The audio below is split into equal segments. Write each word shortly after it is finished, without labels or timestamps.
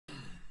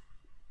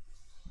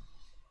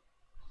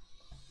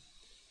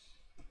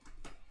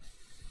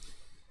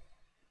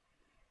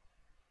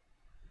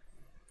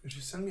Would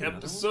you send me another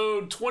one?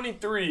 Episode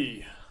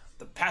 23,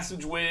 The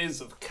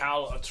Passageways of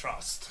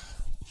Atrast.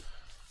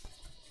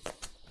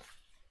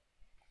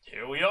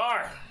 Here we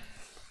are.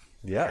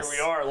 Yes. Here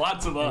we are.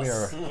 Lots of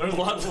us. There's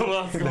lots of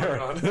us going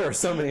on. There are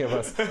so many of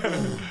us.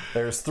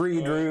 There's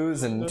 3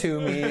 Drews and 2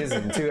 me's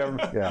and 2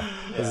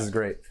 This is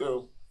great.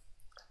 So,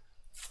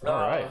 all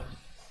right.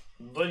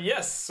 But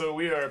yes, so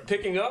we are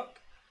picking up.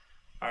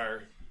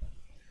 Our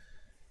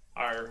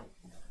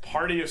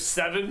party of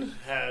 7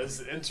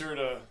 has entered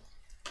a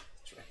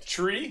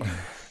tree.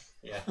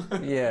 Yeah.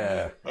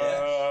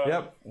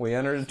 Yep. We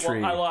entered a tree.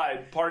 Well, I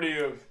lied. Party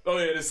of... Oh,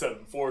 yeah, it is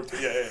 7. 4, 3.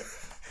 Yeah.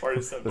 Party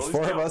of 7. There's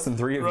 4 of us and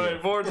 3 of you.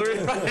 Right, 4, 3.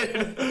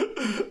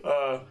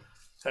 Right.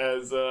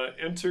 Has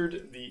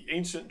entered the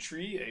ancient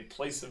tree, a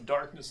place of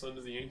darkness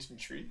under the ancient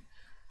tree.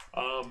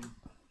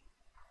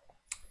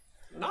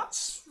 Not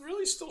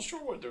really still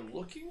sure what they're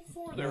looking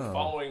for. They're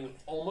following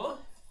Oma.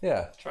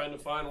 Yeah. Trying to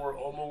find where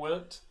Oma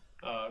went.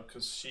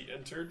 Because she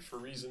entered for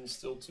reasons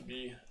still to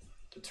be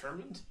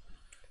determined.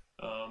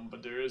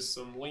 But there is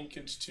some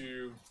linkage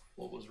to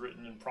what was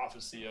written in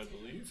prophecy, I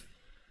believe.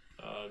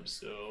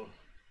 So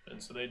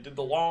they did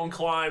the long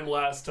climb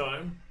last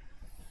time,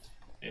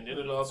 and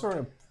ended up Sort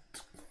of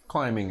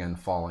climbing and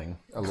falling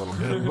a little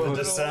bit.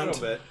 Descent. A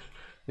little bit.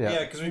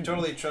 Yeah. Because we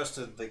totally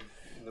trusted the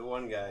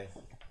one guy.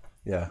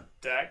 Yeah.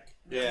 Dak.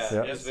 Yeah,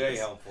 Yep. it's very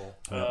helpful.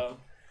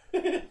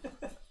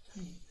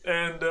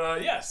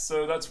 Yes,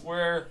 so that's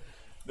where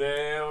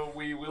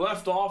we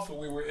left off, and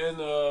we were in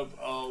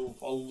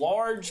a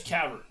large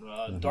cavern.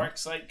 Dark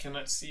sight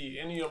cannot see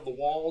any of the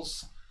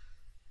walls,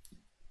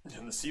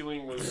 and the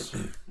ceiling was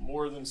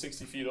more than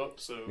 60 feet up,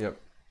 so Yep.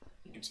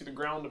 you can see the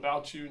ground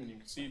about you, and you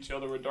can see each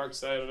other with dark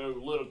sight. I know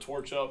we lit a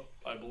torch up,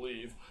 I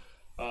believe,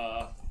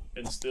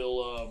 and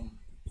still,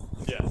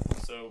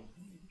 so,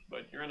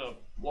 but you're in a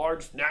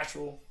large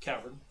natural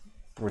cavern.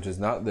 Which is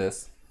not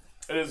this.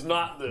 It is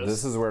not this.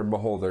 This is where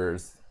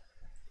beholders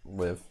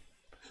live.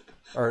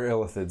 Or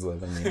illithids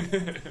live, I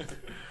mean.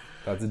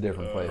 That's a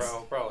different place.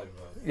 Probably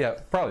both. Yeah,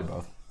 probably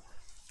both.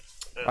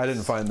 I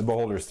didn't find the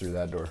beholders through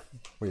that door.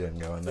 We didn't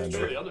go in that Or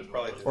door. the other door.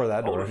 Probably Or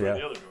that door, The yeah.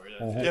 other door,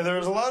 yeah. Yeah, there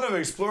was a lot of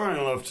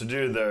exploring left to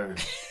do there.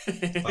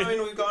 I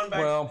mean, we've gone back.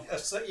 Well,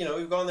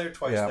 we've gone there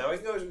twice yeah. now. We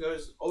can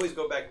always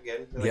go back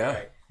again. Like, Yeah, all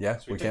right, yeah,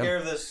 so we we took can. care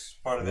of this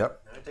part of it.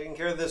 Yep. Now we're taking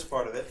care of this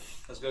part of it.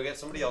 Let's go get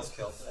somebody else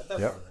killed at that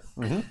Yep. part of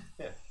it. Mm-hmm.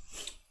 Yeah.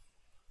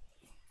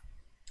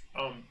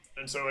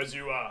 And so as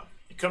you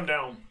come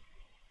down,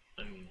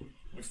 and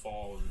we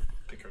fall and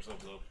pick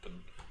ourselves up, and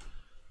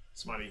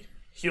somebody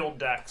healed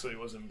Dak so he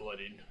wasn't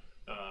bloodied.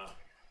 I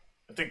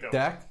think that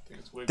Dak? Was, I think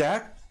it's Wig.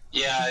 Dak?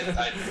 Yeah,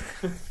 I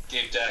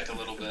gave Dak a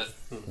little bit.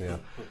 Yeah.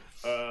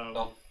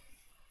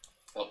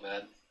 Felt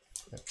bad.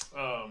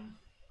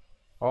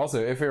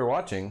 Also, if you're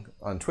watching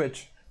on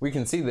Twitch, we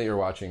can see that you're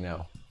watching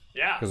now.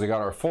 Yeah. Because we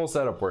got our full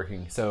setup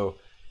working. So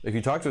if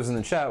you talk to us in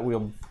the chat,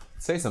 we'll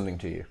say something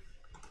to you.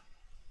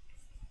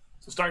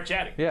 So start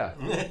chatting. Yeah.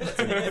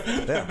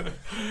 Yeah.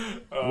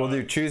 We'll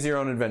do choose your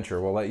own adventure.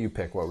 We'll let you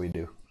pick what we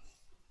do.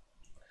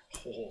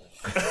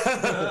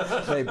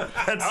 Maybe,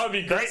 That would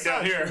be great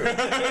down here.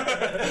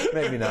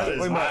 maybe not.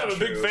 I'm a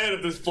big fan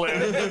of this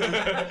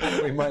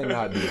planet. We might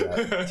not do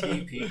that.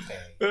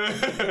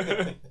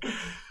 TPK.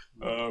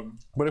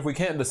 But if we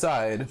can't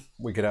decide,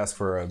 we could ask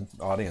for an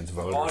audience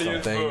vote or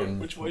Audience something. vote. And,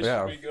 Which way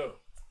yeah. should we go?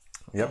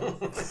 Yep.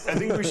 I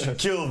think we should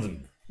kill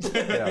them.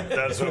 Yeah.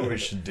 That's what we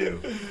should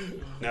do.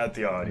 Not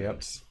the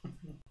audience.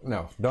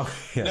 No, don't.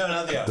 Yeah. No,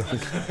 not the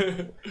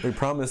other. We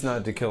promise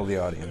not to kill the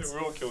audience. We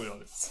won't kill the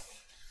audience.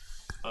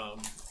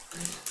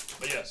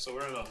 But yeah, so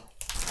we're in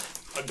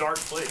a dark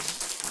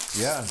place.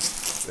 Yeah,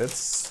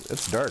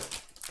 it's dark.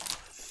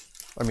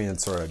 I mean,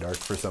 it's sort of dark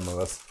for some of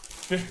us.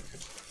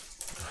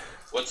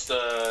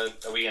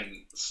 Are we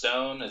in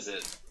stone? Is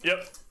it?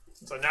 Yep.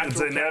 It's a natural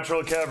It's a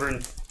natural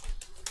cavern.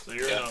 So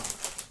you're in a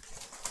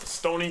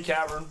stony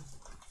cavern.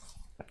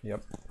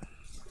 Yep.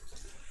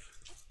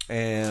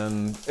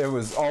 And it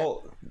was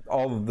all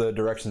of the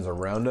directions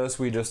around us.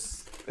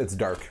 It's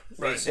dark.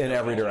 Right. In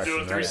every You direction. do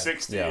a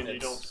 360 right? and you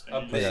don't.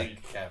 And you big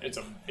see- cavern. It's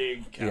a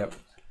big cavern. Yep.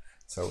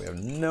 So we have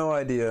no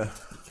idea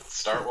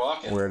Start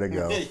walking. where to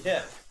go.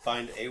 Yeah.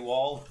 Find a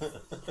wall.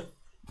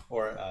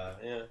 Or,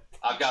 yeah.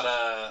 I've got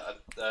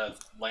a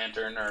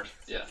lantern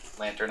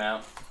lantern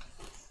out.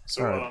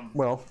 So, All right.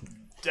 Well,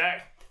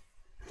 Dak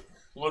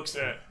looks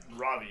at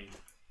Robbie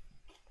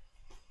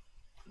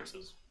and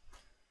says,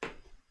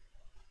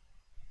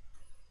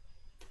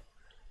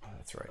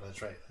 that's right. Oh,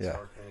 that's right. Yeah. That's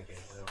how we're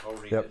communicating. I'll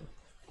read Yep. it.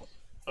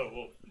 "Oh,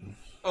 well,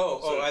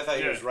 Oh, I thought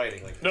he yeah. was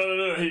writing. Like,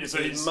 no. He's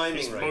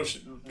miming right.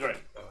 motion, right?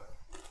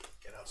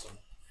 Get out some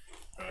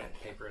Right.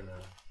 paper and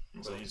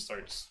And so he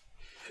starts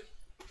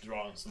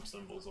drawing some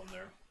symbols on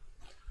there.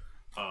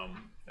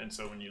 And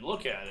so when you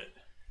look at it,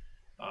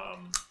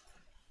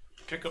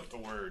 pick up the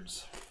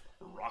words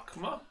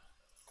Rakma,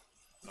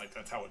 like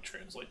that's how it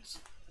translates.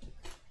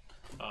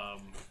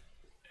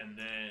 And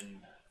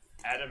then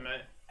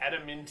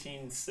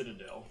Adamantine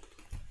Citadel.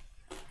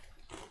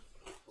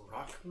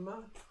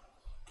 Rakma?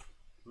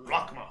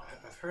 Rakma.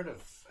 I've heard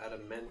of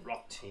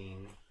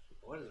adamantine.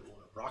 What is it?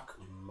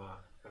 Rakma.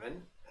 Have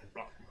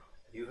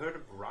you heard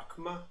of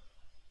Rakma?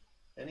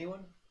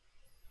 Anyone?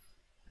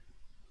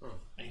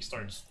 And he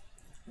starts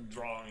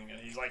drawing, and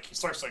he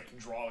starts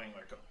drawing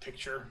like a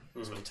picture,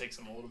 so it takes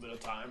him a little bit of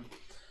time.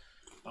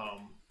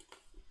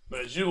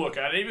 But as you look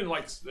at it, even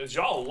as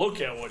y'all look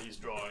at what he's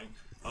drawing,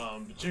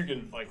 but you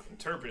can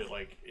interpret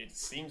it it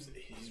seems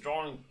he's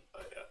drawing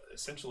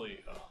essentially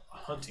a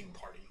hunting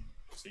party.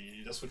 So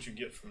that's what you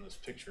get from this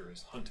picture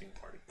is hunting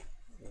party.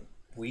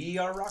 We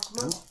are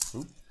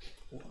Rakma?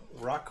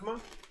 Rakma?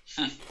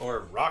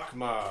 Or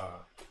Rakma?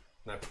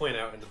 And I point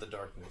out into the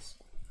darkness.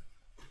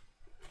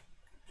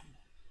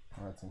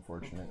 Oh, that's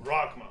unfortunate.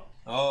 Rockma.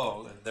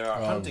 Oh, there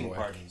are hunting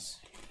parties.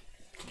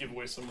 Give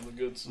away some of the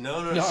goods.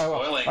 No.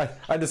 Spoiling.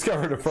 I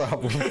discovered a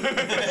problem.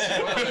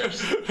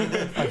 Spoilers.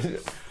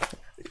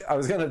 I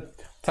was gonna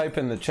type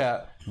in the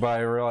chat, but I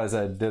realized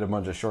I did a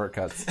bunch of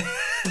shortcuts.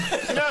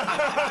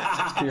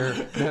 Here,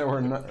 there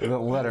were the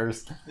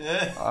letters.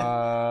 There's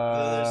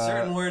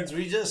certain words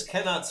we just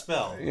cannot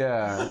spell.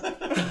 Yeah.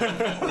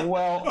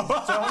 Well,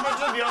 So how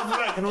much of the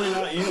alphabet can we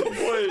not use?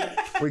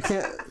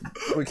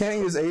 we can't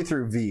use A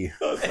through V.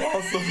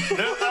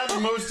 That's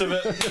most of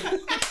it.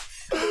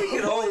 We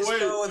can always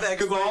go with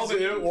X, Y,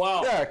 Z.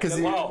 Wow. Yeah, because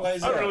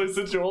I really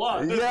sent you a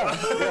lot. Didn't I?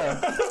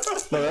 Yeah.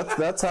 No,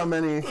 that's how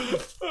many.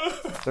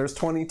 There's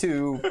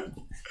 22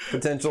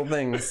 potential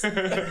things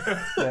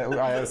that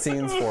I have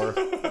scenes for.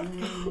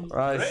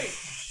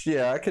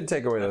 Yeah, I could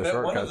take away those One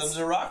of shortcuts. them's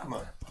a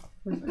Rakma.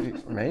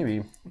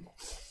 Maybe.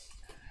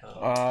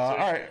 All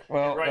right.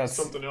 Well, Write that's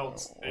something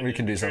else. And we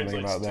can do it something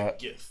translates about to that.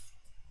 GIF.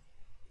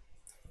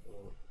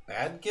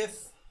 Bad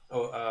GIF?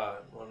 Oh,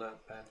 well,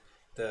 not bad.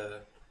 The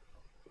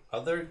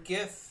other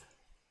GIF?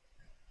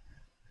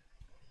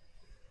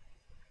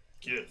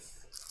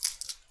 GIF.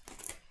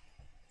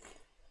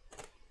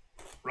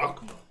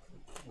 Rockma.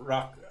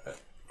 Rock.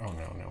 Oh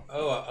no.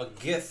 Oh, a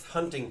Gith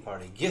hunting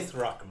party. Gith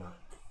Rakma.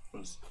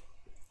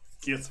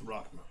 GIF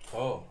Rockma.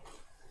 Oh.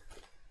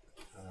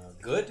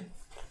 Good? I'm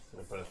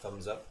gonna put a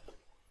thumbs up.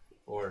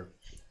 Or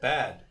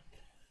bad?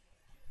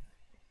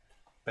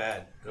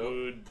 Bad.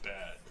 Good,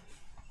 bad.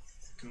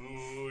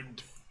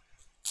 Good,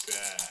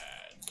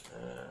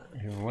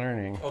 bad. You're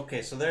learning.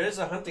 Okay, so there is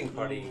a hunting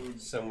party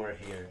somewhere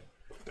here.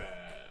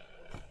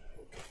 Bad.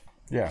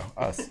 Yeah,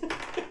 us.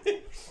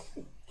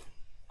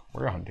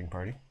 We're a hunting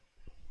party.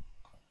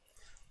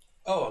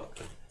 Oh,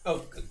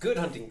 good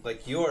hunting,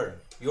 like your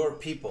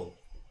people.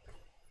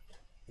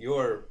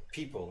 Your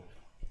people.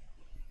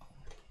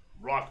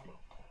 Rockma.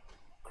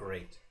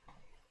 Great.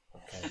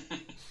 Okay.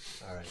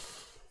 All right.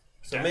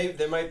 So maybe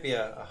there might be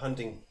a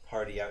hunting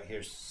party out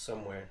here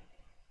somewhere.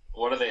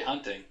 What are they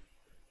hunting?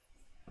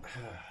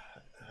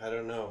 I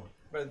don't know,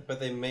 but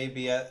they may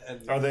be at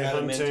Are they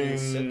Adamantine hunting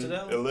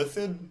Citadel?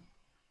 Illithid?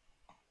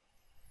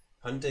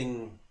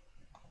 Hunting.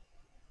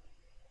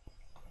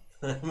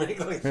 I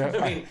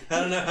mean, I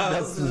don't know how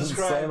else to Sign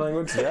describe.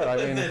 language? Yeah, I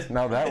mean,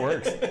 now that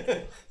works.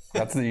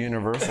 That's the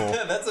universal.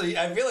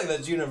 I feel like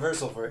that's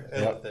universal for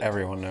Yep,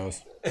 everyone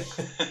knows.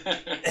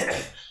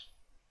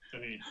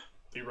 And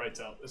he writes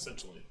out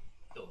essentially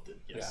Illithid.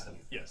 Yes. Yeah.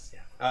 Yes.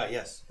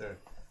 Yes, they're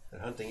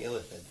hunting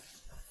Illithid.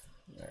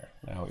 There,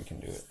 now we can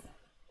do it.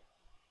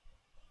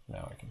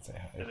 Now I can say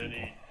hi. And then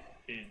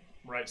he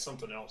writes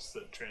something else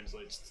that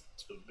translates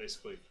to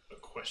basically a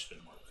question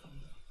mark.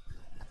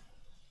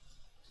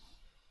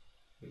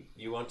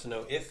 You want to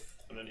know if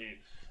And then he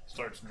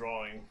starts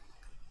drawing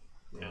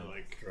in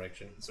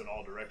direction? it's in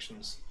all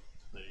directions.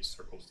 And then he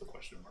circles the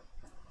question mark.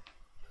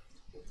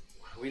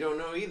 We don't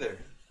know either.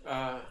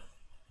 I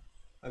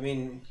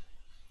mean,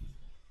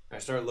 I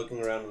started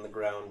looking around on the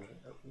ground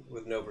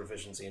with no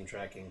proficiency in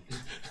tracking.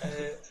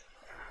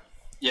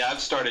 Yeah, I've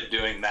started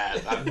doing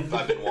that. I've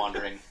been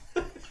wandering.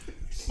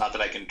 Not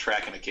that I can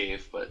track in a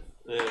cave, but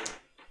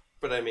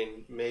But I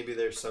mean, maybe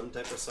there's some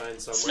type of sign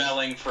somewhere.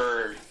 smelling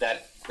for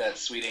that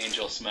sweet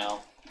angel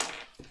smell.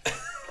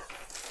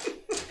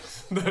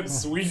 That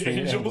sweet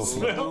angel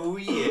smell. Oh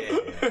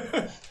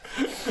yeah.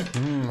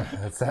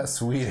 That's that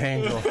sweet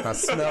angel. I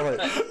smell it.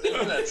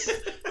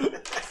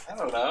 I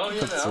don't know. You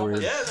That's know.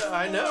 weird. Yeah, no,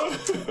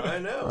 I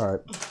know. All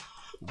right.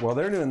 While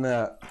they're doing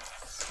that,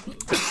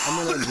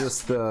 I'm gonna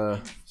just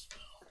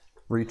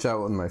reach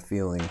out with my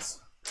feelings.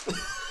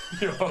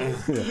 Because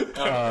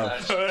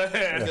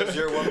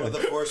you're one with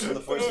the force and the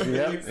force is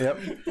Yep.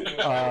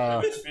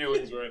 His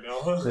feelings right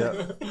now.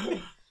 Yep.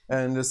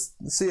 And just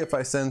see if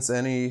I sense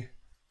any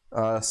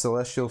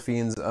celestial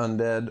fiends,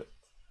 undead,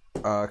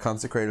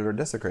 consecrated or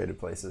desecrated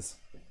places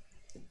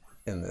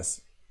in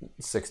this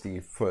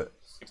 60-foot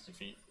 60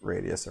 feet.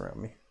 radius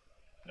around me.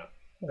 No.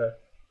 Okay.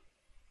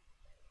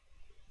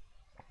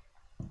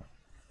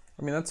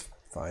 I mean, that's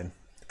fine.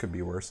 It could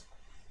be worse.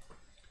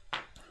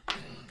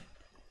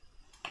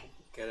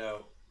 Get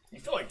out. You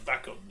feel like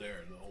back up there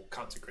in the whole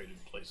consecrated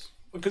place.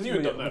 Because you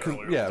had done that because-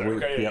 earlier. yeah, up there. we-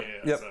 Okay, yep,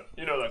 yeah. yep. So,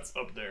 you know that's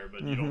up there,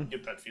 but you don't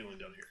get that feeling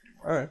down here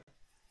anymore. All right.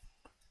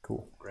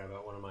 Cool. Grab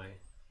out one of my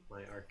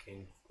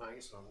arcane. I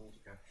guess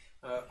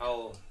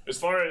I'll. As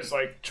far as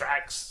like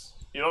tracks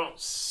You don't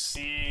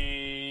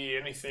see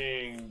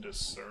anything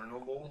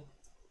discernible.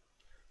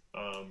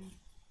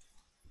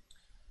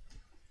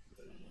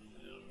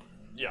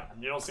 Yeah,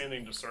 you don't see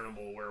anything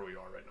discernible where we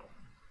are right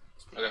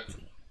now. Okay.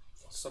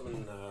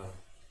 Summon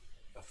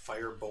a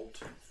fire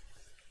bolt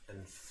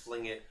and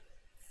fling it.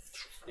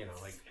 You know,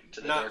 like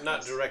Into the not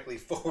darkness. directly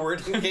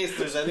forward in case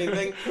there's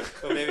anything,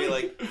 but maybe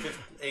like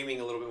aiming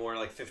a little bit more,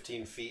 like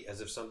 15 feet,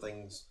 as if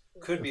something's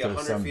could be If there's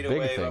 100 some feet big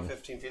away, thing. about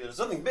 15 feet. There's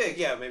something big,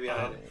 yeah, maybe.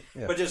 Yeah.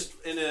 But just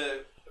in a.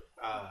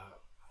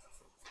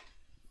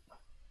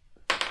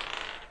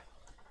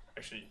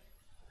 Actually,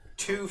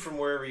 2 from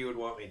wherever you would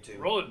want me to.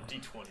 roll a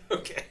d20.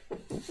 Okay.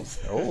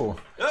 Oh.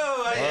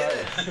 Oh, I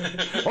hit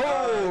it.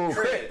 Oh!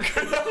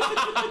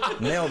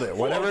 Crit. Nailed it.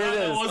 Whatever it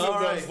That is. wasn't All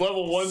right. those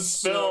level 1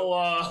 spell.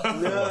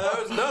 No,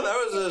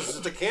 that was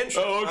just a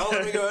cantrip. Oh, okay.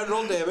 Let me go ahead and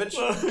roll damage.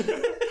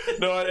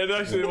 No, it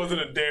actually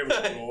wasn't a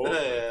damage roll.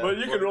 Yeah. But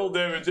you can roll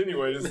damage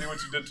anyway to see what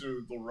you did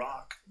to the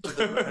rock.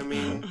 I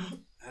mean,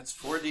 that's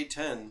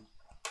 4d10.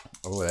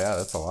 Oh, yeah,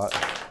 that's a lot.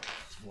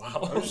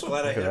 Wow. I'm just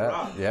glad I Look hit at that.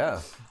 rock. Yeah.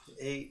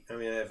 8. I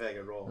mean, if I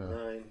could roll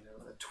 9,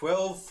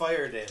 12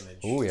 fire damage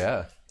Oh,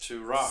 yeah.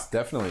 to rock.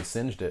 Definitely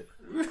singed it.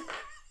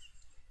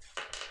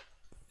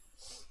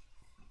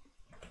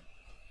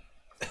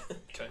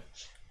 Okay.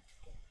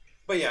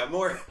 But yeah,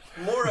 more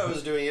I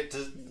was doing it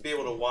to be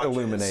able to watch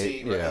Illuminate,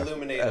 it and see, yeah,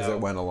 illuminate as out. it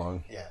went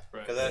along. Yeah,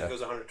 Right. because that Yeah.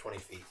 goes 120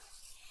 feet.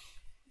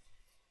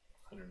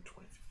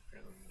 120 feet.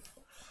 Okay,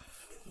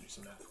 let me do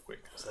some math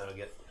quick. So that'll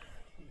get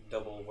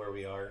double where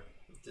we are,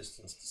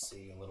 distance to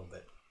see a little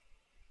bit.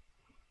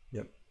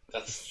 Yep.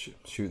 That's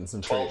Shooting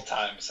some 12 traits.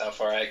 times how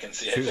far I can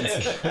see Shooting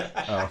it.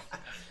 Oh,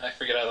 I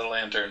forget out of the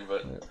lantern,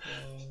 but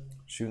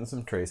shooting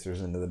some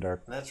tracers into the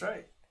dark. That's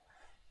right.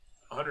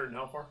 100 and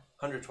how far?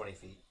 120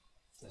 feet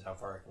is how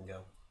far I can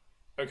go.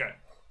 Okay.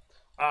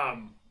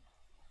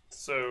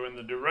 So in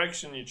the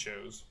direction you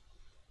chose,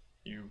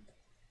 you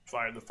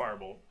fired the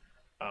firebolt,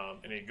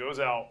 and it goes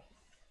out,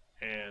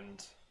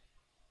 and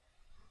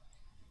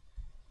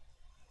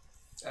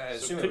I so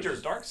assume it could was your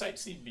just- dark sight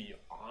see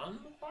beyond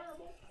the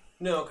firebolt?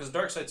 No, because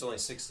dark sight's only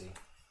 60.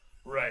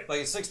 Right. Like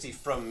it's 60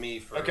 from me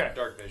for Okay.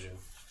 dark vision.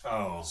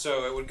 Oh.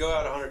 So it would go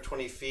out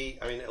 120 feet.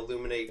 I mean,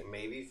 illuminate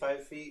maybe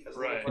 5 feet. As a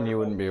Right. And you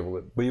wouldn't be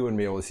able to, but you wouldn't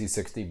be able to see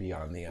 60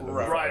 beyond the end of the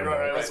Right.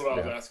 Right. That's what I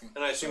was Yeah. asking.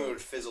 And I assume it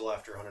would fizzle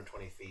after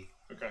 120 feet.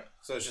 Okay.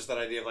 So it's just that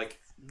idea of like,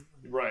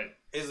 Right.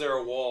 is there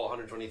a wall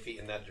 120 feet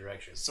in that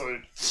direction? So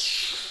it,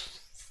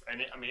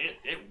 and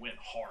it went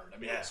hard. I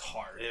mean, it was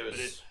hard. It But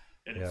was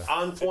Yeah.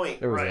 on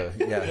point. It was Right.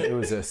 it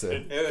was this.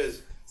 It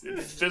was. it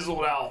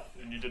fizzled out,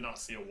 and you did not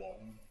see a wall.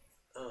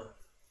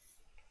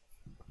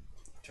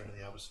 Turn in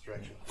the opposite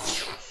direction.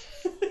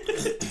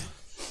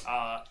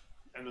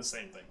 And the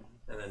same thing.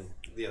 And then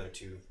the other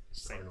two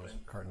Same cardinals. thing.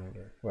 Cardinal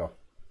direction. Well,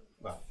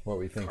 Well, what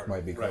we think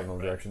might be Right, cardinal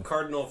right. direction.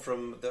 Cardinal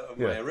from my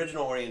Yeah.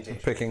 original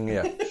orientation. Picking,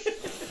 yeah.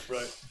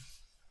 Right.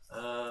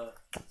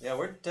 Yeah,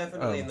 we're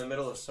definitely in the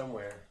middle of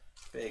somewhere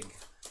big.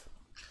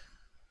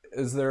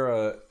 Is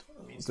there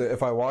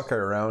if I walk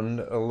around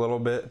a little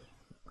bit,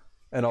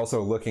 and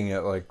also looking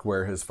at like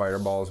where his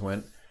fireballs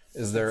went,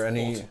 is there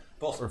any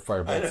Both. or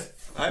fireballs?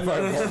 I'm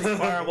Fireballs.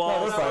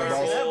 Fireballs.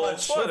 that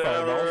much.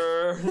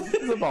 Whatever.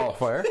 It's a ball of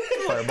fire.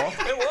 Fireball.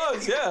 It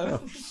was, yeah.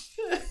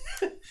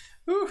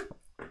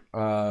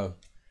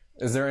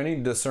 Is there any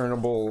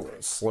discernible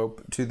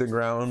slope to the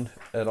ground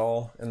at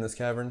all in this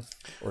cavern,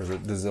 or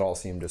does it all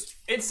seem just?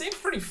 It seems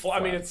pretty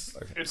flat. I mean,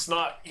 Okay. it's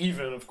not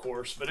even, of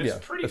course, but it's Yeah,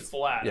 pretty it's-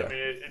 flat. yeah. I mean,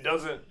 it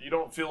doesn't. You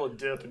don't feel a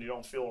dip and you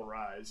don't feel a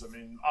rise. I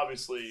mean,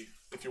 obviously,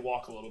 if you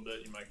walk a little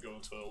bit, you might go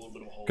into a little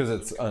bit of a hole. Because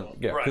and it's then come up.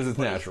 yeah, Right, because it's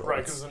but natural. Right,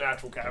 because it's a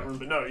natural cavern.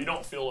 But no, you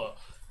don't feel a.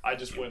 I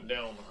just went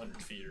down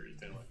 100 feet or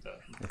anything like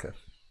that. Okay.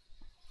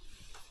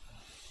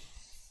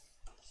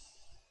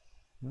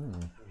 I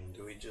mean,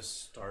 do we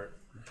just start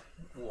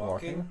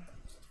walking?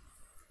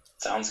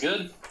 sounds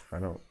good. I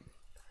don't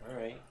All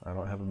right.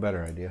 have a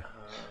better idea.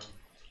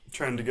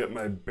 Trying to get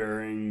my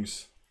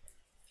bearings.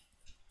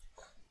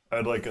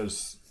 I'd like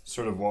us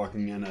sort of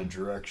walking in a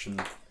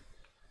direction.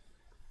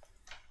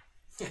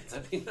 Yeah,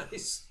 that'd be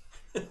nice.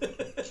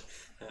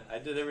 I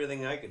did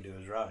everything I could do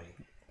as Ravi.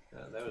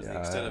 That was the Yeah,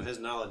 extent of his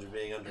knowledge of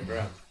being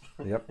underground.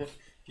 Yep.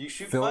 You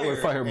shoot Fill it fire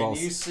with fireballs.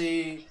 and you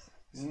see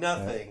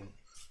nothing.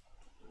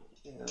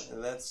 You know,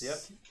 and that's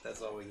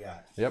all we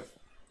got. Yep.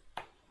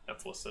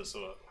 That's says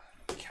so.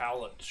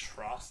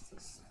 Atrast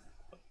is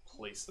a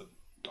place of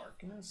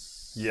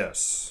darkness.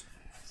 Yes.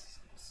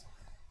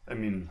 I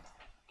mean,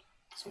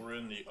 So we're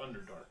in the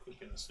Underdark. We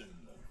can assume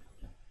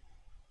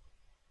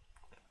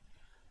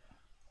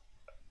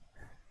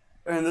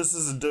then. and this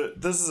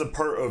is a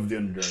part of the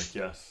Underdark.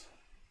 Yes.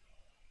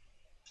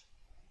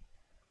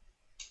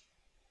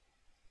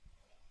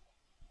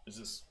 Is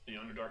this the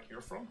Underdark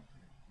you're from?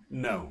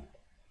 No.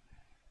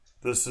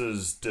 This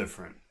is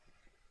different.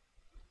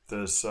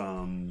 This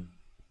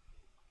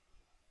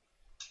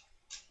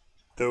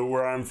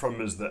where I'm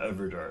from is the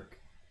Everdark.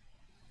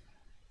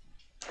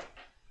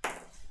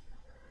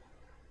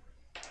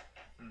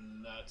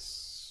 And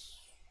that's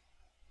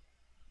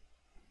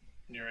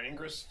Near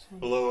Angrist?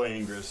 Below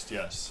Angrist,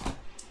 yes.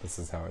 This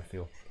is how I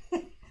feel.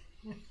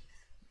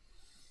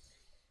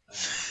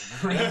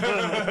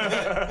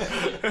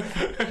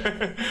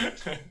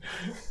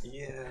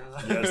 Yeah.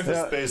 Yes,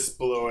 the space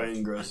below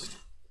Angrist.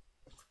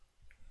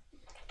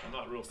 I'm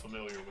not real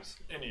familiar with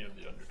any of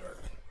the Underdark.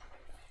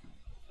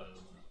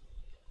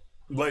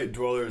 Light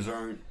dwellers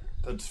aren't.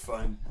 That's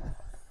fine.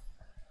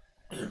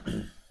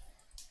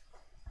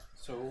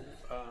 So,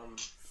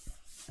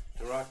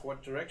 Durak,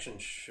 what direction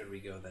should we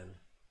go then?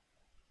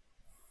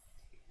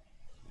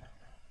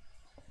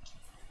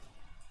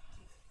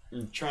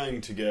 I'm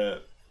trying to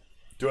get.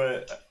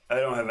 I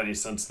don't have any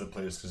sense of the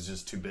place because it's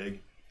just too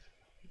big.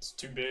 It's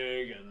too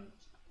big, and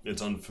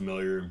It's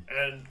unfamiliar.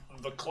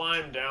 the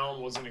climb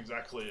down wasn't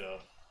exactly a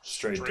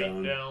Straight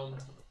down.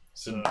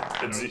 So It- there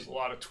it's- was a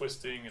lot of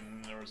twisting,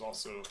 and there was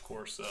also, of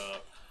course,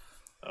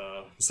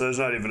 So there's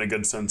not even a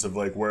good sense of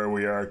like where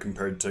we are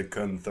compared to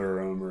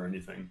Kunthurum or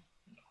anything.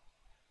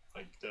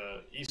 like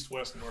the east,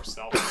 west, north,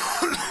 south.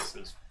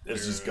 is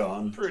It's just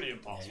gone. Pretty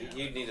impossible.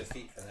 You'd need a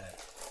feat for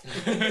that.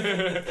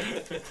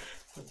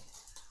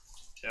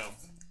 Yeah,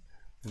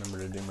 Remember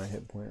to do my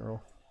hit point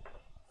roll.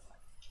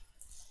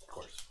 Of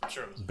course. I'm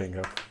sure it was.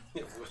 Bingo.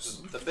 Which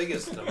is the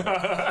biggest number.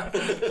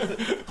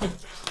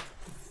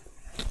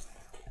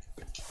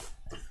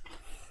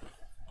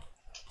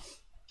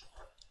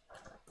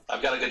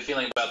 I've got a good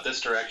feeling about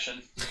this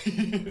direction.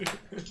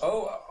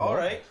 Oh, all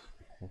right.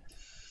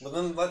 Well,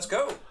 then let's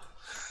go.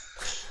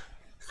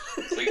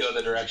 We go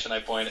the direction I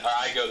pointed, or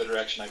I go the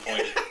direction I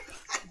pointed.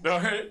 All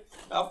right.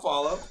 I'll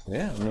follow.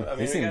 Yeah, I mean,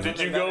 he we seems. got- Did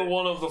you go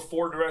one of the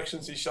 4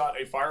 directions he shot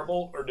a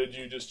firebolt, or did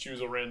you just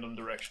choose a random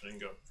direction and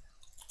go?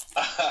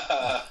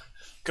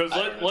 Because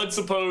I don't know. let's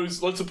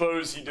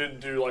suppose he did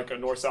do like a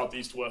north, south,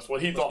 east, west.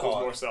 What he thought was call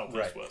it. north, south,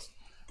 Right. east, west.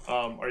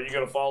 Are you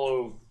gonna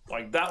follow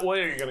like that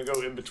way, or are you gonna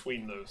go in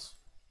between those?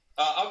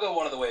 I'll go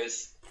one of the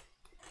ways.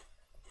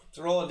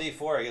 To roll a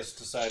d4, I guess, to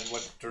decide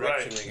what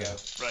direction Right. we go.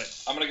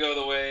 Right. I'm gonna go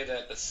the way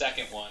that the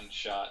second one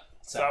shot.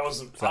 So that was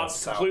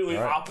South. completely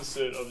All right.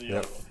 opposite of the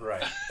Yep. other one.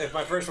 Right. If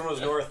my first one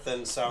was north,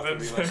 then south would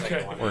be my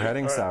second one. We're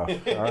heading south.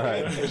 All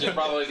right. Which is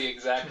probably the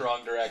exact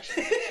wrong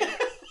direction.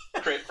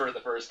 Crit for the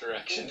first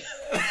direction.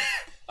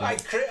 I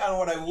crit on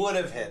what I would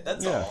have hit.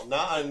 That's Yeah. all.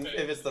 Not on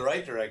if it's the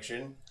right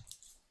direction.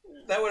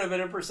 That would have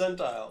been a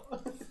percentile.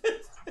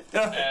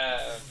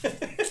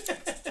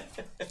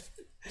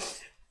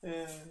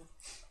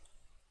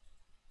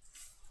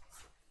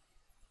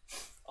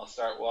 I'll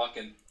start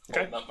walking, Okay.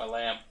 holding up my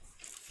lamp,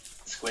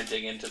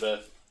 squinting into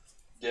the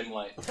dim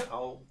light.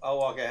 I'll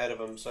walk ahead of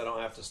him so I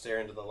don't have to stare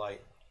into the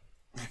light.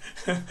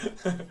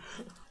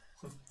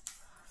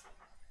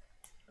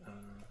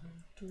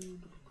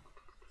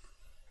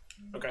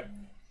 Okay.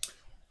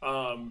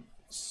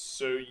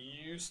 So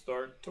you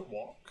start to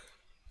walk,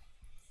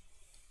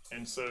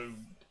 and so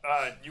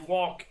you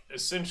walk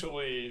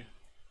essentially.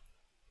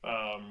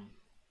 Let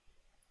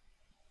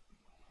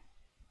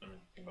me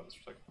think about this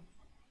for a second.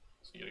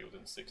 So you gotta go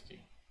within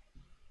 60,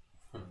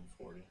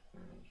 40,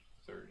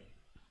 30.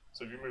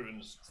 So if you're moving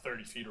just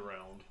 30 feet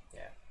around.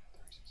 Yeah.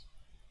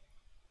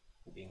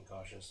 Being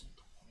cautious.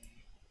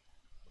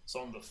 So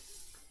on the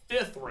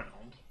 5th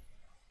round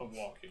of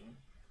walking,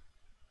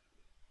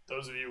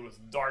 those of you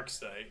with dark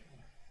sight,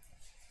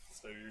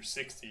 so you're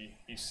 60,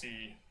 you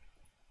see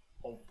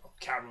a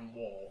cavern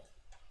wall,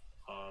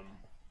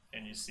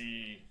 and you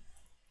see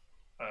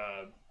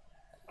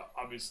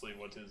obviously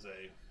what is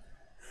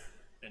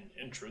an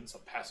entrance, a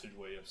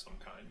passageway of some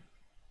kind.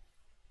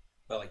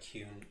 But like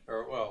hewn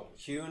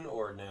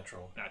or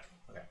natural. Natural.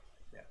 Okay.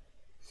 Yeah.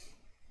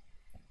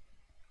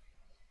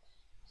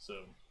 So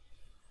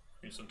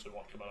you essentially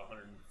walked about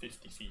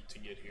 150 feet to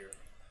get here,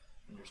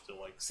 and you're still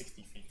like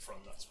 60 feet from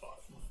that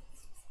spot.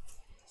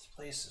 This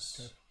place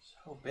is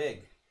so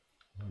big.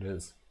 It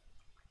is.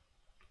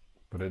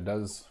 But it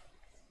does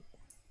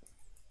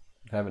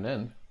have an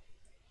end.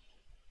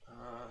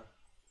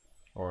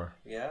 Or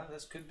Yeah,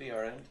 this could be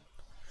our end.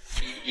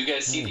 You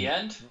guys see the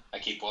end? I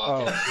keep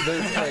walking.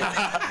 there's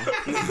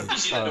You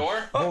see the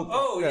door?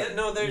 Yeah,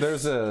 no,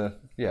 there's a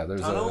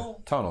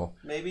Tunnel? tunnel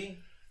maybe.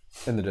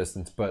 in the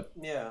distance, but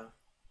Yeah.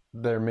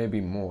 there may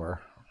be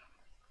more.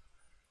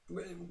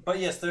 But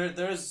yes,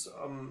 there's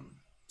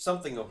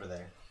something over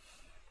there.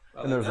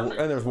 And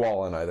there's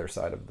wall on either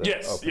side of the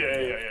Yes, opening.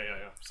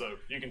 yeah. So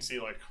you can see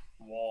like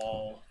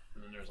wall,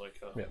 and then there's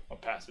like a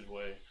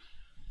passageway,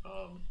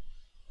 and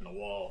the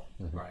wall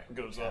Right.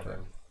 goes up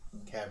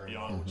Cavern.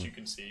 beyond what you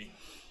can see.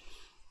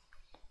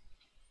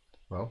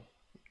 Well,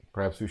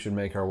 perhaps we should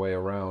make our way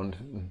around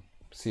and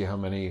see how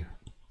many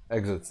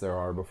exits there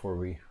are before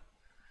we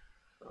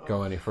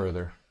go any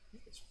further.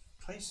 This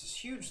place is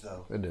huge,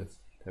 though. It is.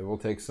 It will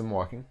take some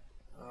walking.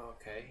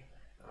 Okay.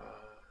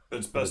 But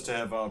it's best to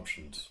have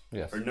options.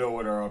 Yes. Or know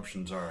what our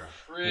options are.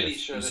 Pretty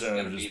sure this is Instead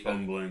going of to be just the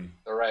bumbling.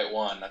 right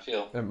one. I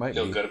feel It might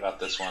feel be. good about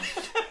this one.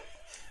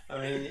 I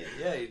mean,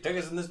 yeah, you took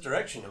us in this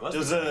direction. It must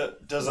Does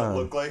be. it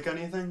look like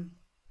anything?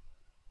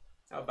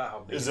 How about how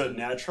big? Is it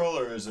natural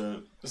or is it?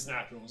 It's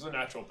natural. It's a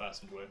natural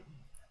passageway.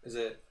 Is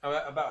it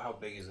about how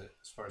big is it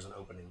as far as an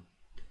opening?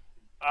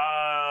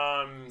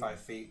 5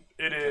 feet.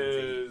 It 10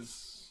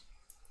 is.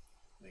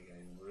 I think I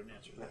even wrote an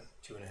answer to that.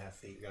 2.5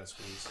 feet. You gotta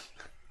squeeze.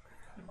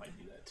 It might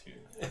be that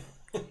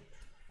too.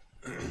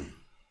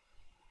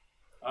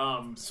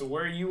 So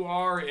where you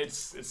are,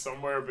 it's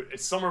somewhere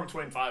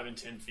between 5 and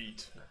 10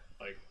 feet,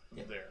 like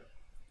there.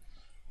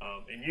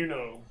 And you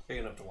know, Big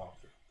enough to walk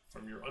through.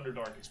 from your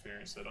Underdark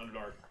experience, that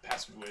Underdark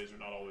passageways are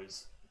not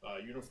always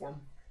uniform.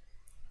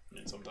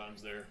 And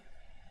sometimes they're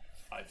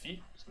 5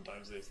 feet,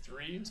 sometimes they're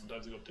 3,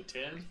 sometimes they go up to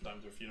 10,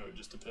 sometimes they're, it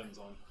just depends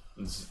on.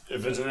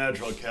 If it's a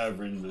natural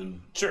cavern,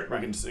 then Sure, we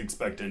can just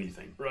expect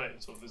anything.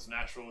 Right, so if it's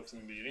natural, it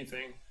can be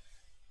anything.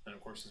 And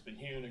of course, it's been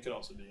hewn, it could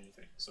also be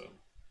anything. So,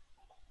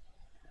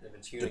 If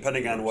it's hewn,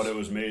 Depending on what it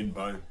was made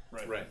by.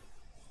 right. Right.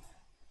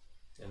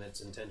 And its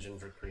intention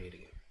for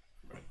creating it.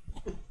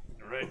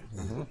 All right.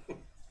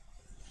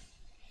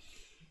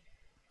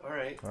 All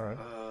right. All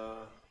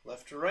right.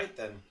 Left or right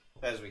then,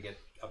 as we get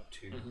up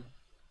to.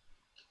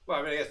 Well,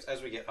 I mean, I guess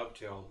as we get up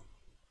to, I'll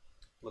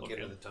look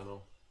into the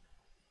tunnel.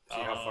 See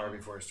how far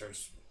before it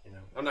starts.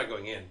 I'm not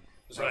going in.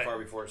 Just how Right. far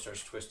before it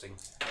starts twisting.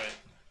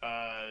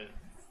 Right.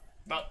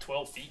 About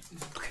 12 feet.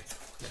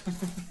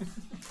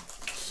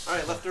 All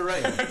right, left or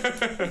right?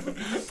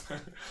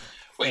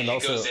 Wait, And it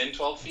also- goes in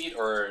 12 feet,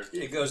 or?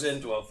 It goes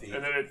in 12 feet.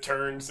 And then it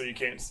turns so you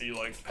can't see,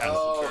 like, past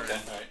Oh, the okay,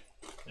 turn. all right.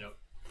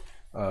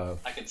 Yep.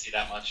 I can see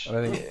that much.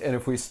 I think, and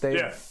if we stay,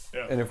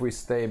 Yeah. and if we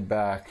stay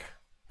back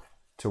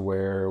to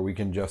where we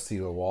can just see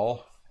the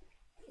wall,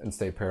 and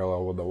stay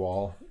parallel with the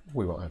wall,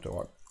 we won't have to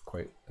walk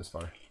quite as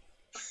far.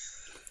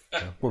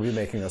 Yeah, we'll be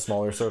making a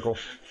smaller circle.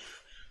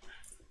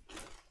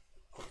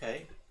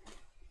 Okay.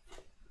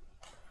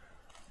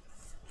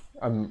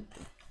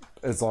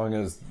 As long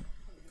as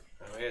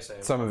I guess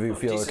some of you I'm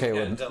feel decent- okay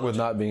yeah, with intelligent.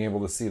 not being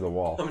able to see the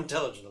wall, I'm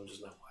intelligent. I'm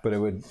just not wise. but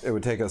it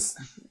would take us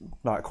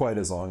not quite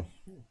as long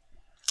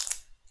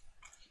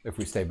if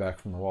we stay back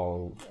from the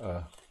wall.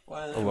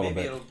 Well, little maybe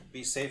bit. it'll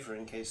be safer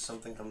in case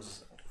something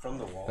comes from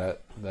the wall.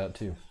 That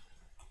too.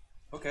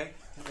 Okay.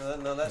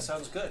 No, that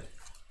sounds good.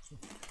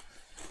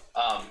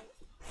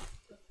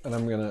 And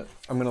I'm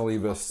gonna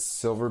leave a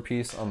silver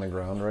piece on the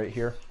ground right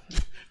here.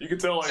 You can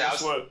tell, like, See, I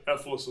that's was- what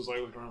Ephesus was like,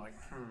 looking around, like,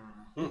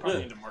 we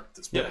probably need to mark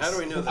this place. Yeah. How do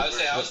we know that?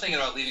 I was thinking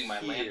about leaving my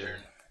lantern.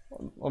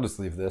 I'll just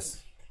leave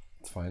this.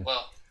 It's fine.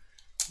 Well,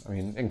 I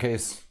mean, in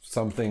case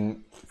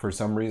something, for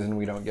some reason,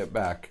 we don't get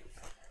back,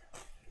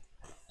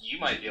 you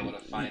might be able to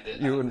find it.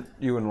 you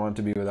wouldn't want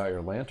to be without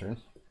your lantern.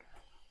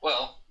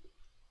 Well,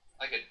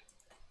 I could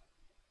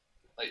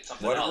light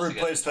something Why else. don't we to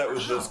get replace the that torch.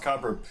 with this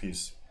copper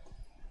piece?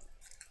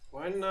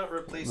 Why not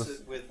replace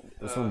it with?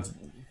 This one's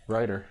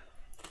brighter.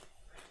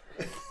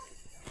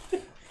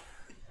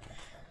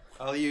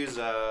 I'll use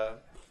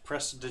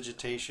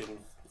prestidigitation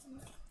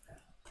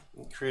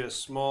and create a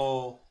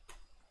small,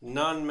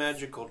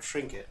 non-magical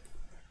trinket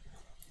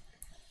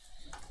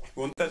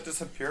Won't that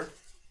disappear?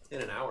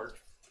 in an hour.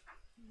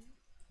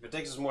 If it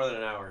takes us more than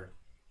an hour,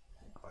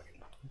 fuck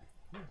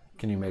it.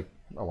 Can you make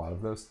a lot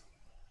of those?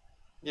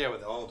 Yeah,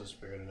 with all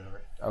disappear in an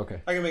hour.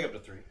 Okay. I can make up to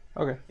 3.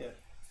 Okay. Yeah.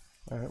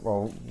 All right.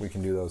 Well, we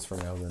can do those for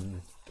now.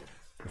 Then,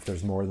 if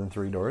there's more than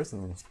 3 doors,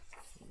 then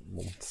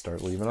we'll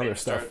start leaving other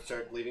stuff.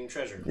 Start leaving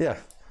treasure. Yeah.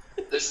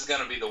 This is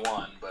gonna be the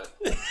one, but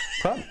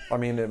I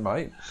mean, it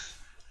might.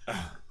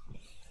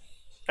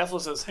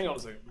 Ephesus says, hang on a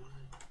second.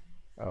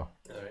 Oh. All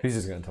right. He's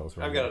just gonna tell us.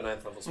 Where I've to got go. a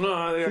 9th level spell. No,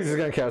 I He's just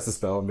gonna cast a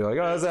spell and be like,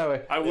 "Oh, it's that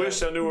way." I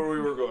wish I knew where we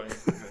were going.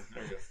 Okay,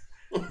 there we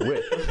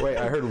go. Wait,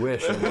 I heard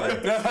wish. I'm like,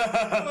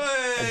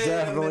 I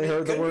definitely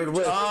heard the word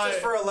wish. Just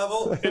for a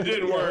level. It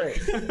didn't work.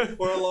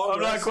 Or a long I'm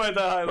not rest. quite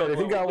that high Wait, level. if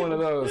you got one of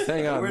those,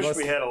 hang I on. wish Let's,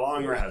 we had a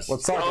long rest.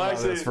 let's talk No, about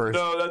actually, this first.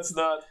 no, that's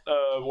not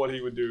what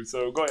he would do.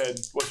 So go ahead,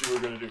 what you were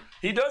going to do.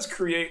 He does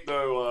create,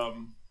 though,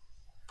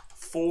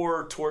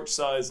 4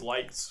 torch-sized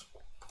lights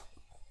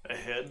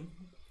ahead,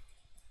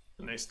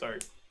 and they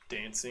start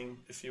dancing,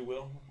 if you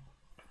will.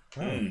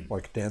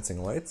 Like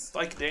dancing lights?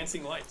 Like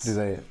dancing lights. Do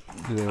they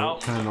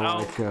Out, kind of out,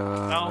 like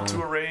out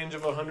to a range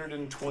of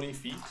 120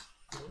 feet.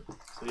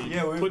 So he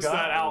Yeah, we've puts got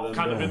that out them,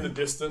 kind of yeah. in the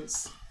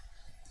distance.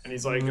 And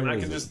he's like, and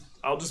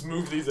I'll just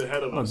move these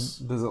ahead of us.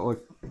 does it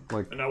look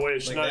like And that way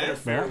it's Like not that?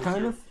 interfering that with kind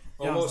your- of?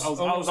 Yeah, Almost- I was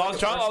almost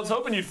like a I was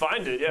hoping you'd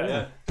find it.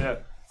 Yeah. Yeah.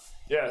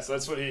 Yeah. So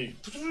that's what he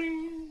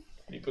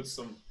puts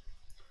some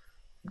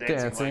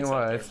Dancing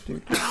lights.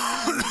 out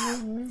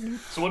there.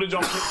 So what did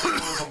y'all pick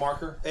as a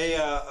marker?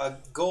 A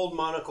gold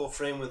monocle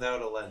frame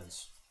without a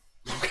lens.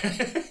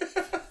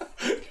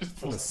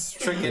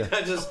 Trinket.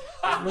 I just.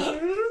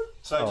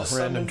 So I just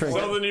random summoned trinket.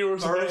 forth- Something you were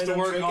supposed to random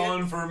work trinket?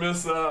 on for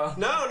Miss. No,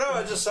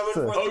 I just summoned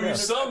forth. Oh, you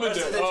summoned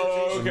it.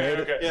 Oh, okay,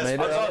 okay. Yes, Made it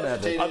I up,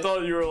 thought- Ned. I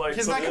thought you were like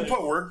He's not something, gonna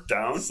put work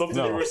down. something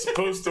No. you were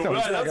supposed to. No,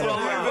 he's not That's gonna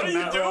what I'm like, what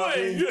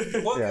are you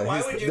doing? What, Yeah, why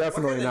he's would you?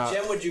 definitely what kind not of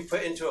gem would you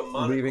put into a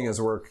monocle? leaving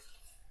his work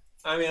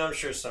I mean, I'm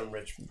sure some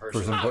rich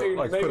person. for some I mean,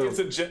 like maybe put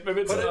it's a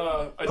maybe it's put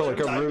a put like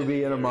a gem-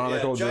 ruby in a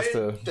monocle Yeah, just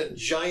giant, to the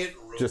giant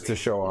ruby.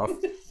 show off.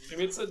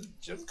 Maybe it's a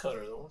gem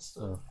cutter that wants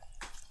to.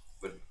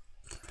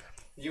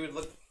 You would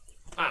look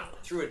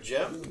through a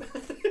gem.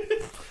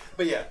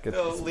 But yeah, Get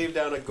they'll this. leave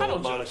down a I don't gold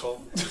judge.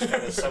 monocle, just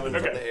kind of summoned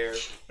Okay. from the air.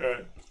 All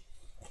right.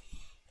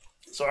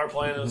 So our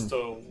plan is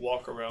to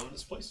walk around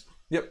this place.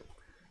 Yep.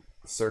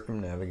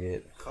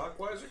 Circumnavigate.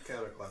 Clockwise or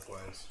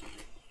counterclockwise?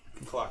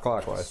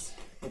 Clockwise.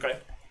 Okay.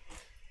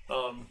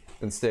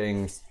 And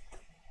staying,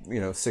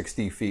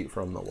 60 feet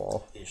from the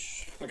wall.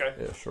 Okay.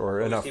 Ish.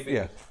 Or enough,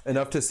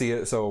 enough to see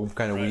it, so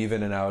kind of weave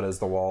in and out as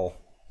the wall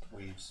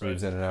weaves in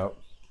and out.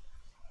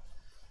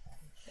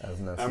 As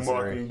necessary. I'm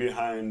walking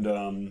behind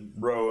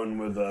Rowan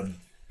with a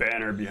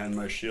banner behind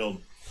my shield.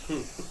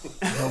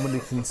 Nobody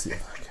can see.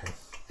 Okay.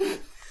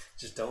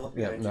 Just don't look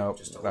behind you.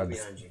 Just don't look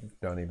behind you.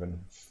 Don't even.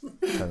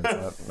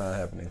 It's not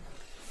happening.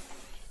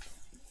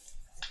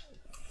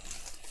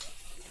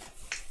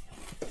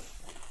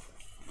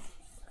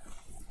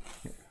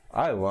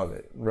 I love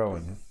it.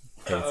 Rowan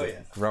hates it.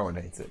 Yeah. Rowan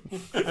hates it.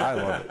 I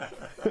love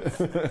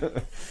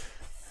it.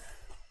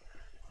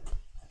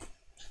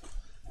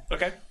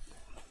 Okay.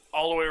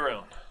 All the way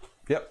around.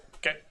 Yep.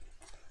 Okay.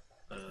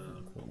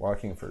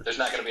 Walking for. There's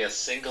not going to be a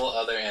single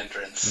other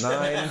entrance. 9.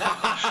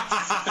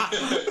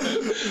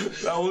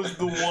 That was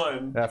the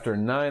one. After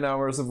 9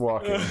 hours of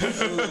walking,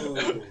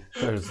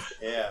 there's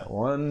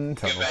one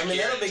tunnel. I mean,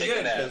 that'll be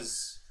good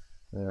because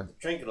the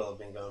trinket will have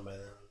been gone by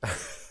then.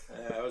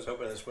 I was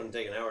hoping this wouldn't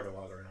take an hour to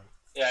walk around.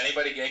 Yeah,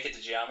 anybody make it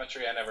to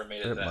geometry? I never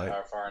made it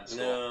that far in school.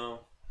 No.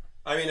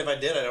 I mean, if I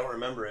did, I don't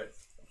remember it.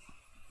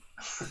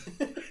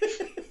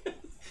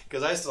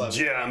 Because I still have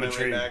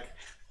geometry back.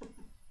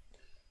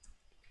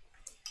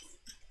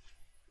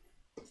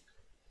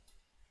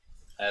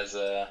 Has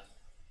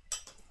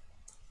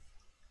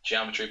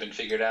geometry been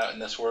figured out in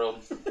this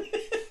world?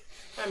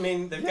 I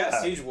mean, they've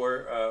got siege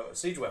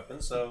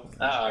weapons, so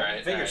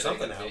figure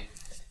something out.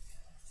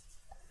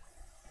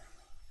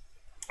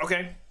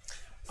 Okay.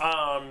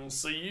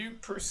 So you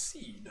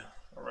proceed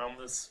around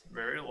this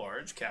very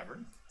large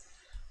cavern,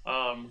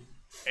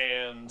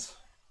 and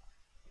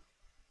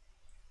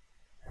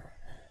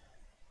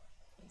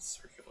it's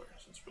circular,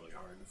 so it's really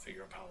hard to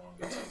figure out how long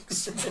it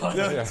takes.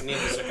 Need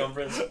the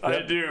circumference?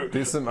 I do.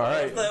 Do some. All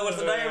right. What's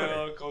the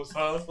diameter?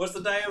 What's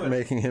the diameter?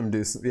 Making him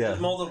do some. Yeah.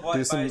 Multiply by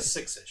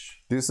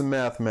 6-ish. Do some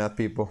math,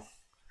 people.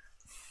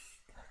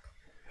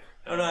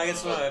 Oh no, I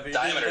guess not.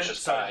 Diameter is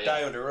just pi.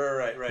 Diameter,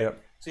 right.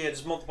 Yep. So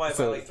just multiply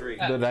by like 3.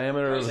 The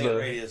diameter of the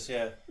radius,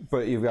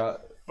 But you've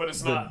got. But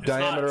it's the not.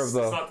 diameter it's of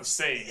the. It's not the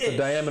same. The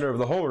diameter of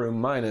the whole room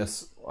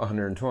minus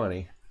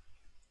 120.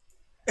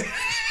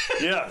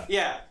 Yeah.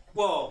 Yeah.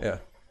 Well. Yeah.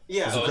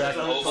 Yeah. Subtract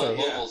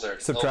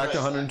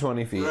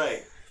 120 feet.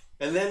 Right.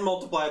 And then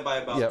multiply by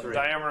about 3.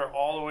 Diameter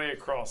all the way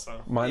across, huh?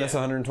 Minus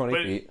 120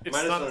 but feet. It's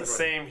not the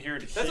same here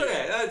to here.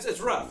 That's okay. It's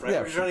rough, right?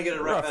 Yeah, We're trying to get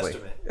a rough roughly.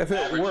 estimate. If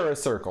it were a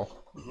circle.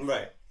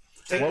 Right.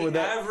 Take What would the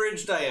that-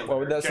 average diameter. What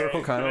would that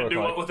circle kind of look do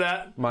like? what with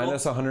that?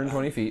 Minus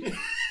 120 feet.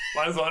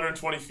 Minus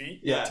 120 feet.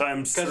 Yeah.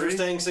 Times Because we're 3.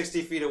 staying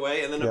 60 feet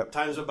away, and then Yep.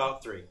 times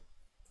about 3.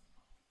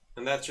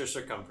 And that's your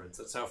circumference.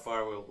 That's how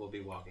far we'll be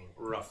walking,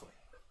 roughly.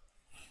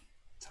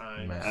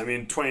 Times. I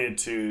mean,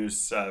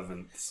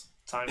 22/7.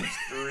 Times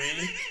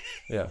 3.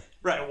 Yeah.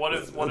 Right. And what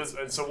is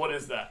and so what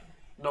is that?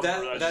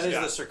 Number That is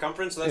the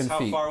circumference. So that's In how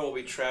feet. far we'll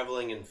be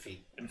traveling in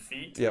feet. in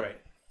feet. Yep. Right.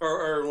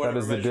 Or whatever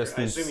is the measure.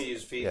 distance. I assume you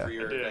use feet Yeah. for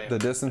your I did. diameter. The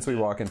distance we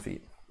walk in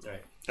feet.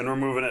 Right. And we're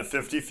moving at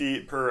 50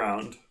 feet per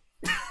round.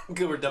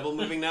 Good. We're double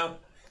moving now.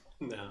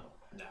 No.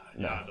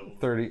 Yeah.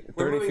 30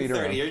 We're moving feet 30.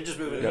 around. You're just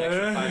moving an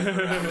extra 5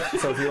 per round.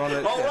 So if you want to.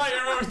 Oh right,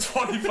 you're moving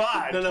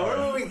 25. No, we're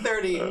moving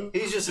 30.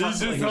 He's just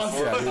hustling. Yeah,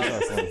 he's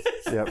hustling.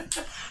 Yep.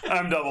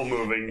 I'm double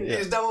moving.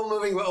 He's double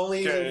moving, but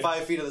only Okay. using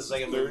 5 feet of the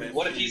second movement.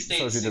 What if he stayed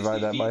So if you 60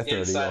 divide that by feet 30, you'll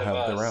inside have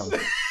of the us? round.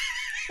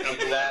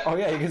 After that, Oh,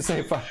 yeah, you can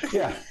say 5.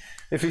 Yeah.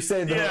 If you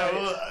say the. Yeah,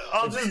 well,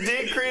 I'll just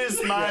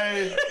decrease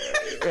my.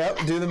 Yep,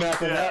 do the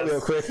math on that Yes. real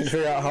quick and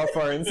figure out how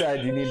far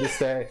inside you need to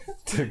stay.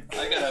 I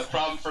got a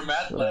problem for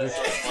math class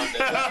on Monday.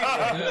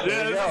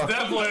 Yeah, this is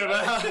definitely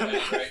about.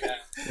 Right now.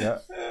 Yeah.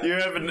 You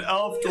have an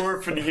elf,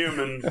 dwarf, and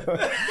human.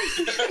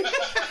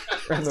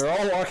 And they're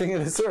all walking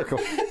in a circle.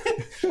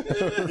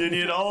 You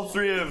need all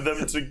 3 of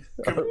them to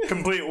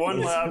complete one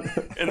lap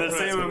in the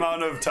same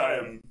amount of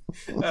time.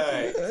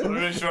 Alright. Let me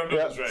make sure I'm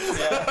doing this right.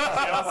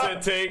 You also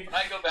take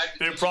I go back to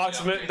the teaching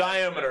approximate geometry.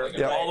 diameter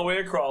all the way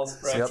across,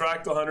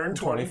 subtract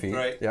 120 20 feet.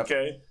 Right. Yep.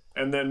 Okay,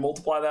 and then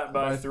multiply that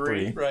by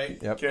 3. Right.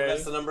 Yep. Okay.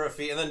 That's the number of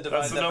feet, and then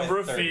divide That's the that number by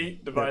of 30.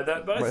 feet. Divide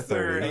that by By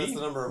 30. 30. That's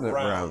the number of The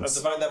rounds. rounds.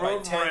 Divide that by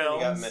Number of 10, and you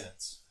got rounds.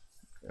 minutes.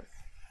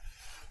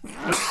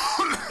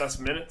 That's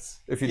minutes.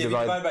 If you If you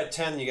divide. divide by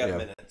 10, you got Yeah.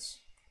 minutes.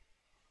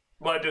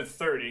 Well, I did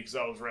 30 because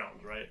I was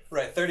round, right?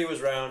 Right, 30 was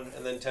round,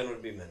 and then 10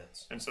 would be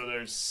minutes. And so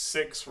there's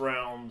 6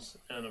 rounds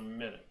in a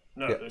minute.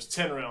 No, Yeah. there's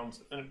 10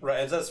 rounds. And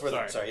Right, that's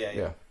where. Sorry.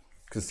 Yeah.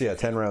 Because,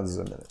 10 rounds is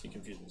a minute. you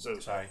confused me. So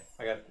Sorry,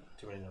 I got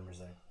too many numbers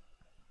there.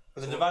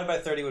 But the divide by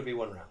 30 would be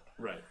 1 round.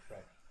 right.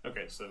 Right.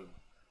 Okay, so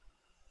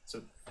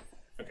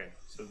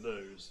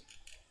those,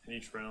 and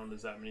each round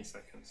is that many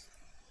seconds,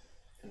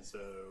 and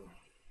so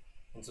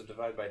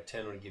divide by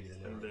 10 would give you the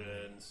and number.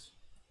 then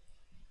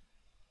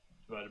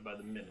divided by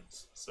the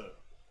minutes. So,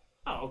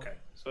 oh, okay.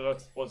 So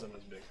that wasn't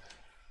as big.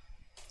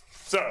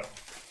 So,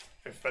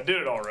 if I did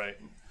it all right,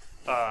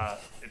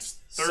 it's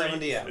 30.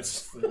 70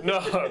 hours.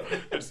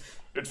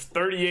 It's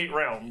 38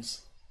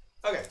 rounds.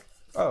 Okay.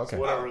 Oh, okay.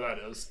 Whatever that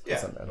is. Yeah.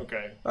 That's not bad.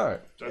 Okay. All right.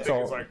 I think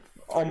So it's like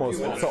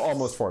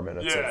almost 4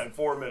 minutes. yeah, of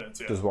 4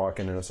 minutes. Yeah. just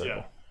walking in a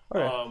circle.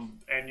 Yeah. Okay.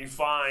 And you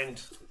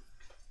find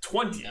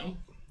 20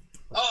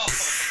 Oh,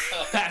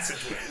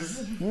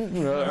 passageways.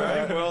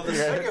 Alright, well, the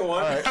second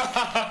one.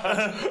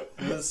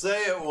 The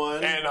second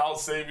one. And I'll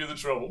save you the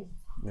trouble.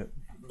 Yep.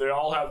 They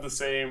all have the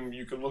same.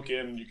 You can look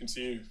in. You can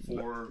see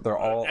for They're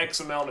all- X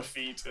amount of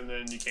feet, and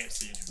then you can't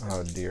see anymore.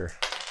 Oh dear.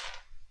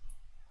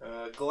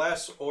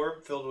 Glass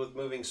orb filled with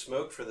moving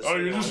smoke for the Oh,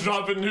 second you're just one.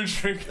 dropping new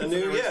trinkets. A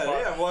new, yeah.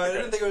 Well, I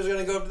didn't think I was going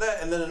to go up to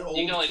that. And then an old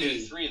you can only key.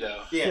 do 3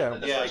 though. Yeah,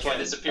 The yeah. first one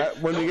disappears.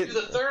 when we Don't get-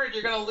 do the third,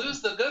 you're gonna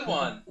lose the good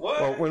one. What?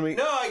 Well, when we-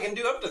 No, I can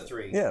do up to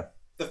 3. Yeah.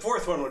 The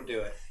fourth one would do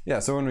it. Yeah.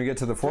 So when we get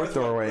to the fourth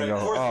one, doorway and right,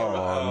 go, fourth one,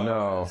 oh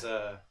no, it's,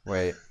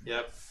 wait.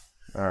 Yep.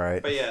 All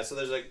right. But yeah, so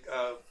there's a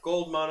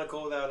gold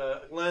monocle without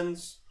a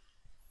lens,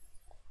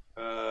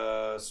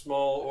 a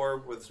small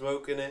orb with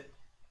smoke in it,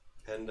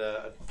 and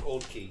an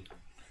old key.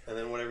 And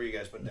then whatever you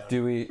guys put down.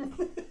 Do we?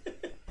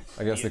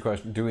 I guess the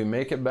question: do we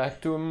make it back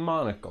to a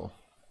monocle?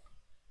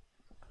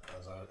 That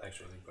was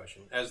actually the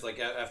question. As like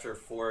after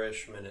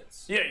 4-ish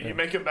minutes. Yeah, you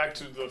make it back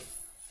to the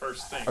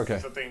first thing. Okay.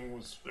 The thing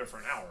was there for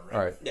an hour, right?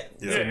 All right. Yeah.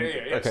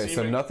 Yeah. Okay, you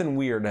so make- nothing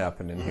weird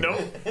happened in here.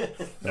 Nope.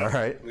 All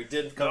right. We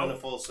did come in No. a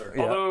full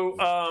circle. Yeah.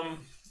 Although,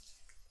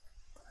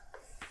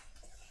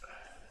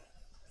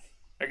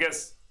 I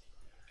guess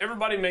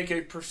everybody make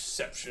a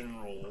perception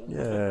roll.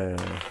 Yeah.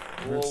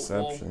 We'll-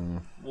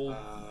 Perception. We'll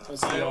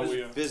see I how was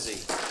we. busy.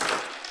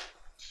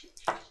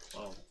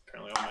 Well,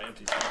 apparently all my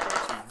empty things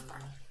are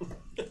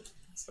too.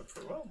 Except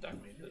for Doc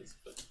made his,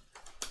 but.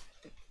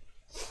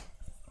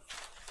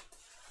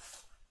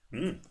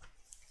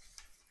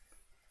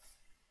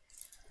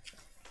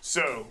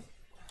 So,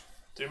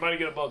 did anybody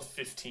get above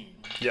 15?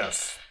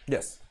 Yes.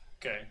 Yes.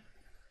 Okay.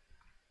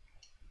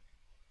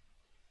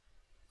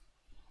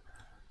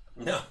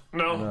 No.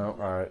 No? No.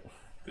 All right.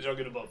 Did y'all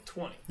get above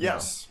 20?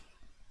 Yes.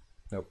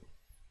 Nope.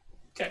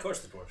 Okay. Of course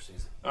the dwarf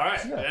sees it. All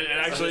right. And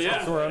actually,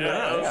 yeah. So we're on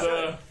Yeah, the-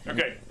 that was,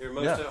 okay. You're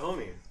most Yeah. at home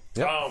here.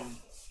 Yep.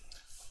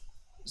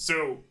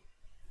 So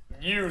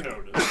you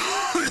notice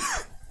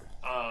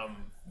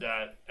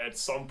that at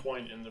some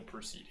point in the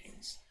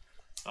proceedings,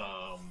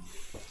 we'll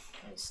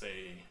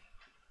say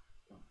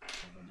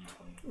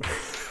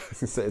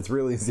It's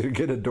really easy to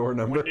get a door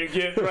number. you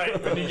get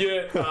when you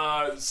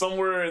get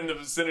somewhere in the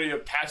vicinity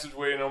of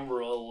passageway number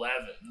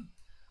 11,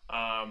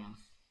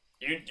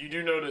 you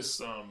do notice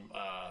some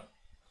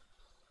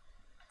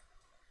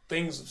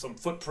things, some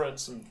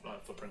footprints, and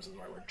footprints is the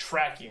right word,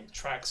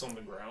 tracks on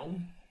the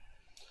ground.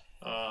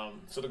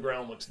 So the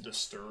ground looks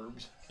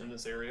disturbed in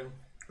this area.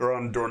 We're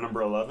on door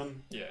number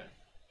 11. Yeah,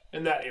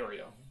 in that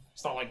area.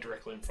 It's not like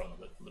directly in front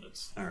of it, but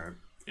it's All right.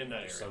 in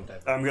that area. Some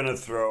type of I'm gonna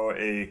throw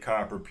a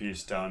copper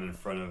piece down in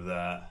front of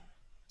that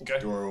Okay.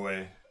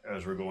 doorway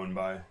as we're going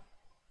by.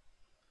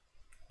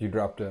 You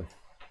dropped a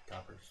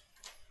coppers.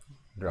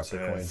 dropped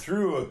a I coin.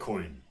 threw a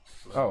coin.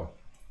 Oh,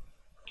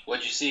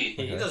 What'd you see?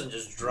 He doesn't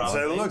just drop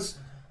Say, look. things.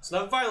 It's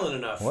not violent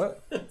enough.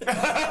 what?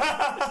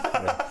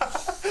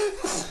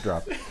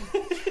 Drop.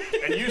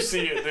 And you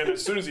see it, then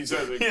as soon as he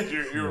says it,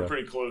 you were Yeah.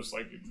 pretty close.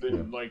 Like,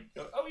 like,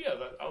 oh yeah,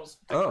 that Oh.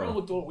 ground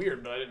looked a little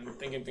weird, but I didn't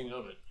think anything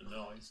of it. And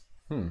now he's,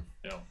 you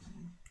know,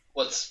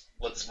 What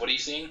are you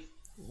seeing?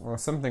 Well,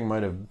 something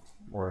might have,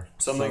 or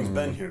Something's some-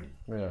 been here.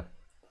 Yeah.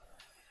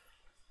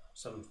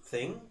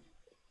 Something?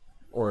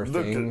 Or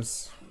Look at-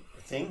 things.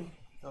 Thing?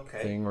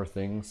 Okay. Thing or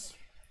things.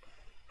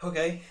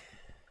 Okay.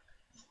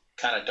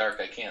 Kind of dark.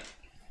 I can't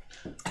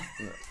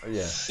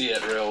Yeah. see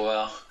it real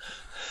well.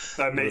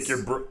 That make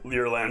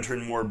your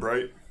lantern more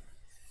bright.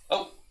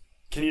 Oh,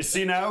 Can you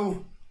see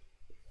now?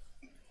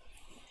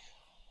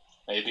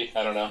 maybe.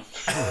 I don't know.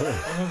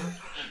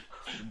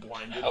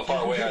 blinded. How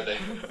far away are they?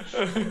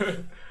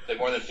 They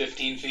more than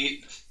 15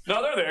 feet?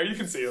 No, they're there. You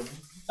can see them.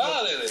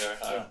 Oh, there they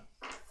are.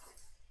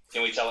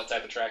 Can we tell what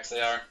type of tracks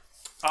they are?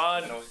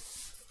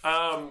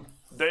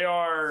 They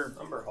are.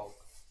 Umber Hulk.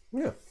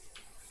 Yeah.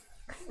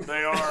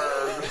 They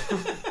are.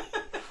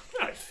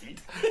 5 feet.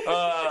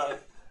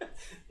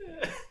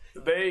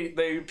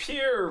 They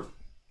appear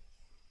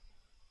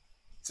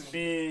to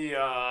be,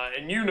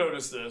 and you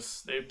notice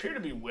this. They appear to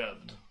be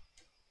webbed.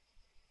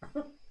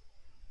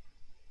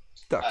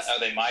 Ducks. Are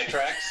they my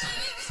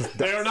tracks?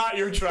 They are not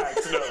your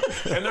tracks, no,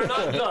 and they're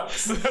not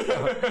ducks.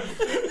 Underdark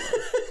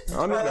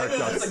That's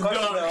ducks. the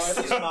question, though. Are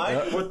these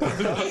mine? What the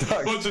Ducks.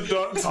 Bunch of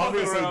ducks.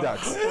 hopping Obviously around.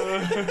 ducks.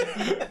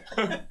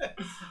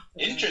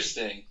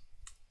 Interesting.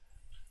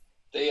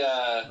 They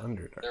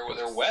Underdark.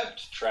 they're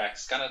webbed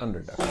tracks, kind of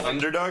Underducks.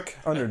 Underdark?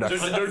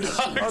 Underducks. They're ducks.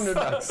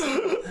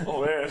 Underducks.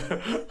 Oh man.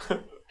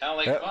 kind of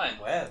like Yep. mine.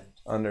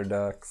 Webbed.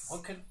 Underducks.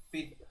 What could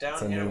be down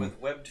It's a here new- with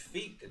webbed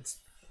feet?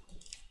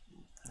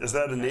 Is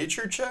that a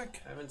nature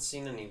check? I haven't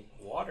seen any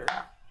water.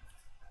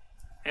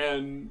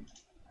 And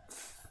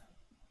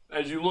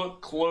as you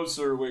look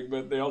closer,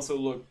 Wigbet, they also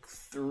look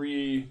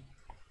Three-toed.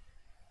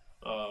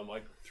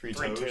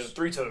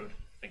 three-toed.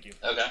 Thank you.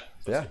 Okay.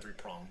 Yeah.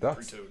 Three-pronged.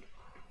 Ducks. Three-toed.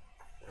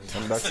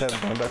 Don't ducks have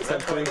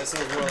three? That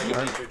seems more like a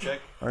nature check.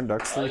 Aren't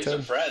ducks Oh, these are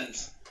three-toed?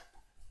 friends.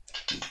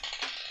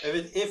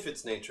 If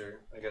it's nature,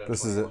 I got a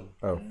This is it. 21.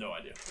 Oh, No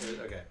idea.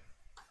 Okay.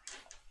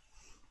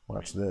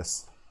 watch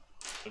this.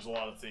 There's a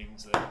lot of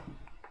things that.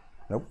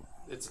 Nope.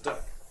 It's a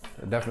duck.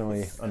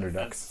 Definitely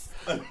underducks.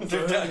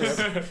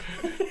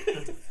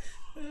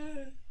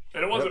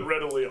 And it wasn't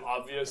readily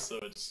obvious, so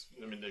it's.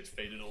 I mean, they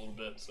faded a little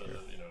bit, so that,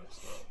 you know. It's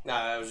not...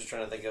 Nah, I was just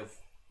trying to think of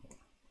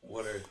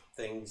what are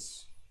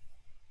things.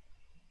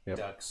 Yep.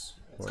 Ducks.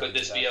 Could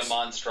this be a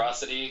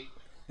monstrosity?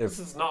 This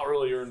is not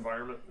really your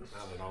environment.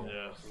 Not at all.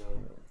 Yeah. No.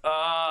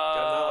 Got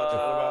knowledge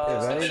about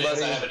If this. It does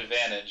anybody, have an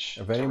advantage.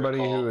 if to anybody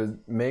recall.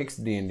 makes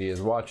D&D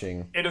is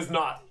watching, It is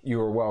not.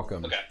 you are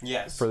welcome Okay.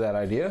 Yes. for that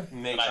idea.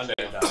 Make Not fair.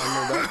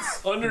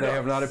 underducks. Underdog. They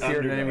have not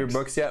appeared in any of your Underducks.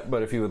 books yet,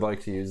 but if you would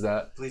like to use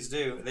that, Please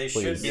do. They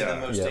should Please. be Yeah.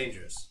 the most Yep.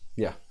 dangerous.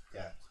 yeah,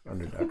 Yeah.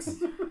 underducks.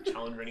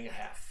 Challenge rating a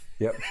half.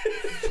 Yep.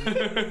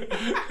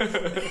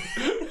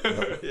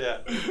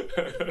 Yeah.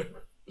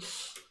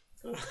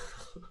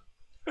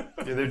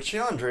 Yeah, they're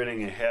challenge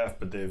rating a half,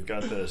 but they've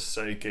got the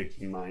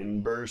psychic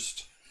mind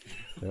burst.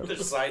 They're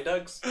side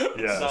ducks. Yeah.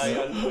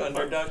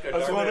 Underduck. Or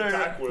That's dark- what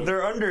attack with.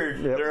 They're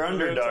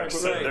underducks. attack with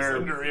So right. they're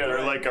Under, yeah, they're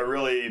right. like a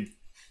really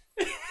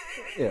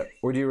Yeah.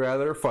 Would you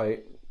rather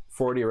fight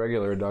 40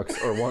 regular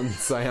ducks or one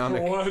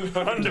psionic One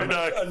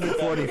underduck.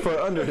 40-foot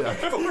underduck?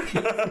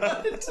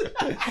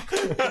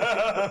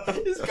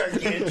 It's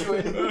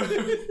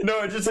gargantuan. No,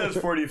 it just has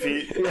 40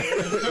 feet.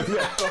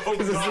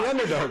 Because it's the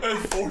underdog.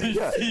 40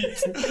 Yeah. feet.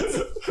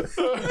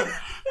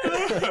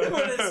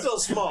 But it's still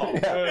small.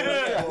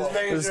 Just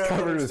making It's sure I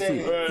covered with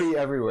feet, understand. feet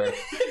everywhere.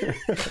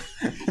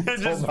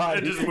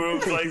 It just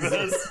moves like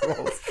this.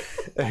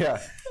 Yeah.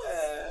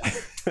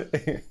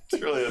 It's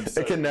really It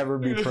upsetting. can never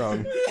be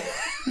prone.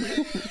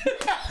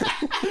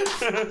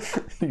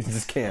 You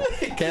just can't.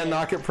 Can't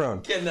knock it prone.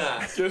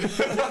 Cannot.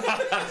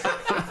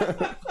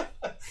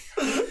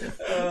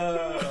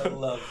 I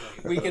love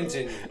that. We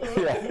continue.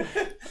 Yeah.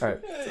 All right.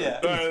 Yeah.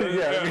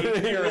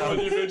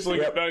 You eventually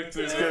get back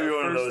to gonna be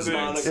one of those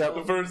things. Yep.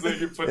 The first thing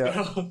you put Yep.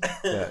 down.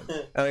 Yeah.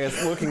 And I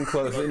guess looking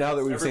closely, now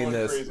that we've seen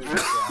Everyone's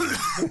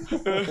this,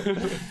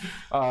 crazy.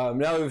 now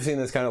that we've seen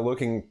this, kind of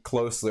looking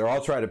closely, or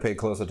I'll try to pay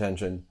close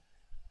attention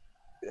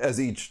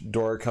as each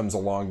door comes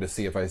along to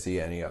see if I see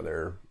any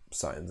other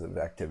signs of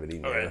activity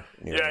near. Okay.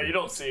 near Yeah, me. you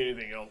don't see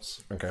anything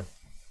else. Okay.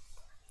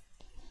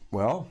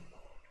 Well,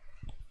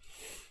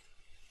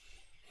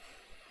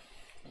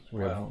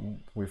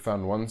 we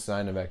found one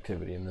sign of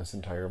activity in this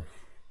entire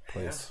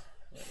place.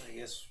 I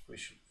guess we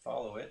should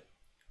follow it.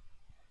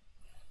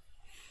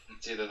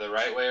 It's either the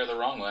right way or the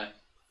wrong way.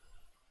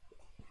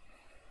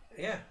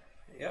 Yeah.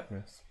 Yep.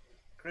 Yes.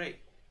 Great.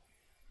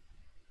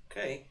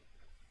 Okay.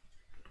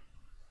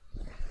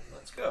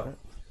 Let's go.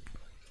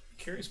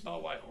 Curious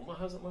about why Oma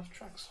hasn't left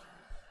tracks.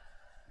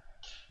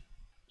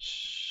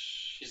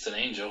 She's an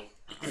angel.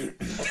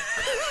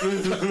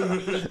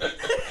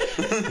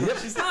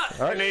 She's not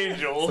All right. an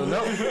angel. So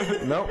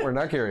no, we're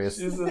not curious.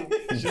 She's an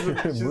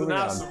Moving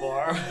on.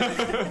 Asimar.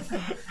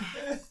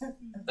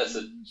 That's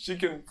a She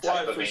can fly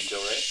Type of for angel,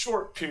 right?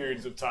 short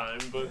periods of time,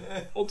 but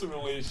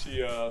ultimately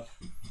she, I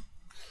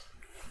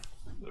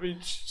mean,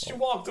 she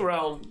walked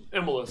around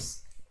Emilis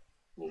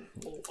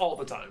all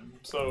the time.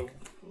 So,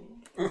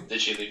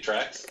 Did she leave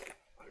tracks?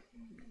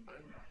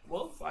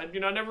 well, I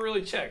never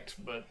really checked,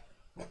 but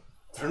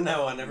From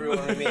now on, everyone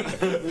will meet. All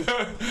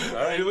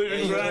right. you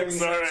leaving you're tracks,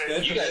 leaving all tracks, right.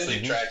 good. You guys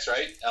leave tracks,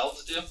 right?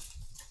 Elves do?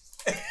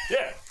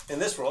 Yeah, In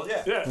this world,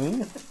 yeah. yeah.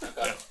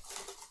 Okay.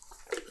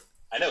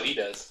 I know he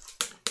does.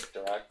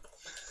 Durak.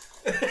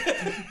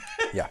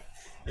 Yeah.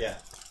 Yeah.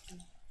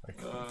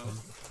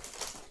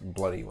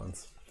 Bloody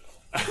ones.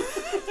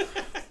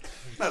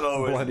 Not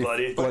always bloody.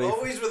 Bloody, But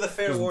always with a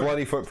fair there's warning.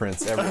 bloody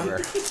footprints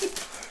everywhere.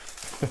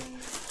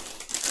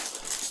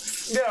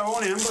 Yeah, I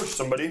won't ambush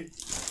somebody.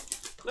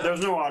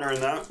 There's no honor in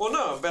that. Well,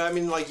 no, but I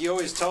mean, like, you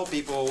always tell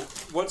people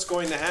what's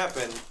going to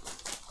happen.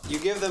 You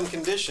give them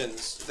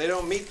conditions, they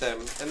don't meet them,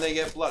 and they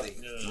get bloody.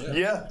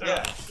 Yeah.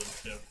 Yeah.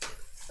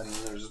 And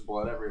then there's just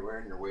blood everywhere,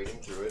 and you're wading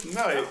through it.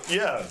 No,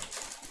 yeah.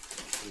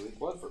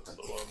 Blood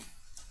footprints.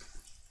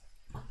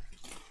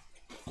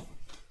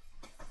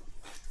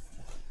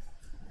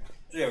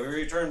 Yeah, we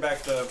return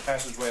back to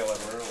Passageway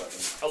 11 or 11.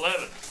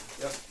 11.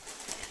 Yep.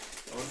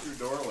 Going through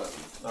door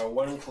 11.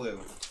 One clue.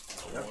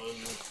 Yep.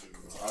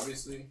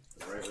 Obviously,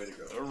 the right way to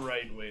go. The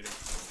right way to.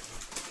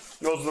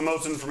 That was the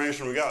most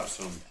information we got,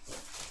 so.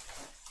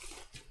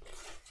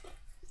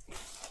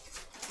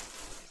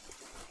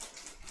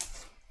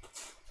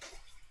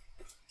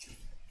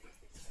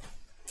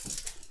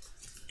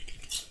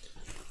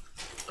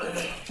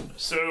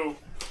 So,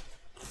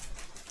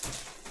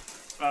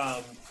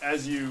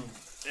 as you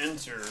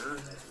enter,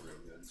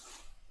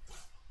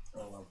 I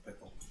love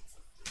pickle.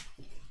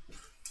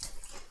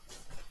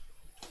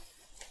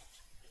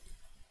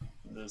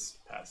 this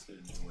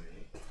passageway,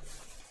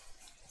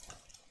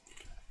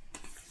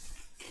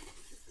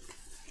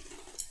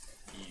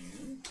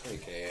 you.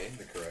 AKA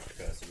the correct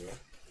passageway.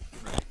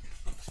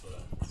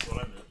 That's what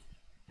I meant.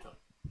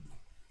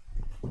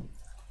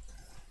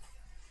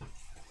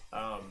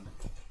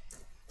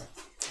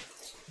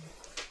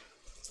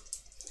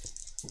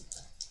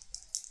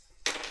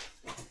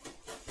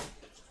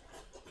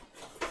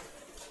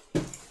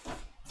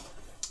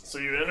 So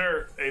you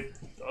enter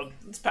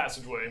this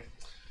passageway,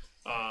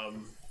 and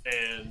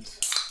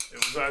it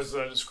was as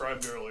I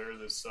described earlier.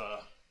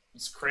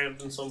 It's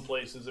cramped in some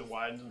places, it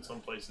widens in some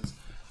places.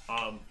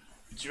 But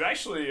you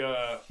actually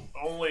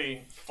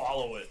only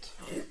follow it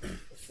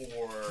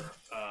for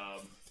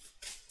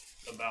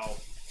about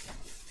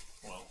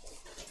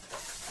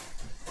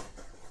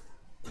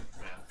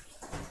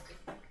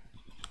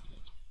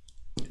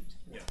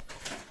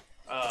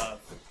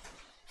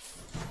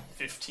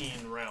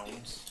 15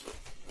 rounds,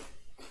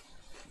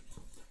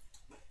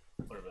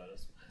 whatever that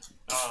is,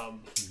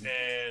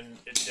 and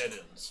it dead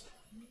ends.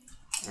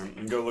 I'm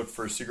gonna go look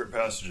for secret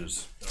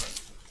passages.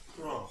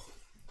 Oh,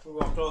 we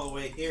walked all the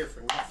way here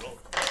for nothing.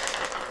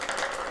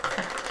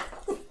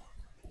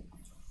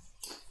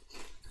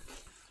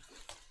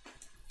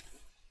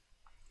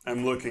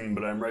 I'm looking,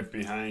 but I'm right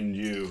behind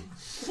you.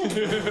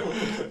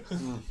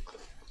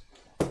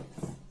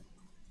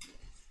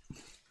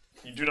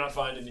 You do not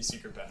find any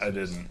secret passages. I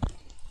didn't.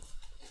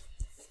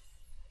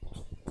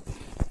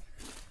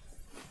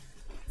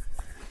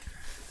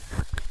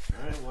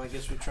 Alright, well I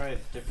guess we try a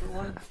different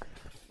one.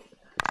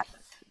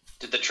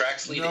 Did the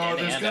tracks lead No, in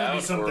there's and gotta be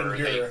out, something or are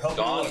here. they Help me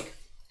gone? look.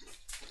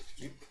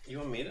 You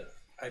want me to?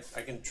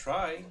 I can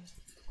try.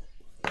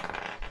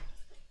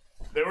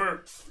 They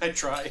were. I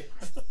try.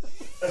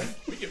 Can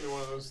you give me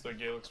one of those, the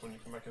Gaelics, when you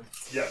come back in?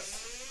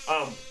 Yes.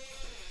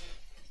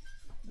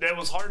 That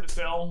was hard to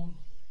tell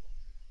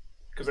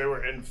because they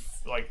were in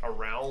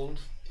around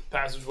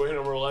passageway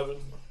number 11,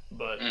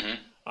 but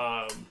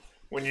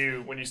when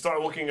you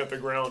start looking at the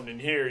ground in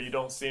here, you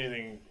don't see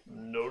anything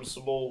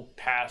noticeable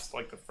past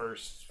the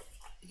first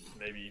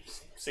maybe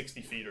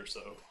 60 feet or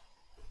so.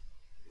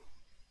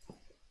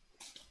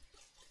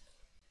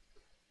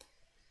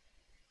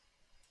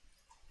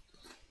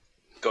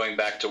 Going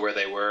back to where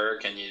they were,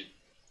 can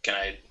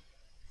I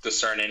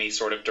discern any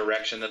sort of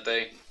direction that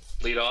they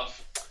lead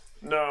off?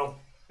 No,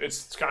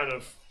 it's kind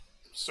of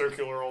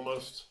circular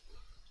almost,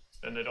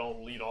 and they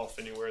don't lead off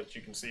anywhere that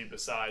you can see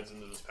besides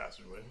into this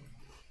passageway.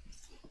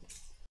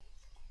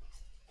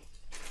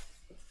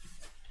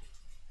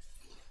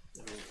 I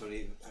mean, could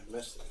he have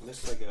missed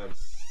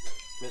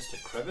a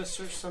crevice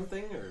or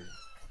something, or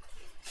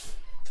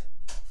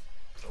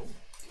Oh,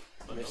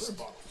 another Missed.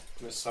 bottle.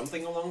 missed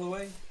something along the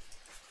way?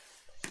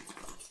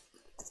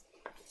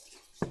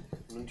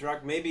 I mean,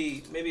 Drak,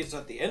 maybe it's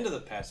at the end of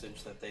the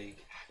passage that they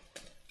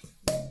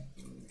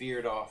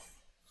veered off.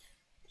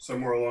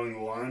 Somewhere along the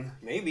line.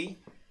 Maybe.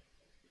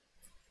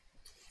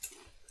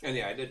 And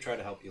yeah, I did try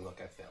to help you look.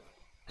 I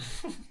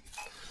failed.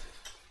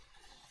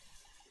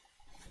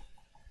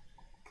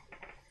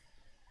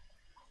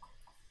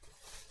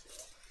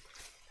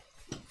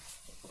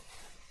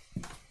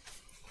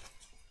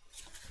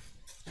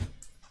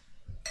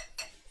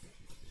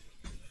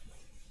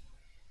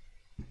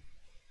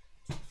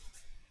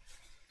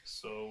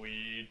 So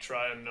we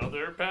try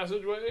another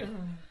passageway.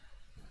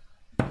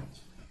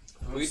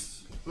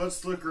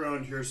 Let's look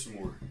around here some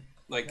more.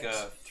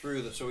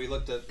 Through the. So we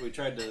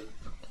tried to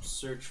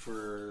search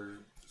for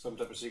some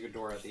type of secret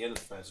door at the end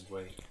of the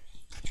passageway.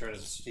 Try to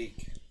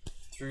sneak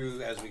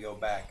through as we go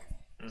back.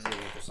 See if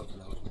there's something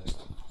that was missed.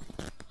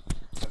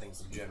 I think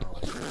it's the general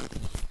idea.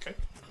 Okay,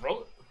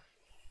 roll it.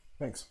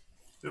 Thanks.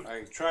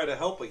 I try to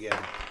help again.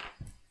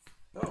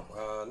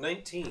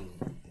 19.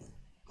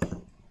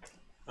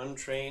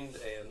 Untrained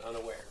and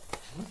unaware.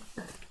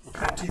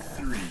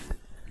 23.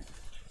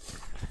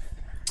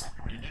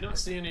 You do not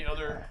see any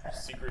other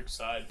secret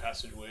side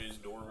passageways,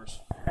 doors.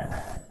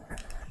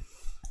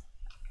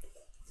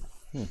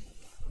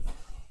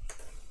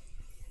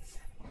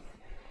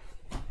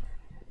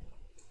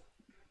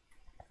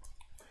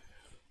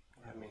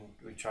 I mean,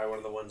 do we try one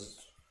of the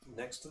ones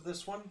next to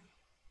this one?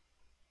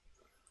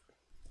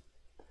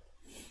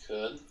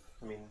 Could.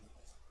 I mean,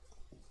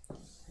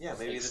 yeah,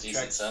 maybe Makes the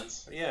decent tracks.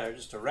 sense. Yeah, or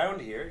just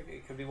around here.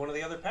 It could be one of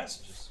the other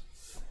passages.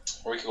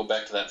 Or we could go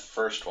back to that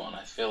first one.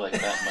 I feel like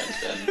that might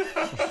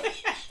have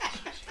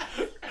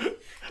been.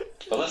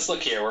 But let's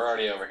look here. We're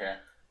already over here.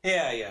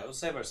 Yeah. We'll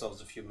save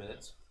ourselves a few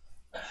minutes.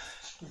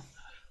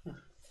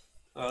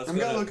 I'm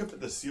gonna look up at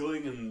the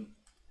ceiling and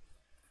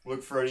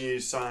look for any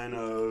sign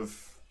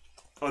of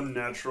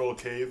unnatural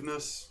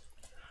caveness.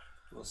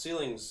 Well,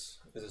 ceilings.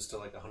 Is it still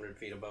 100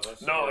 feet above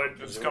us? No, Or it's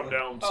presumably? come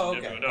down Oh, okay.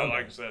 significantly. No,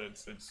 like I said,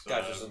 it's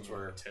Gotcha, since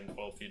we're 10,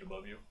 12 feet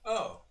above you.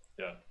 Oh.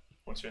 Yeah,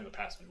 once you're in the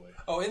passageway.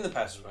 Oh, in the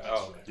passageway.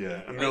 Oh, okay.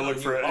 Yeah, I'm gonna look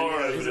for any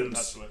right, evidence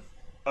passageway.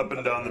 up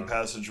and down the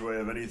passageway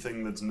of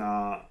anything that's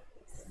not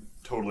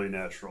totally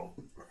natural.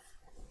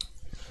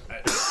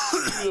 Right.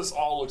 This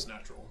all looks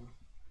natural.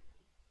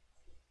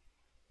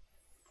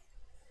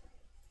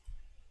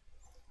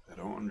 I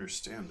don't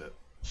understand it.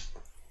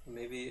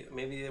 Maybe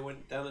they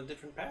went down a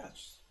different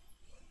path.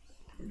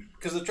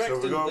 Because the tracks So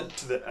we go didn't.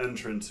 to the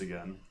entrance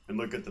again and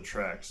look at the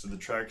tracks. Did the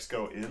tracks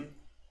go in?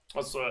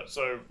 So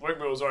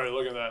Wigby was already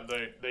looking at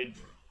that.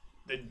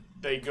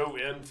 They go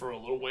in for a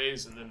little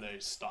ways and then they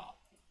stop.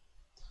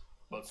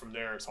 But from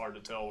there, it's hard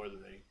to tell whether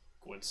they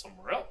went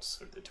somewhere else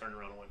or if they turned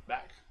around and went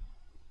back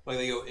Like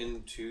they go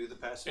into the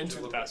passage.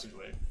 into the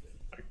passageway.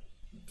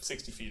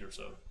 60 feet or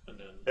so, and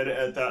then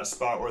At that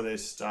spot where they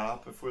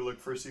stop, if we look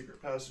for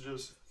secret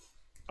passages.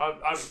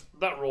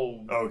 that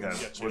roll. Okay,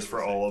 gets you was for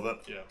everything. all of it.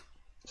 Yeah.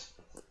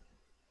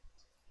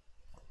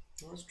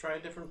 Let's try a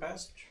different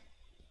passage.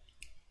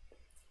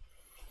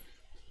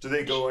 Do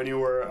they go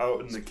anywhere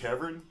out in the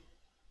cavern?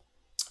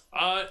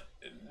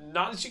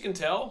 Not as you can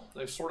tell.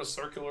 They're sort of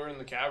circular in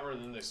the cavern,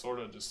 and then they sort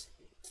of just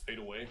fade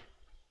away.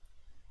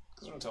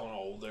 Because I'm telling how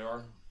old they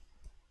are.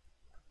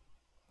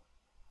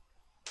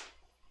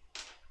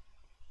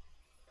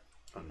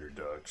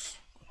 Underdarks.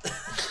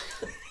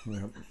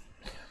 Yep.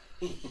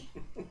 They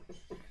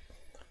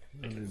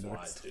can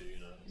fly too, you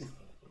know.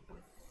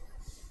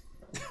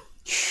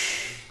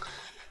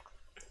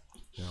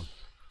 Yeah.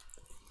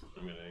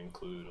 I'm gonna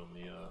include on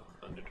the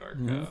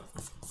Underdark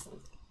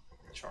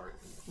chart.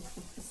 You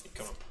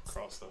come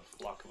across a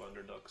flock of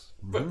underducks.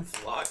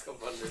 Flock of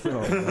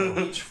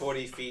underdark. Each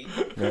 40 feet.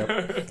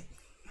 Yep.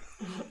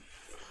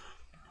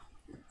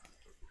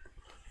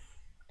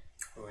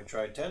 We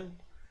try 10.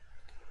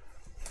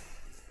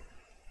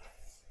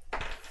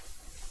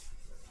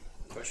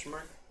 Question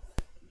mark?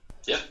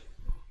 Yeah,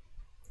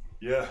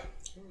 Yeah.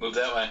 move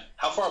that way.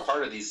 How far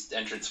apart are these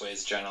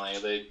entranceways generally? Are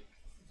they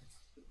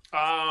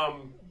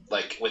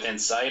like within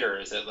sight, or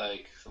is it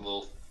like a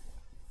little?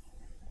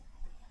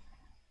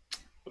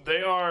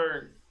 They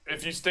are.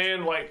 If you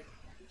stand like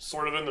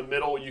sort of in the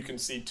middle, you can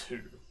see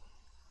two.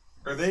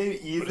 Are they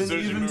But as soon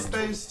as you even move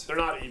spaced? They're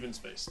not even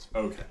spaced.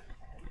 Okay.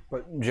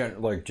 But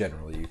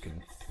generally you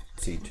can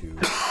see two.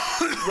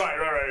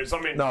 Right. So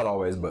I mean, Not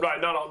always, but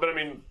right, not all. But I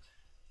mean,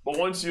 but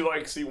once you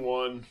like see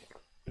one,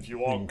 if you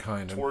walk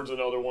kind of. towards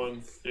another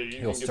one, yeah, you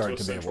He'll can get start to a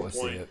to be central able to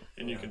see point, it.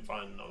 and you can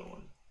find another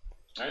one.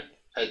 All right,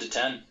 head to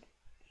 10.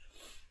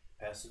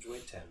 Passageway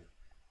 10.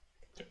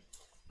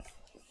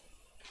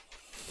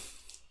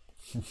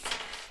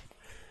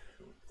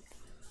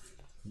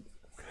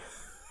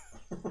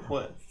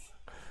 What?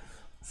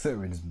 so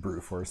we just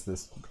brute force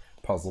this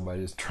puzzle by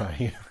just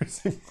trying every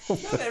single.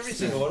 Not every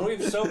single one. We've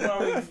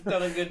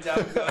done a good job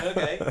of going,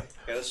 okay,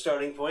 got a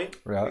starting point.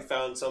 Yeah. We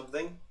found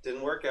something.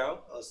 Didn't work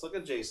out. Let's look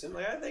adjacent.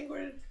 Like, I think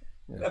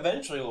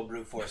eventually we'll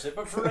brute force it.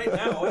 But for right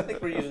now, I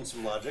think we're using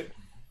some logic.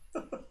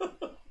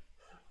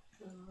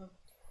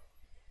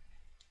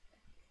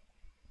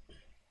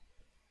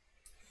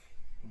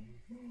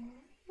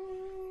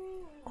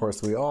 Of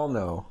course, we all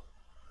know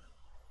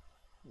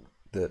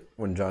that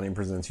when Johnny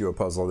presents you a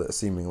puzzle that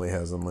seemingly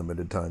has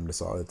unlimited time to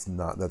solve,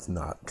 that's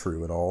not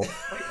true at all. Wait,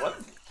 what?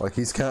 Like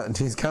he's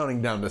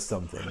counting down to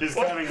something. He's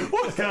counting rounds.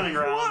 What are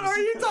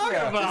you talking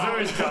He's about?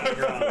 always counting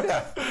rounds.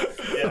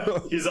 Yeah,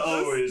 he's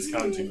always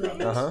counting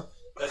rounds. Uh-huh.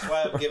 That's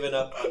why I've given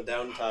up on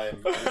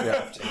downtime.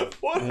 Crafting.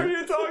 What are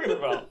you talking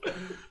about?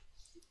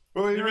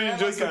 Well, You mean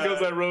just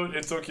because I wrote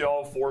it took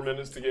y'all 4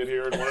 minutes to get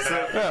here and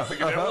 1.5 minutes to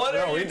get here? What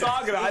No, are you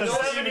talking about? I The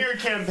don't even. 7-year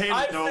campaign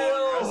I is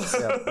no longer.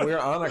 feel. Yeah, we're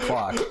on a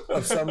clock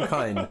of some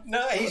kind.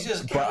 No, he's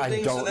just But I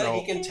counting so don't that know.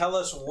 he can tell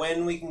us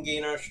when we can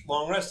gain our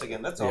long rest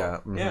again. That's all.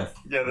 Yeah, mhm. Yeah.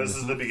 Yeah, this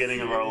is the beginning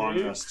of our long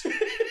rest.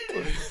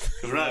 Because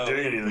we're not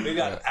doing anything. We've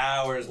got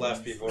hours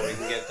left before we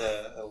can get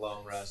a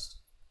long rest.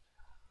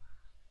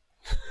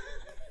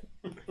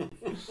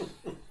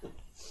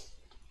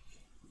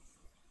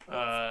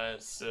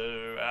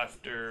 So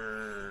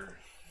after.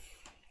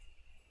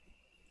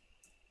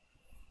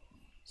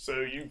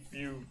 So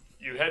you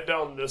head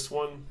down this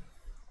one,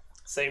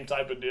 same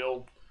type of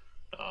deal.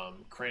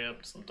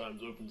 Cramped,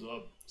 sometimes opens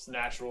up. It's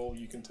natural,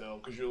 you can tell,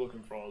 because you're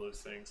looking for all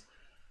those things.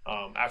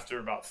 After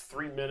about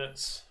 3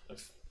 minutes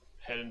of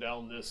heading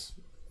down this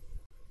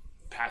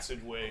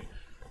passageway,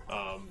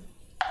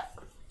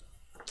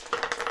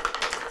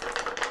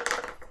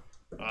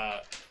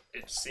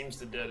 it seems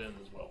to dead end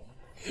as well.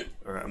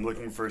 Alright, I'm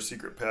looking for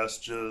secret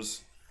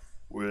passages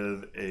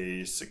with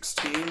a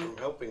 16. I'm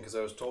helping because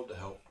I was told to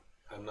help.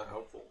 I'm not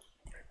helpful.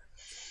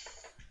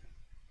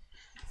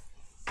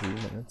 3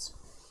 minutes.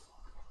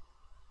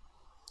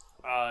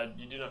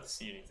 You do not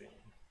see anything.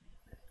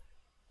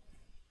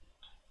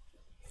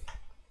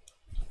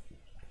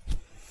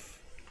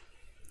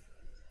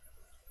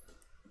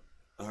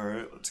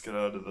 Alright, let's get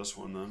out of this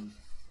one then.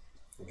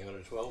 We go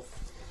to 12.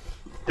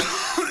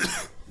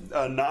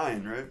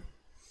 9, right?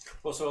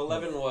 Well, so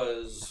 11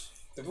 was.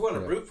 If we want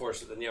to brute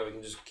force it, then yeah, we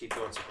can just keep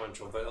going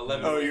sequential. But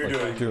 11. Oh, you're was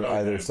doing Do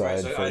either right, side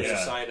so first. either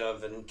Yeah. side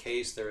of, in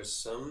case there's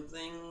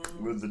something.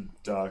 With the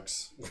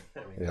ducks. I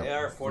mean, Yeah. they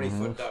are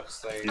 40-foot ducks.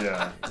 They,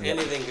 Yeah.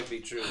 Anything could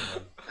be true.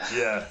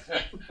 Yeah.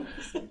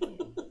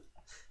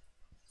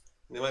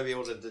 They might be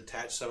able to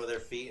detach some of their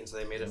feet, and so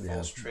they made a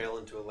false trail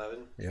into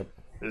 11. Yep.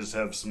 They just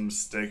have some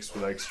sticks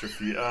with extra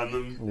feet on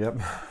them. Yep.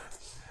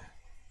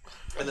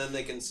 And then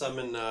they can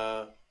summon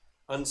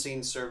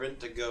Unseen Servant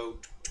to go.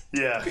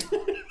 Yeah.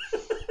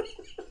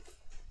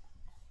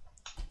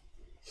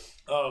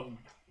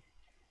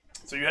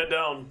 So you head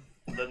down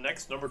the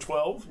next number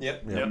 12.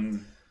 Yep. Yep.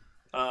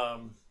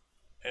 And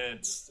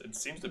it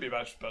seems to be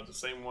about the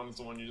same one as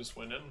the one you just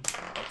went in.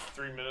 About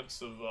 3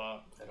 minutes of I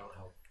don't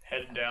help.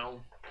 heading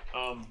down.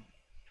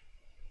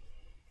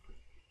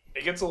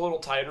 It gets a little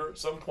tighter at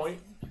some point,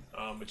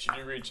 but you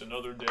do reach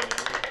another dead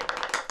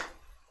end.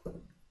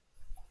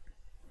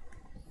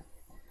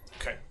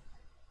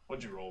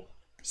 What'd you roll?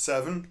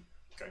 7.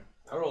 Okay.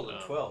 I rolled a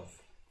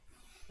 12.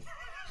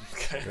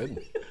 Okay.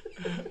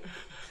 Good.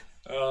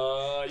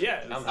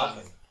 Yeah. I'm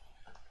helping.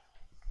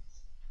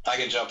 I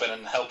can jump in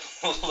and help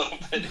a little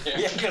bit here.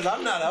 Yeah, because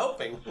I'm not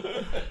helping.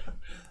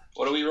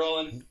 What are we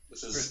rolling?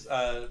 This is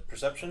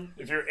Perception?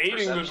 If you're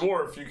aiding Perception. the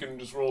dwarf, you can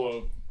just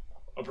roll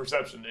a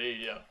perception to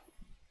aid, yeah.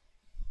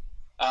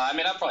 I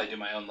mean, I'll probably do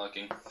my own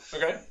looking.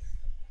 Okay.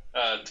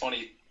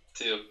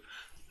 22.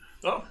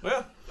 Oh,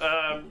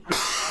 yeah.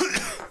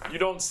 You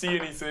don't see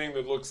anything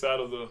that looks out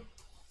of the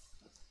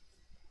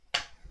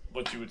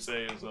what you would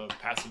say is a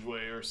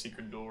passageway or a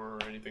secret door or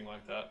anything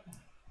like that.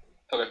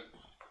 Okay.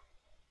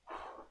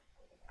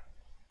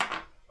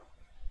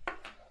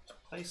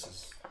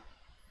 Places.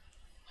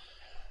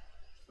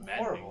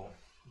 Maddening. Horrible.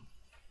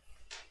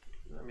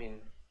 I mean,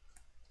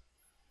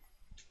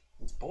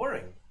 it's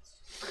boring.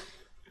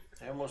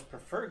 I almost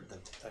preferred the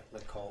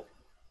Technicult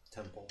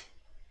Temple.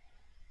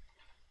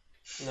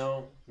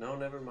 No,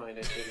 never mind.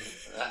 I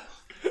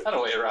didn't. Not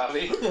away,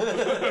 Robbie.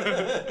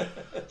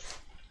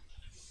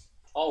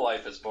 All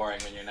life is boring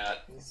when you're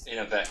not in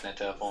a Vecna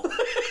temple.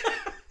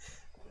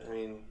 I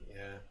mean,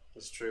 yeah,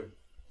 that's true.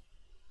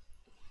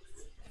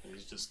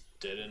 These just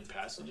dead end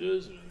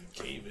passages or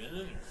they cave in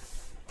or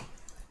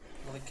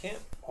Well, they can't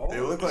all. They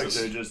look like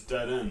they're just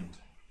dead end.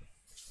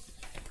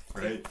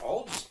 They Right? can't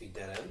all just be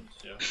dead ends.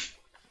 yeah.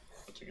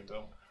 What you can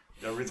tell.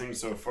 Everything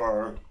so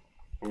far,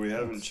 but we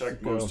haven't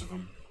checked go. most of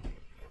them.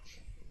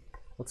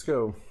 Let's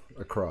go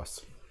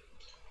across.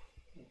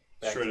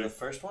 Back Straight to the in.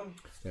 first one.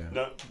 Yeah.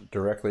 No,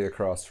 Directly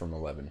across from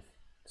 11.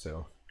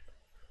 So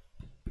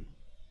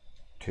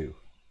 2.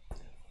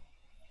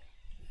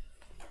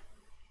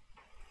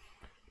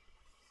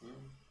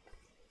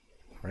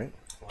 Right?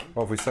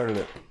 Well, if we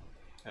started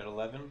At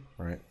 11.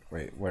 right.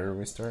 Wait, where did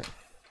we start?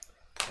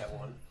 At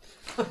 1.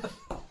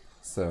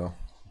 So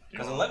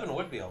Because 11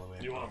 would be all the way.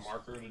 Do you want a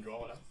across. marker to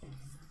draw it out?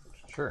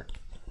 sure.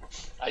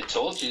 I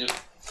told you.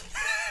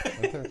 I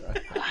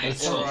I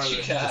told you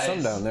There's guys.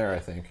 some down there, I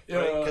think.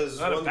 Right, because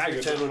not a 1 through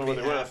package, 10 I don't would know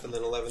be where they half, and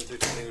then 11 through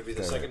 20 would be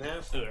the Okay, second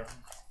half. There.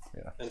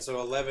 And so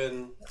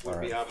 11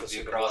 would be Be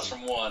opposite across of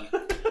from 1.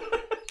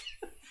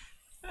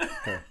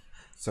 Okay.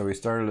 So we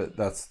started at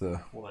that's the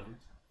 1.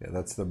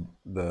 that's the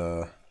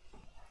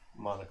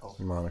Monocle.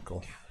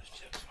 monocle.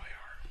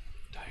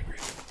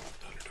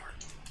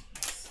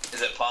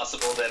 Is it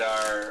possible that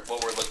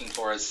what we're looking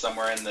for is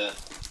somewhere in the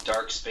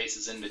dark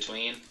spaces in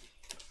between?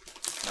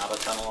 Not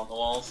a tunnel on the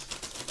walls?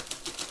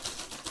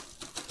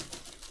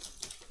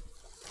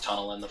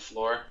 Tunnel in the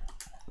floor?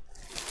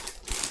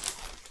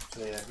 So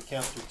yeah, if you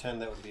count through 10,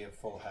 that would be a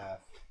full half.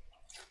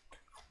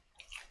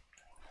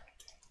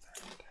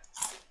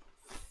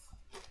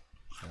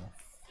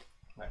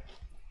 Right.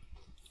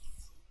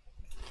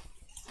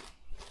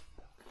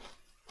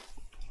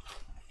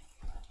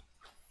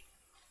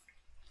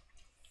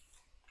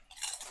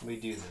 We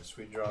do this.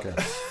 We draw Okay.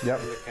 this Yep.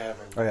 in the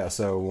cavern. Oh yeah,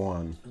 so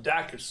 1.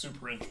 Dak is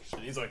super interested.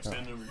 He's like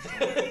standing over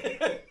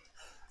your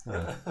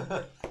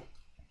shoulder.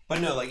 But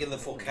no, like in the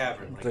full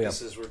cavern. Like So, yeah.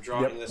 this is, we're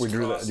drawing Yep, this we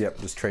drew across. that. Yep,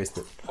 just traced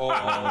it. Oh,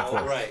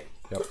 right.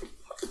 Yep.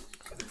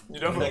 You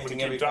definitely Connecting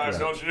keep every time,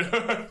 part. don't you?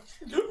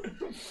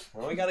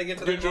 Well, we gotta get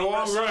to Get the your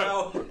long rest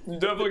now. rest. You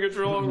definitely get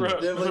your long rest.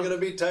 Definitely gonna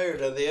be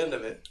tired at the end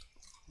of it.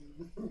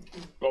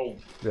 Oh,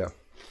 Yeah.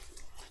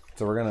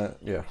 So we're gonna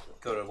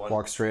Go to 1.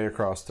 walk straight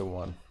across to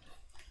 1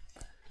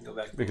 Go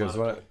back to because the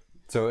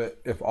monocle.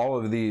 if all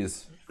of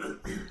these,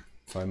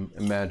 so I'm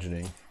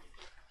imagining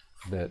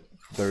that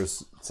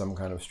there's some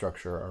kind of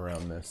structure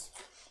around this.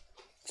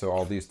 So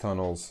all these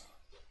tunnels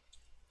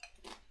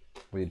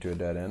lead to a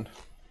dead end,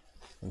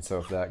 and so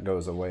if that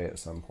goes away at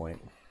some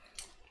point,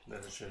 Then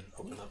it should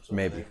open up. something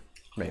maybe, there.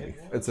 maybe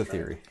it's a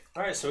theory.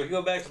 All right, so we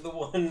go back to the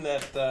one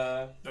that.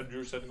 that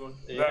Drew said going.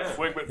 Yeah. That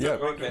Wigwit Yeah,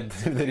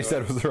 said that he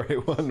said was the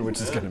right one, which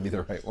is going to be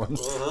the right one.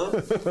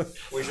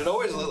 We should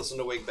always listen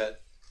to Wigbet.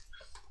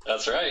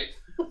 That's right.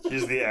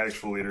 he's the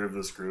actual leader of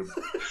this group.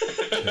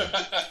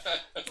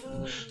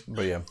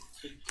 But yeah,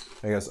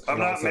 I guess I'm and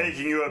not also-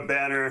 making you a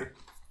banner.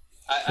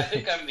 I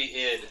think I'm the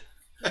id.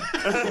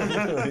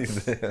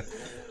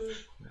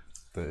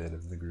 the head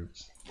of the group.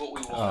 What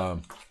we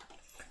want.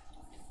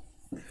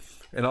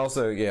 And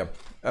also, yeah,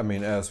 I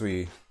mean, as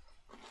we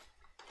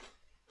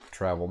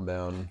travel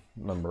down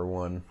number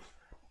 1,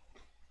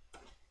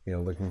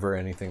 looking for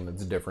anything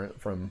that's different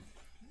from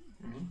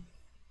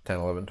 10,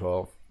 11,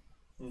 12,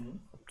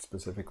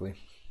 specifically.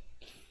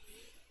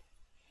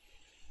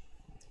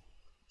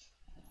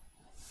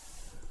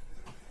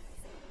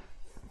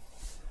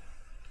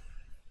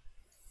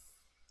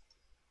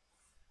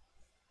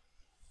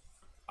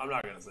 I'm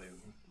not gonna say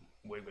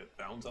Wigwit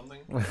found something.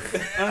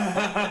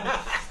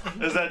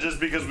 Is that just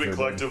because we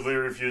collectively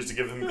refuse to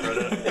give him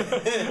credit?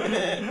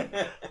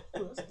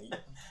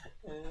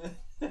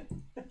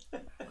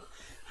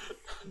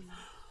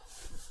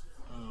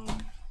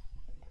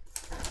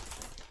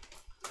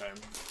 Okay.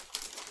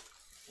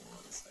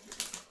 One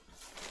second.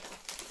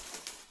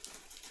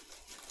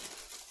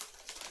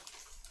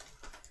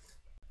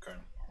 Okay.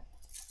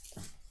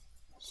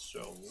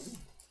 So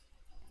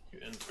you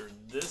enter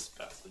this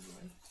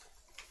passageway.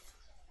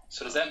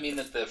 So does that mean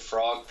that the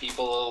frog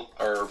people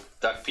or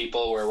duck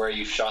people were where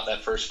you shot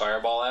that first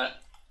fireball at?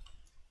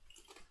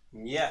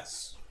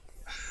 Yes.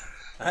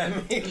 I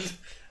mean,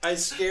 I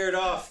scared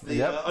off the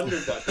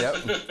Underdark.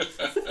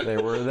 Yep. They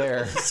were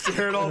there.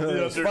 Scared off the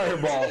Underdark.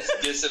 Fireball.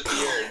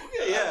 Disappeared.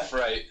 Yeah. That's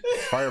right.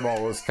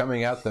 Fireball was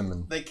coming at them.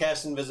 And They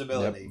cast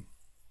invisibility.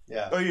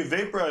 Yeah. Oh, you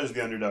vaporized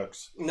the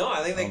underducks. No,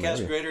 I think they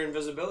cast maybe. greater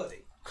invisibility.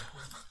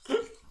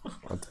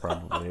 that's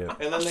probably it.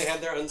 And then they had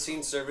their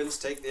unseen servants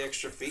take the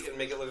extra feet and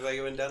make it look like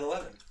it went down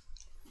 11.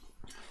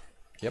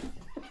 Yep.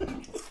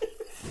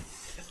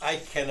 I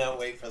cannot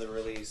wait for the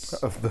release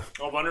Of the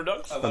Of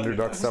Underducks? of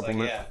Underdark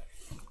supplement. Like, yeah.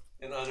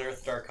 An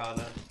Unearthed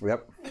Arcana.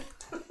 Yep.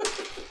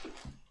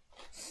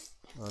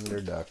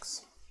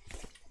 Underducks.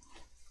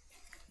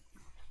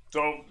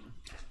 So,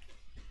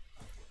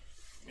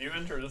 you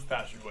enter this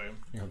passageway,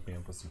 You hook me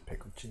up with some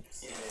pickled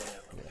chips.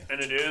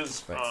 and it is,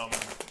 Thanks.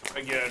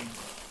 again,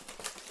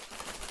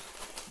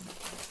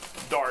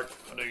 dark.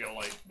 I know you got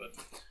light, but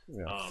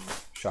Yeah.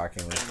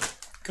 Shockingly.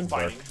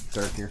 confining.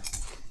 Dark here.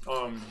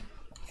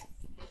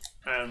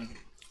 And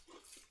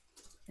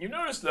you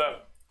notice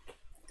that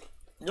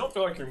you don't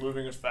feel like you're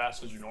moving as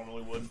fast as you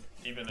normally would,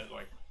 even at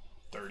like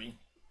 30.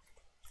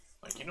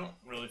 Like, you don't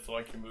really feel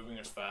like you're moving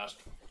as fast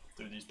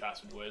through these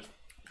passageways.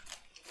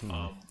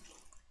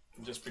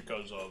 Just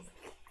because of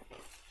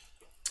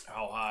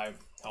how high,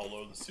 how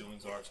low the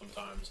ceilings are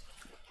sometimes.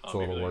 It's a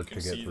little even though you work can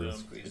to get see through.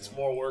 them. It's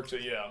more work to,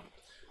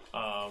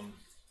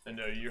 and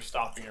you're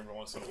stopping every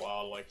once in a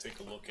while to like take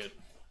a look at,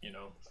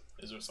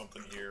 is there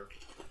something here?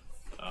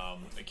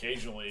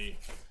 Occasionally,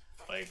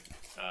 like,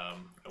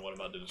 and what I'm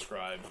about to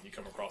describe, you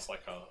come across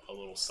like a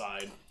little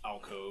side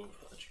alcove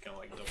that you kind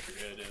of like dump your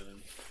head in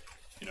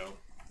and,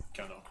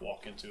 kind of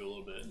walk into a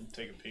little bit and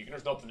take a peek. And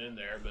there's nothing in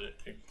there, but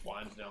it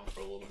winds down for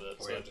a little bit.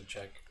 We have to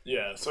check.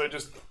 Yeah, so it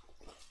just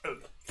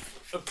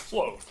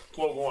flow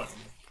going.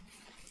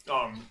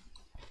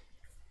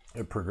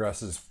 It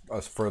progresses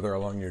us further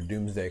along your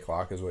doomsday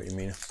clock, is what you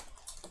mean?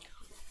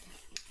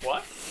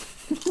 What?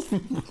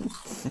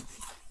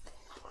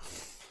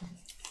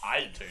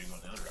 I didn't tell you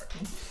about the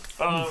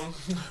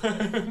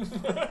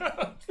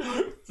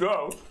Underdark.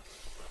 So,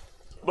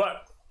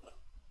 but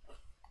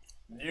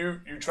you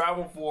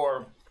travel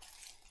for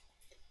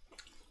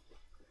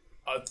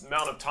an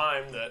amount of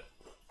time that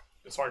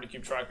it's hard to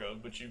keep track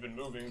of, but you've been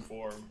moving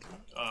for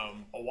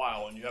a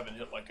while and you haven't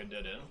hit like a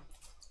dead end.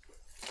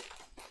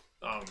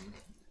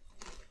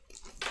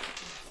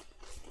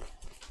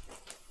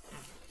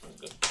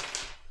 Good.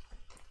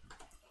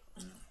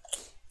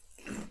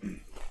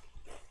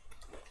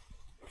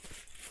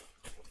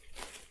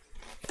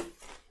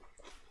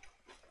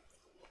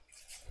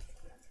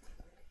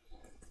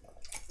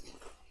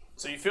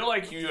 So you feel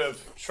like you have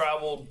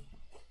traveled.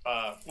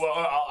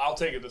 I'll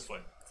take it this way.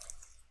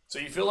 So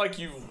you feel like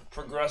you've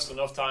progressed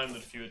enough time that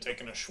if you had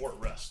taken a short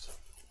rest,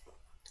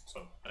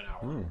 so an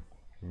hour,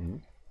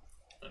 and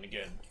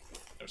again,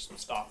 there's some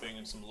stopping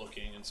and some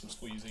looking and some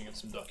squeezing and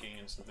some ducking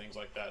and some things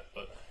like that,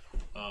 but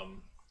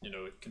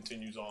it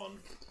continues on.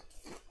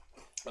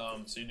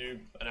 So you do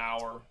an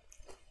hour,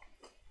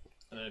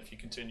 and then if you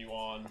continue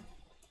on,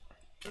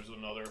 there's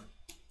another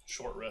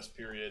short rest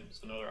period.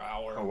 It's another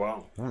hour. Oh,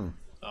 wow. And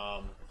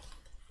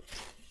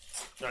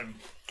you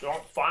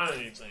don't find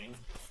anything.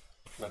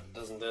 But it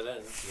doesn't dead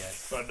end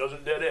yet. But it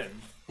doesn't dead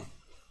end.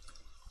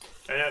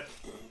 And yet,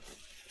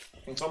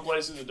 in some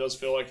places, it does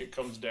feel like it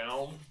comes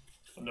down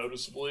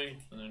noticeably,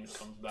 and then it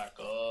comes back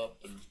up.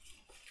 And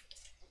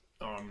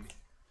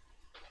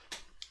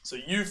so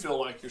you feel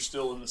like you're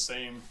still in the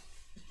same,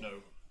 at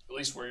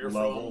least where you're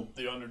level.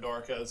 from. The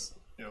Underdark has,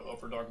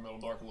 upper dark, middle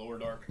dark, lower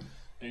dark.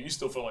 And you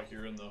still feel like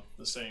you're in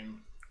the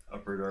same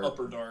Upper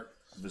dark.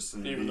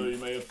 Vicinity. even though you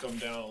may have come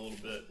down a little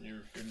bit.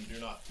 You're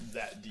not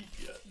that deep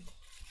yet.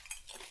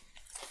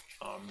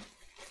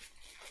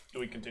 Do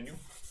we continue?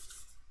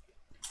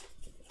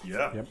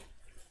 Yeah. Yep.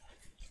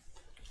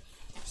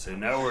 So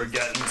now we're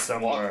getting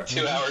somewhere. Walk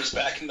 2 hours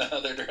back in the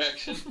other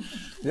direction.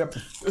 Yep.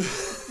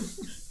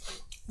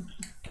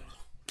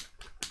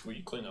 Will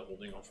you clean that whole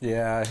thing off?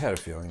 Yeah, I had a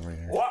feeling right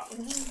here. What?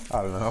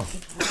 I don't know.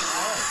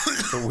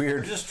 It's a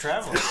weird, Just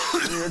traveling.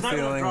 weird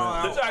feeling.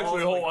 This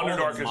actually whole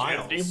Underdark is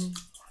empty.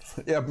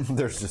 Yep,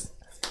 there's just...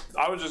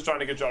 I was just trying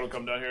to get y'all to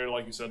come down here,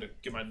 like you said, to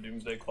get my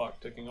doomsday clock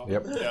ticking off.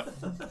 Yep. Yeah.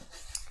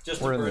 Just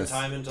to We're in burn this-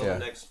 time until yeah. the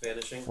next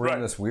vanishing. We're in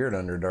Right. this weird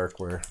Underdark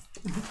where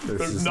there's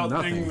There's just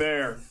nothing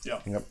there. Yeah.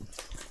 Yep.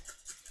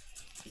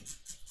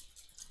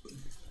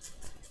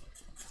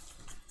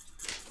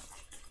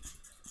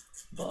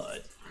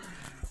 But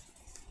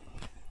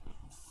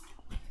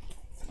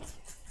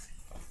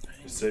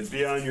So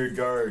be on your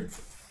guard.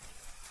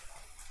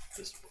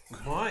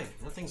 Why?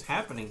 Nothing's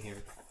happening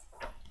here.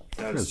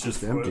 That's It's just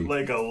just empty.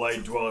 like a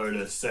light dweller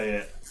to say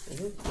it.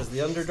 Is the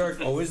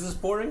Underdark always this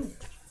boring?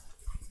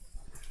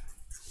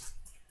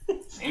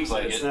 Seems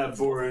like It's it. not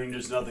boring,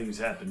 just nothing's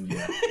happened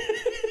yet.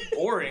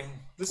 boring.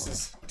 This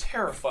is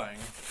terrifying.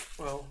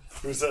 Well,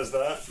 Who says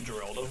that?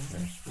 Geraldo.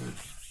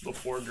 The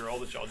poor girl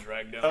that y'all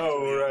dragged down.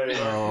 Oh, right.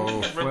 Oh,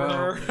 well,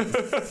 Remember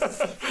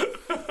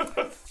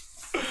her?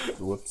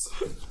 Whoops.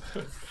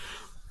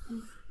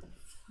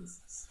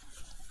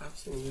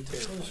 Absolutely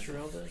terrible.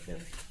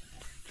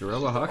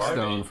 Jarella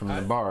Huckstone from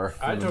the bar.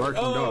 From the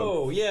barking dog.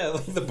 Oh, yeah,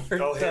 like the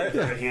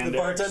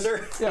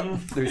bartender. Yep.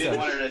 We didn't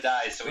want her to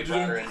die, so we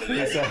brought her into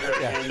this.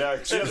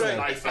 She has a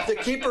knife. To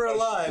keep her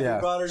alive, Yeah.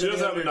 we brought her She to does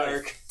the have a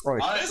Underdark. knife. Oh,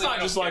 Honestly, It's not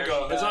we just don't like care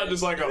a. if It's she not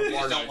just like a dies. bar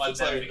Just don't knife. let It's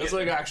them like get it's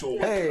like actual.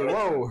 hey,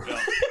 whoa. Yeah.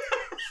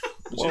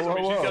 But Whoa, she's, I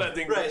mean, whoa, she's whoa. got to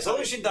think. Right, as long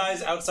as she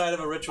dies outside of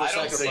a ritual I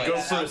don't They say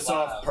sacrifice, go that for the out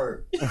loud. soft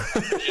part.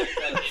 Project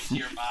that into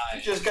your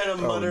mind. just kind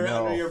of mutter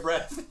no. under your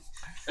breath.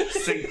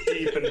 Sink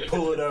deep and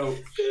pull it out.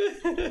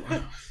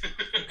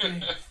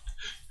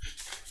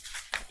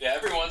 Yeah,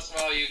 every once in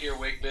a while you hear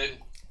Wigbit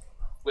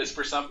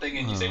whisper something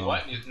and you say,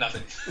 what? And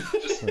nothing.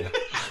 Just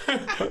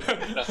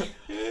nothing.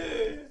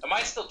 Am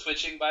I still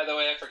twitching, by the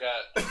way? I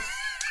forgot.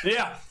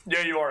 Yeah,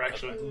 you are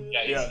actually.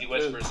 Yeah, he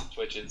whispers and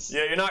twitches.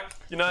 Yeah, you're not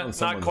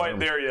someone's quite arm.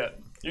 there yet.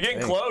 You're getting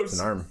Dang, close. It's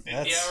an arm. 50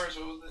 hours,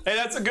 what was it? Hey,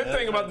 that's a good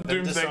thing about the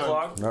doomsday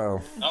clock.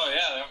 No. Oh,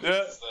 yeah. That Yeah,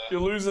 was,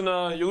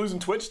 you're losing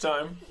Twitch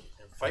time.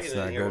 Fighting It's in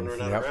not here when good.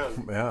 we're not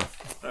around. Yeah.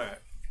 All right.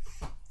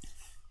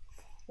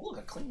 Oh, look,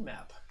 a clean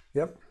map.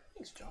 Yep.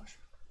 Thanks, Josh.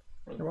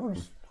 You're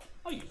welcome.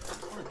 Oh, you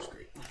orange is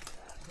great.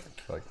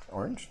 Like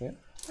orange? Yeah.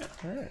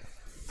 All right.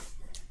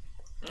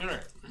 All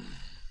right.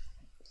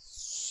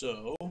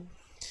 So,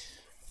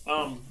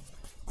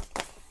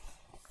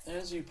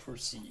 as you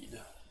proceed.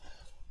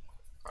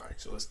 All right,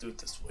 so let's do it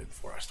this way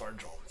before I start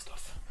drawing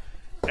stuff.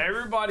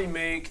 Everybody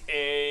make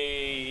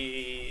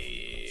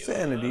a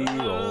Sanity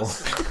roll.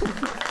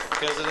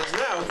 Because it is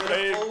now been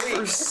a a full week.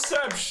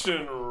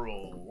 perception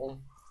roll.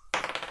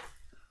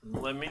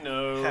 Let me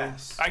know.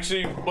 Pass.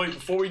 Actually, wait,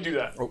 before we do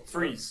that,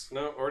 freeze.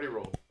 No, already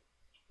rolled.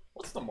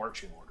 What's the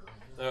marching order?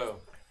 Oh.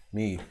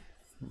 Me.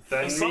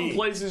 Then In some me.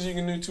 places you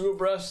can do 2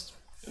 abreast.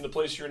 In the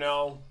place you're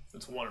now,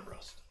 it's 1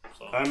 abreast.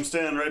 So I'm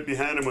standing right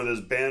behind him with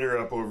his banner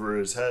up over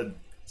his head.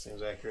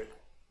 Seems accurate.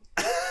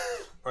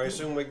 I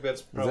assume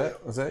Wigbit's Was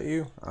probably... that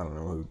you? I don't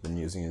know who's been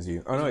using as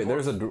you. Oh no, wait,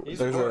 there's a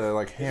dwarf.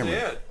 like hammer.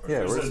 Yeah.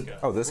 Yeah, Who's where's this guy?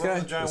 oh this What was guy?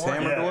 the giant This one?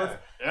 hammer Yeah. dwarf?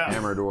 yeah.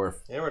 Hammer dwarf.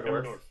 Hammer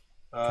dwarf.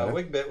 Okay.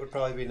 Wigbit would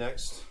probably be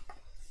next.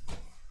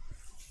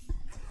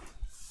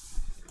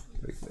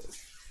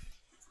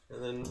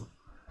 And then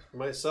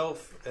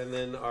myself, and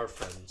then our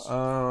friends.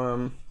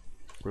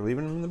 We're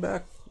leaving him in the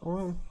back.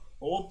 Well,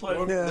 We'll put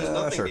yeah, There's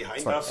nothing sure. behind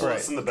it's fine. us.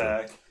 Plus in the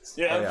back.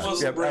 yeah. Oh, yeah.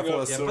 Plus Yep, bring up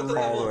F-plus Yeah, some put the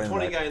all the level way in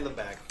 20 the back. guy in the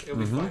back. It'll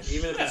be fine,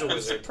 even if he's a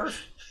wizard.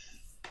 perfect.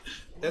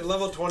 At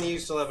level 20, you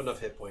still have enough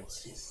hit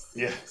points.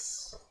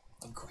 Yes.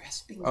 A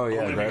grasping. Oh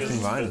yeah, Only grasping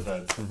because vine. he did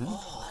that.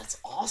 Oh, that's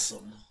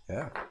awesome.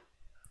 Yeah.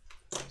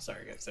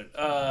 Sorry, guys.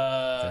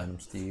 Phantom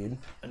steed.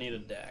 I need a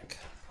deck.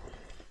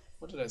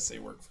 What did I say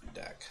worked for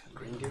deck?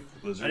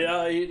 Lizard.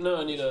 No,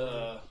 I need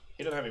a.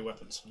 He doesn't have any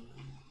weapons.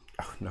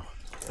 Oh no.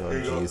 Oh Here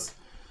you go. jeez.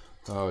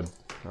 Oh.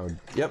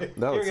 Yep.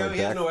 That Here we looks go, like he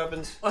has that. no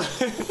weapons.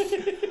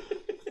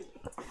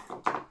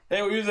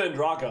 Hey, we use that in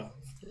Draka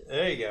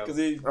There you go. because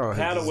he Oh,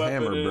 had a his weapon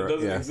hammer and it broke,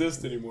 doesn't yeah.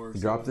 exist anymore. He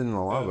so- dropped it in the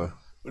lava.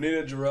 We need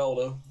a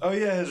Geraldo. Oh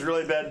yeah, his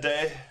really bad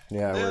day. Yeah,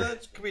 Yeah, we're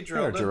that could be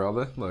there, Geralda.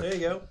 Geralda. Look. There you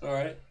go. All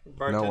right. No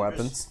Bartenders.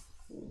 weapons.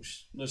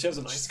 No, she has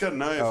a He's knife. got a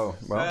knife. Oh,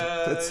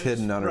 well, it's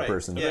hidden under right.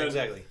 person. Yeah,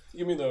 exactly.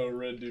 Give me the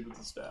red dude with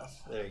the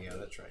staff. There you go,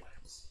 that's right.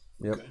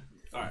 Yep. Okay.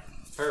 All right.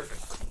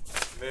 Perfect.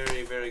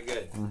 Very, very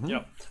good.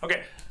 Yep.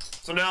 Okay.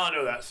 So now I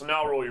know that. So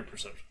now roll your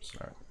perceptions.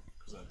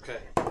 Okay.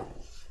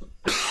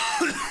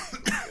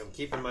 I'm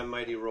keeping my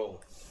mighty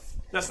roll.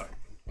 That's fine.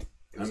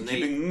 I'm an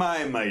keeping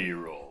my mighty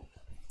roll.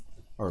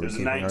 Or There's a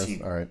keeping ours?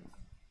 19. All right.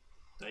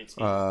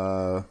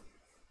 19,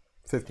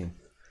 15.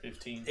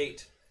 15,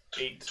 8.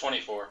 8,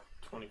 24.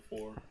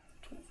 24.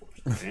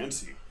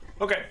 Fancy.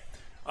 Okay.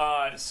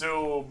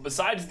 So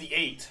besides the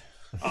 8,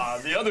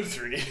 the other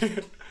 3.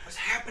 What's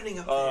happening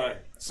up there?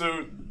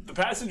 So the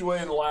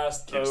passageway in the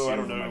last, Can't see I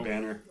don't over my know,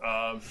 banner.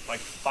 like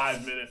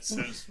 5 minutes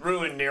is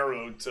really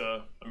narrowed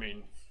to. I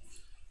mean,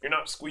 you're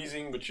not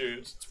squeezing, but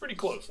it's pretty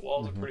close. The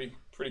walls are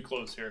pretty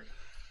close here.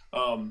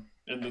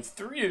 And the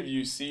 3 of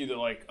you see that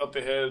like up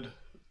ahead,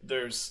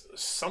 there's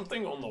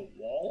something on the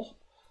wall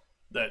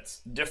that's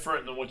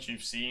different than what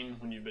you've seen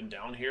when you've been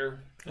down here.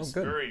 It's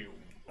good. very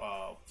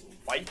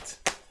white.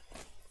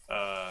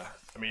 I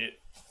mean,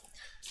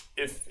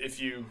 if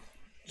you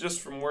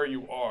just from where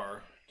you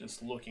are,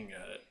 just looking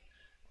at it,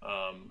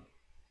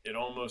 it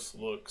almost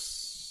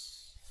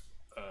looks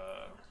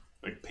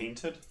Like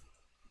painted?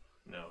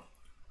 no,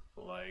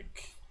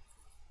 like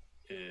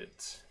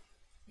it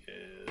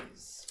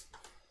is.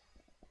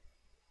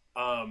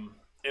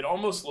 It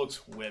almost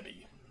looks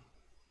webby,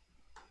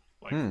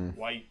 like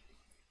white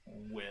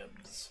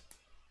webs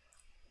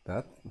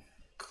That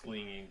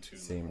clinging to the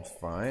seems wall.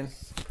 fine.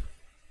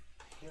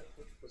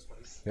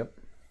 Yep.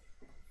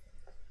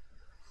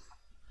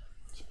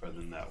 It's better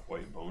than that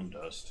white bone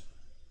dust.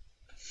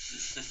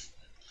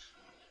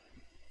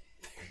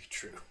 Very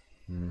true.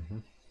 Mm-hmm.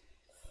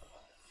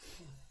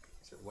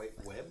 Is it white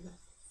web?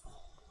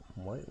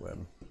 White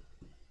web.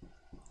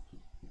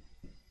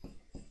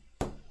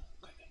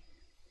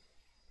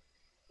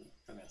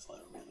 I'm gonna slide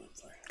over my lip,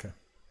 sorry. Okay.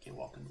 Can't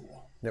walk into the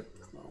wall. Yep.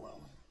 Not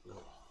allowed.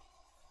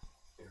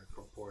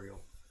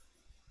 corporeal.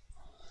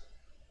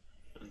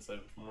 Instead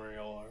of from where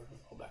y'all are,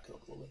 I'll back it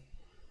up a little bit.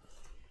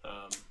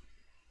 I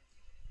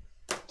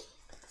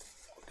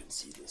can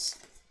see this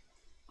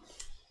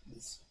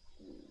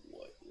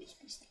white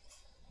wispy stuff.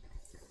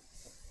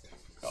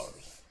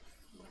 Colors.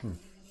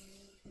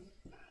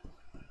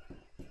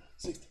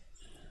 60.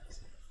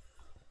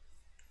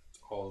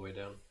 All the way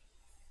down.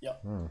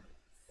 Yep.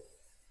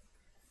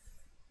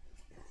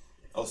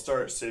 I'll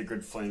start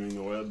sacred flaming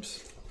the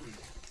webs.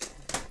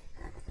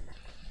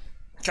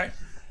 Okay.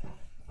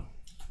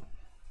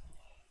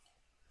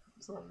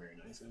 It's not very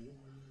nice, is it?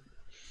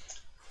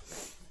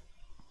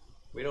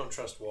 We don't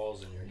trust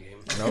walls in your game.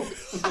 Nope.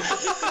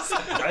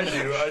 I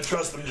do. I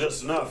trust them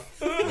just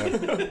enough. All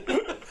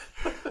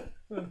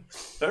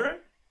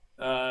right.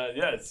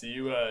 Yeah. So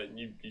you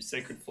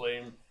sacred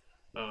flame.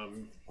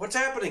 What's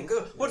happening?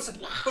 What's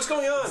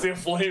going on? See a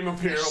flame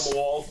appear on the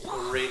wall.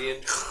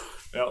 Radiant.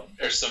 Yep.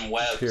 There's some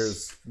webs.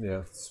 Here's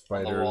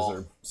spiders wall.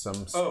 or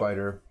some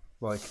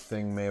spider-like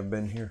thing may have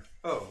been here.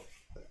 Oh,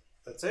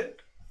 that's it?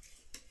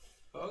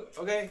 Oh,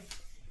 okay.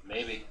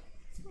 Maybe.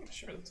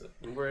 Sure, that's it.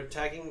 And we're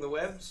attacking the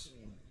webs?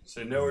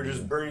 So now we're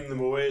just burning them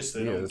away so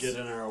they don't Yes. get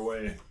in our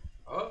way.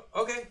 Oh,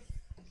 okay.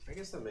 I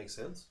guess that makes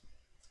sense.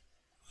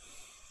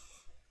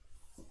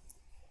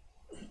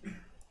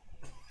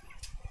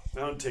 I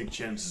don't take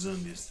chances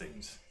on these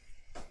things.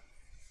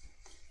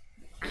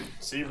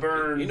 So you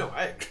burn. You know,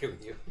 I agree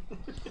with you.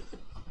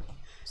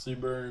 So you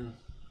burn.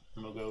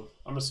 I'm gonna go.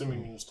 I'm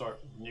assuming you start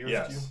nearest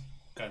Yes.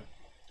 you. Okay.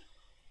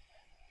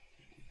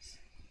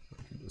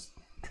 I can just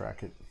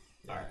track it.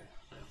 All right.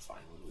 That's fine.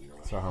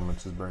 So how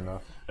much is burned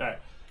off? All right.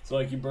 So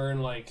like you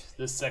burn like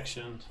this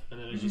section, and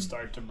then as you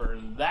start to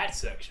burn that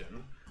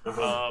section,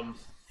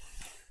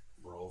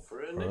 Roll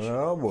for initiative.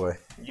 Oh boy.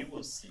 you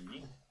will see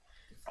the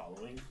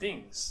following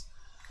things.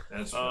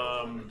 That's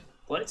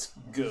Let's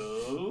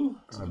go.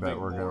 To I the bet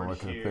big we're gonna board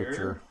look at a here.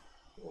 picture.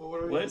 Well,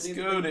 what do we Let's need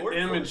the go big to board for?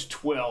 image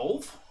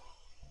 12.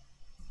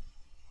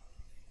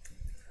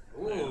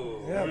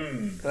 Ooh.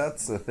 Yep.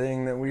 That's the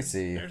thing that we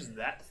see. There's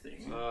that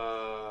thing.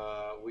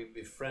 We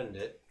befriend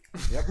it.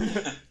 Yep.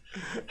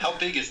 How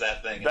big is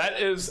that thing? That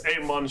is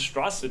a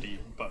monstrosity.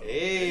 But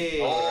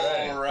Hey.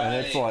 All right.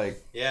 And it's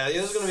like Yeah,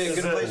 this is gonna be a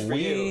good place for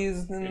you.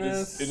 wheezed in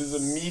this. it is a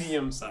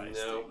medium sized.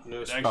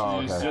 No It screw. actually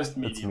Oh, is okay. just It's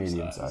medium,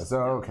 medium size. Oh,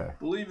 okay.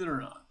 Believe it or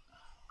not.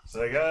 It's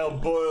like, I'll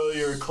boil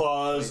your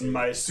claws in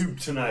my soup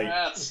tonight.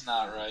 That's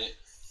not right.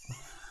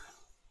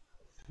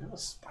 You have a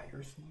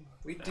spider thing?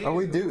 We do. Oh,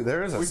 we do.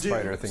 There is a We do.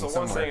 spider thing So one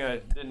somewhere. thing I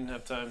didn't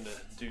have time to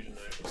do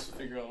tonight was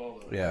figure out all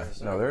the Yeah.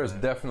 No, there is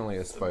definitely a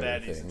the spider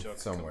baddies thing that y'all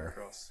come somewhere.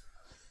 across.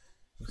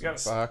 We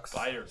got a Box.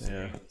 spider thing.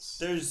 Yeah. It's-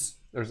 There's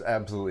There's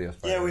absolutely a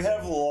spider. yeah, we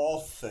have a thing.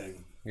 wall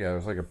thing. Yeah,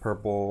 there's like a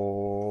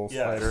purple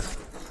Yeah. spider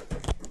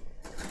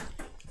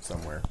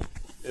somewhere.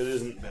 It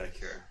isn't back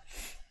here.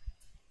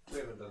 We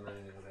haven't done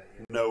anything with that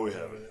yet. No, we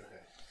haven't.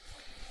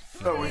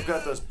 Oh, we've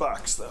got this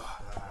box though.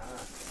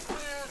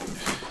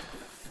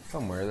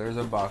 Somewhere there's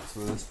a box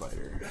with a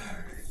spider.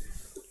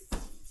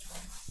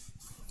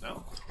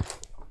 No.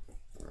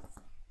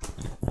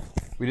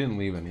 We didn't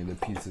leave any of the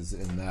pieces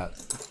in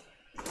that.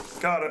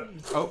 Got it.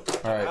 Oh,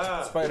 all right,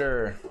 Ah.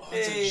 spider.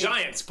 It's a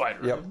giant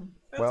spider. Yep.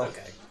 Well,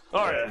 Okay.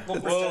 All right.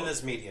 We'll pretend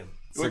it's medium.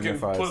 we can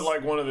signifies- put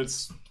like one of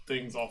its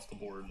things off the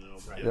board. And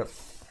it'll Yep.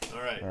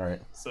 All right. All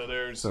right. So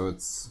there's So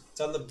it's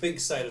It's on the big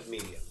side of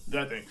medium.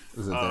 that thing.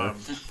 is it there?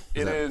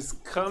 It that- is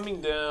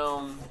coming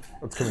down.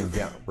 It's coming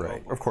down,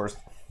 right? Of course.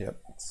 Yep.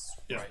 It's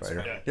Yeah.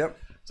 spider. Yeah. Yep.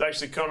 It's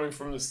actually coming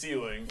from the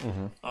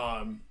ceiling.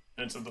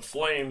 And so the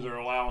flames are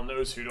allowing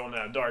those who don't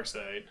have dark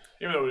sight,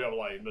 even though we have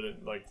light, but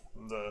it like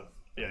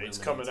it's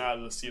coming out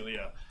of the ceiling.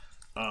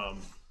 Yeah.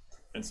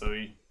 And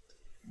so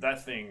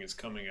that thing is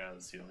coming out of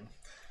the ceiling.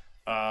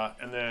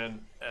 And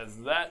then as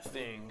that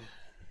thing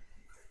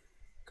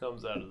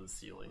comes out of the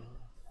ceiling,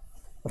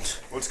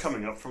 What's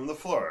coming up from the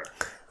floor?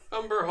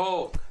 Umber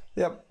Hulk.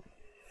 Yep.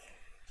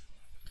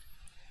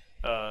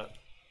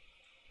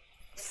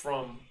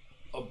 from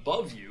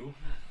above you,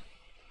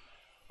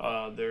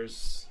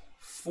 there's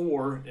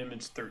 4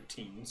 image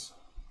 13s.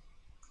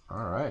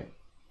 All right.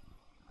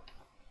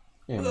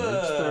 Image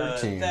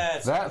 13.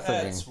 That thing.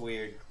 That's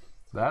weird.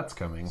 That's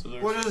coming. So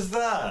there's What is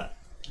that?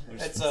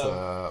 It's It's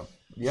a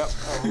yep.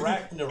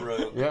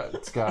 arachnarogue. Yeah,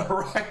 it's got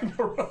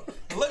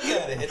Look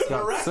at it. It's an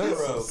got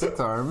arachnarogue. six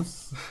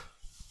arms.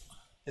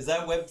 Is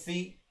that web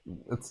feet?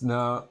 It's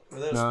no, Are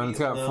those no. feet? It's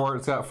got No. four.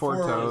 It's got four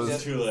Four toes.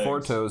 arms, 2 legs.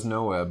 4 toes,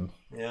 no web.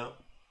 Yeah.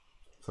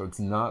 So it's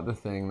not the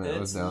thing that And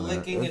was it's down there.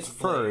 licking It's its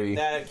furry. blade.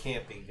 That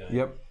can't be good.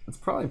 Yep. It's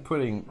probably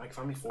putting. Mike,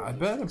 find me 4. I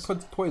bet it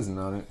puts poison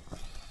on it.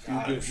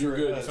 You're good. sure You're it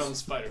good. You does. found the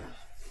spider.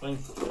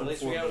 At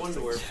least we got one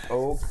door.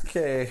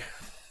 Okay.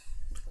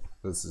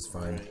 This is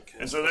fine.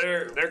 And so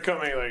they're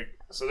coming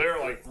they're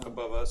like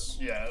Above us.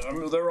 I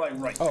mean, they're like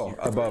right Oh, here.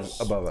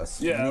 above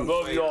us. Yeah,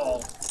 above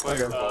y'all.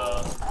 Okay.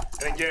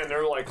 And again,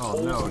 they're like Oh,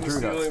 holes no, in the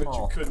Drew got ceiling that you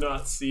small. could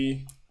not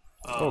see.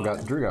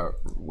 Drew got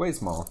way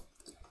small.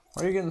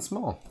 Why are you getting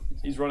small?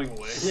 He's running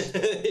away.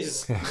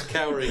 He's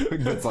cowering.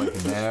 It's like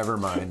never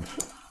mind.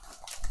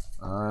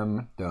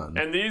 I'm done.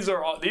 And these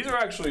are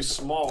actually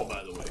small,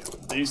 by the way.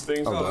 These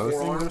things Oh, are those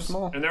things are forearms,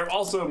 small? and they're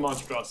also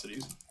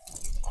monstrosities.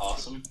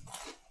 Awesome.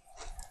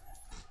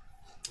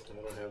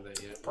 I don't have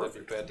that yet. That'd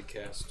be bad to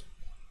cast.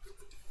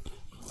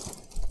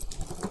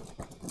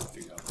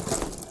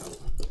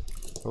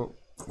 Oh,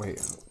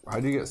 wait.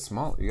 How'd you get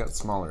small? You got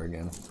smaller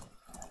again.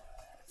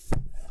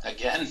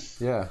 Again?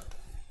 Yeah.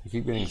 You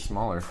keep getting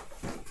smaller.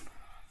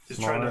 He's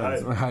trying to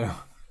hide. I know.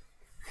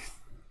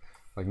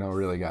 Like, no,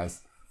 really,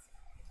 guys.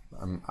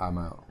 I'm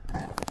out.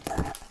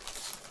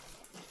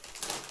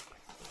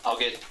 I'll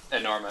get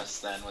enormous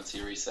then once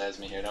you resize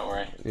me here. Don't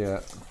worry.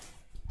 Yeah.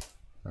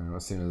 I know,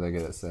 as soon as I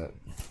get it set.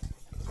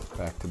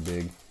 Back to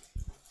big.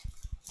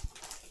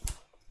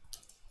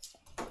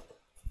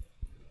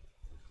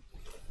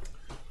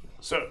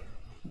 So,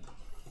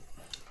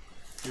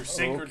 your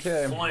sacred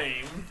Okay.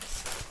 flame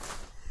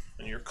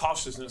and your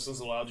cautiousness has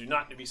allowed you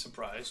not to be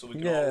surprised, so we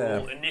can all Yeah.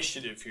 roll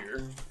initiative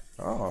here.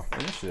 Oh,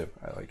 initiative.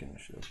 I like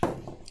initiative.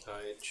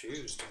 I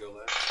choose to go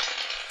last.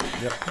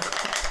 Yep.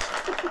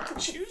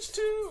 Choose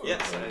to? Or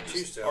Yes, I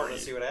choose to. I are want to you?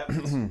 see what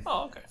happens.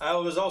 Oh, okay. I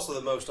was also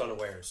the most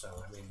unaware, so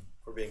I mean,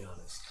 if we're being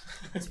honest.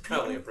 It's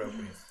probably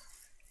appropriate.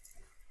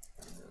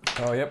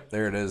 Oh, yep.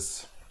 There it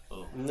is.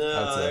 No,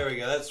 That's there it. we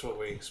go. That's what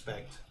we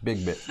expect.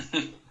 Big bit.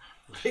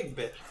 Big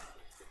bit.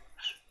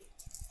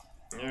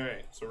 All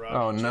right. So Rob,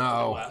 Oh, you chose to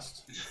no. go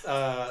last.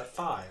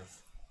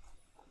 5.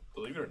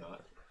 Believe it or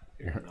not.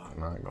 You're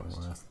not going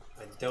last.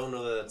 I don't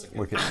know that that's a good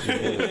Look at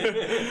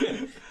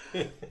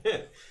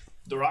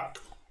The Rock.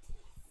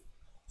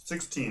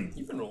 16.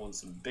 You've been rolling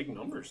some big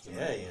numbers tonight.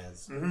 Yeah, he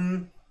has.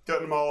 Mm-hmm.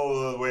 Got them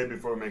all the way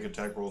before we make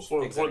attack rolls.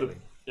 For Exactly.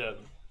 the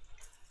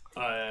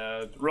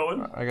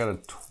Rowan. I got a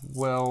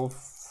 12,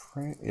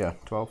 right? Yeah,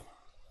 12.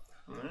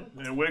 All right.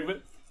 And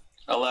Wigbit.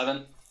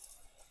 11.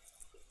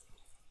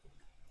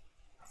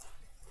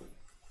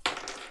 All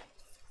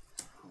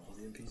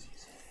the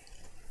NPCs.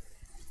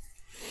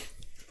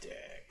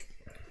 Deck.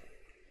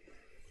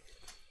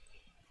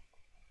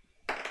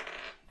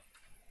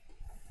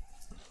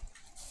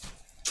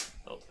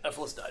 Oh,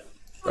 Ephelis died.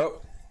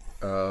 Oh.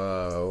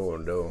 Oh,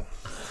 no.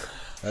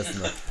 That's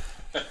not.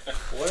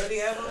 What did he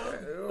have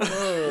on?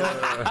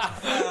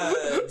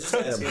 Just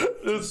ask him.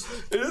 It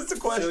is the So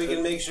question. we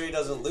can make sure he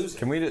doesn't lose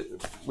it.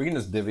 We can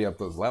just divvy up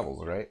those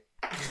levels, right?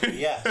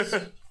 Yes.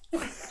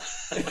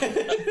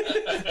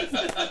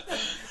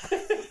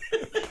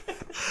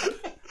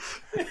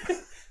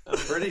 I'm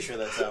pretty sure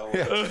that's how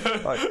it works.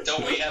 Like,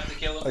 Don't we have to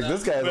kill him? like now?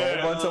 this guy has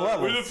a whole bunch of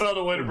levels. We just found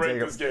a way to break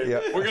Take this a- game. yeah.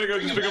 We're gonna go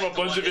just pick up a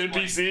bunch of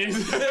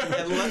NPCs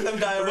And let them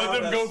die and let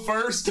around them go us.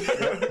 first.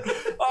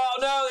 Oh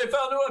no, they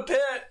fell into a pit.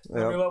 How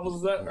many Yep. levels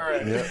is that? All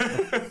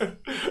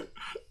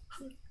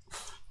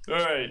right.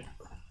 All right.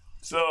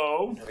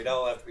 So, We'd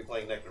all have to be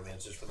playing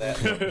Necromancers for that.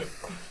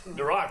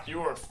 The Rock,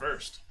 you are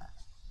first.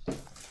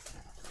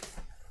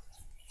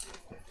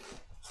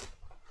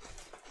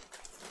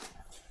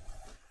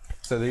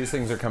 So these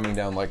things are coming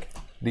down like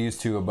these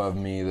two above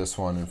me, this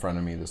one in front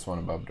of me, this one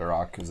above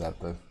Darak. Is that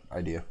the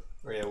idea?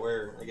 Or yeah,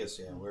 where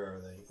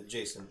are they?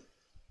 Adjacent.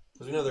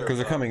 Because we know they're Because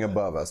they're coming but-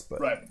 above us,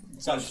 but Right.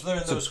 So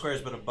they're in those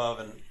squares, but above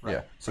and right.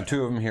 yeah. So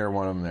two of them here,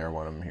 one of them there,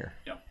 one of them here.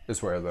 Yeah.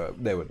 Is where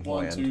they would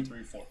 1, land. 2,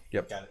 3, 4.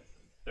 Yep. Got it.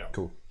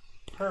 Cool.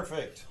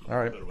 Perfect. All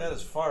right. That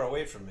is far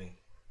away from me.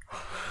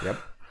 Yep.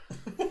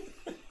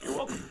 You're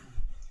welcome.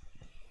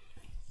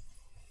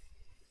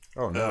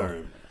 Oh no. All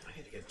right. I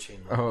need to get a chain.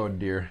 Oh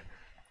dear.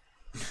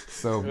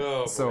 So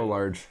Oh, so boy.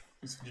 large.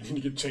 You need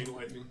to get Chain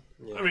Lightning.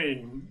 Yeah. I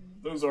mean,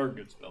 those are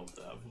good spells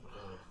to have.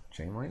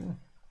 Chain lightning.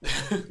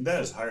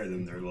 That is higher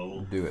than their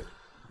level. Do it.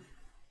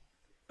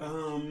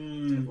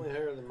 Definitely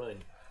higher than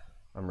mine.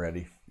 I'm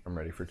ready. I'm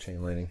ready for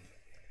chain lightning.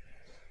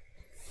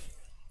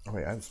 Oh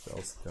wait, I have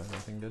spells. Do I have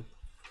anything good?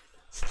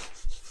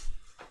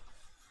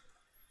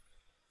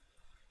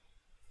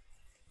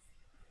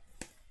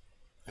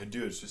 I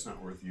do. It's just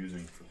not worth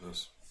using for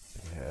this.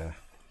 Yeah.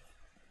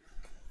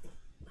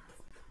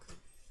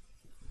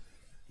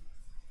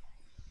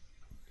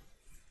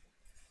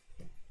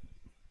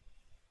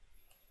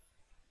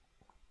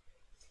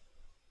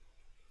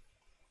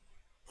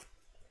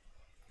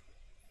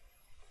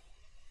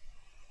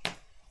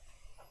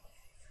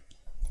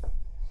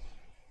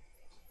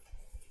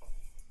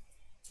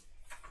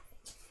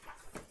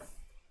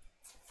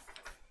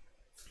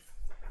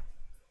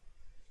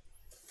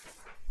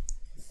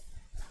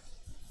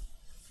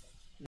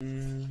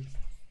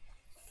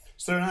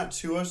 So they're not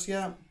to us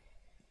yet?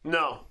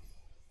 No.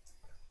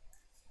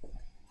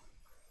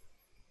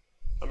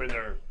 I mean,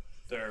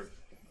 they're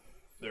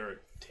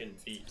 10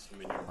 feet. So I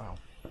mean, they're Wow.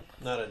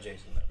 Not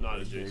adjacent. not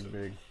adjacent.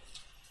 Big.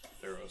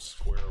 They're a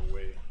square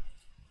away.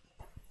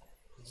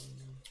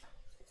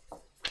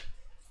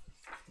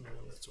 No,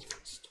 that's a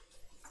waste.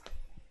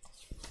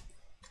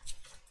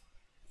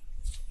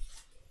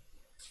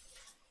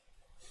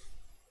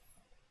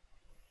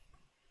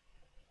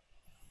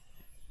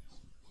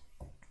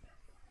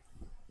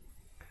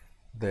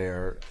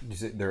 They're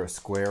a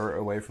square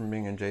away from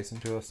being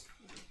adjacent to us,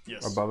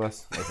 Yes. above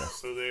us. Okay.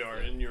 So they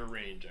are in your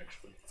range,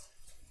 actually.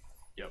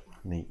 Yep.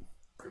 Neat.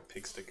 Your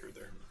pig sticker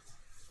there.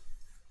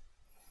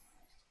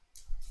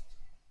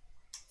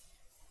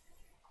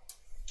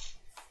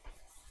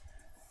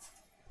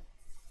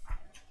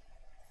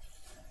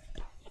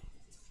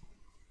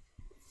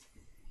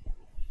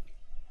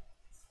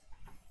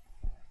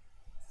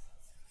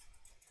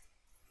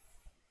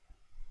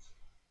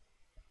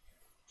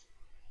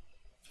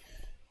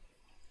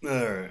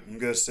 Alright, I'm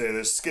gonna say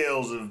the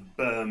scales of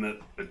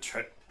Bahamut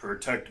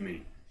protect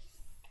me.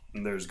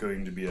 And there's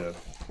going to be a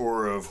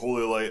aura of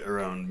holy light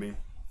around me.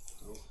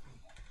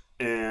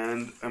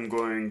 And I'm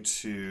going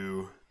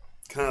to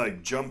kind of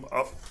like jump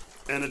up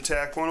and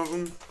attack one of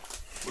them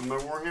with my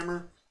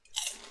warhammer.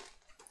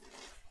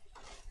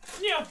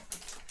 Yeah.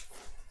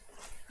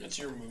 That's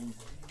your move.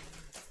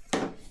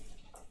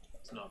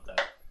 It's not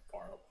that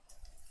far up.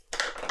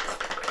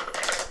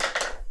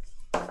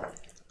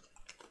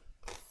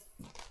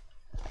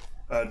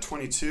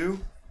 22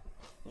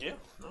 Yeah,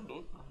 I'll do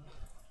it.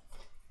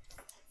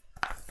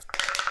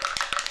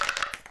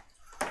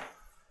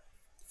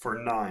 for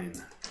 9.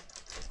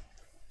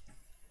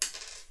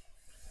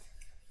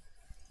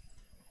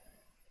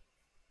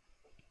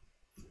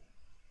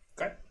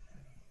 Okay.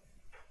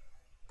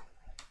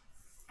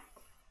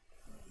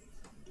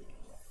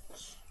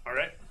 All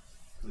right.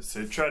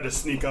 They tried to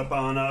sneak up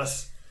on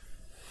us.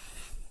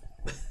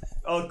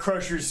 I'll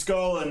crush your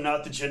skull, and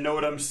not that you know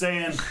what I'm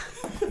saying.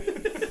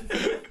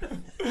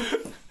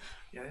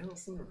 Yeah, I don't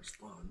seem to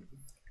respond.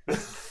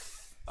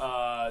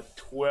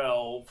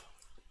 12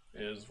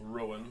 is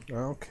Rowan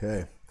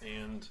Okay.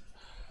 and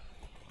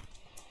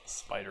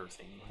Spider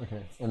Thing.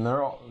 Okay. And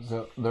they're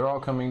all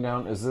coming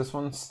down. Is this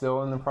one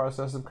still in the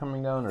process of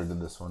coming down, or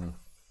did this one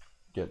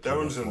get? That to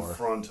one's the in floor?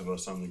 front of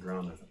us on the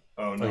ground. I think.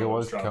 Oh no, Like it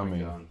was it's dropping coming.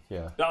 down.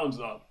 Yeah. That one's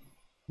up.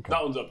 Okay.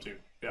 That one's up too.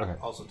 Yeah. Okay.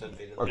 Also 10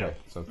 feet in the Okay. Yeah.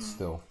 So it's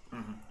still.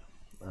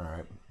 All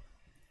right.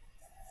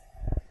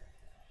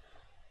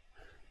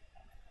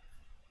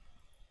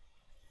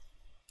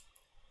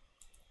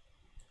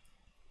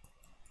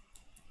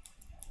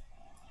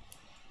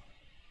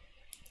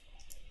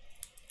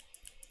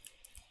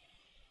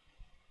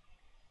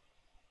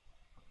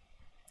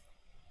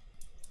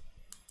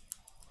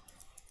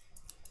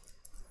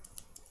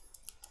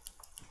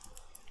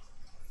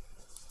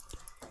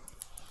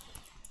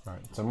 All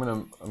right, so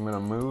I'm gonna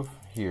move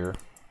here.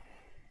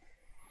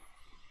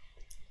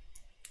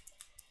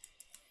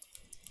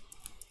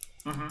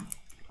 I'm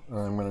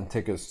gonna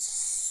take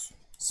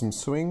some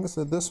swings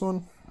at this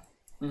one.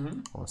 I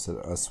almost said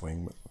a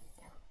swing, but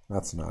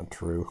that's not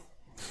true.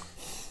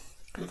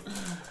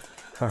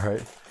 All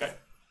right. Okay.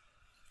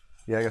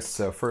 Yeah, I guess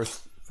so.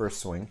 First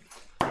swing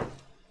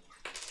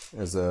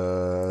is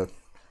a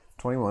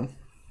 21.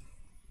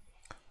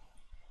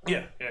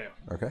 Yeah.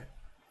 Okay.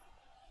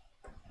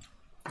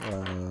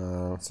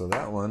 So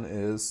that one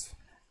is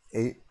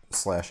 8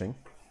 slashing.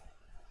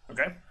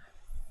 Okay.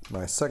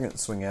 My second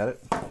swing at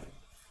it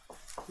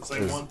The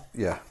same is one.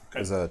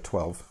 is a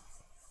 12.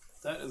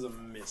 That is a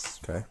miss.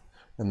 Okay.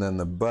 And then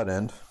the butt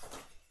end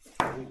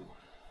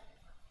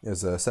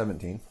is a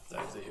 17.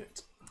 That is a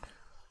hit.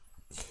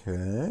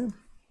 Okay.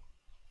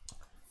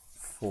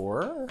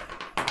 4.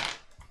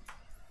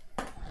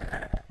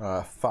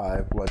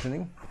 5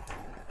 bludgeoning.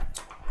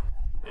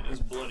 It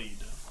is bloodied.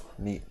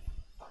 Neat.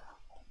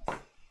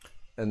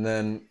 And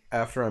then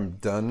after I'm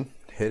done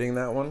hitting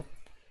that one,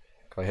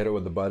 if I hit it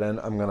with the butt end,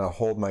 I'm gonna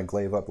hold my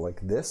glaive up like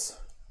this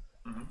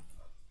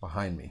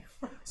behind me.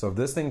 So if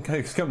this thing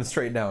comes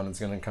straight down, it's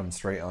gonna come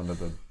straight onto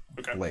the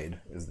blade.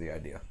 Is the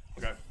idea.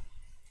 Okay.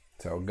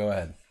 So go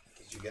ahead.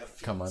 You got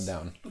Come on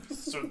down.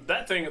 So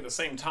that thing at the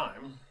same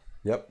time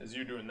Yep. as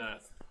you doing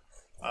that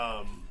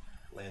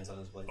lands on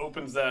his blade.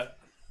 opens that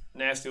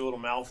nasty little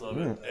mouth of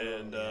it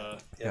and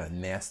Yeah,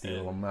 nasty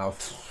little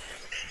mouth.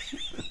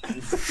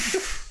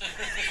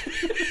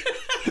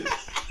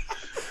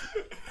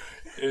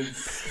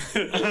 it's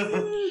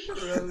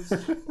gross.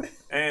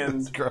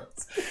 And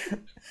Gross.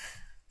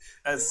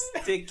 a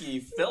sticky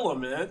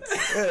filament.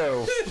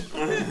 Ew.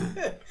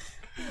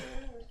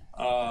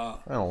 I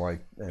don't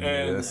like any of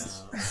And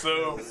this.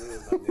 so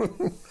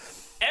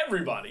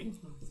everybody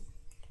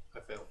I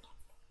failed.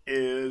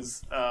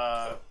 is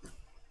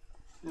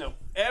no,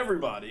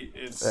 everybody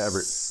is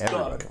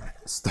Everybody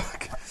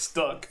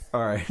stuck.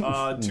 All right.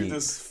 to Neat.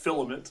 this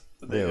filament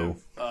that they Ew.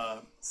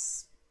 have.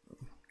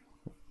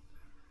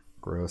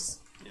 Gross.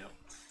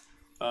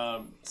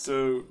 Yeah.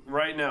 So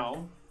right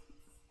now,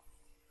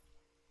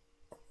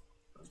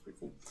 that's pretty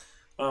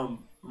cool.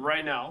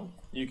 Right now,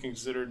 you can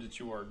consider that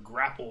you are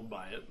grappled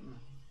by it,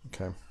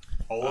 Okay.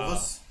 All of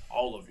us.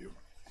 all of you,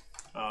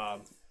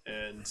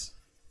 and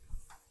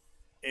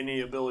any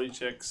ability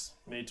checks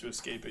made to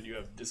escape it, you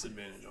have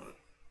disadvantage on it.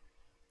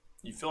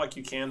 You feel like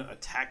you can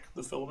attack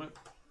the filament,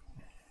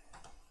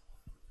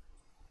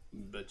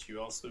 but you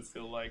also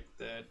feel like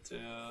that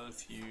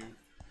if you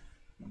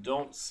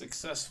don't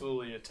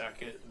successfully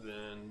attack it,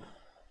 then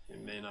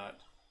it may not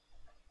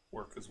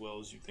work as well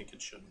as you think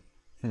it should.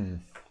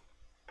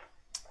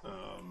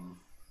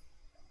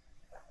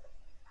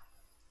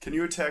 Can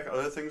you attack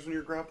other things when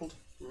you're grappled?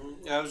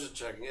 I was just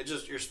checking. It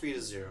just your speed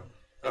is 0,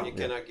 and you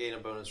cannot gain a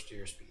bonus to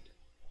your speed.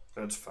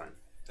 That's fine.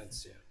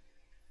 That's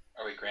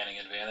Are we granting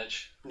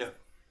advantage? No.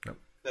 Nope.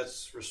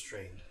 That's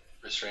restrained.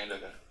 Restrained,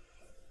 okay.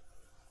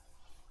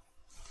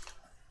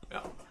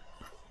 Yeah.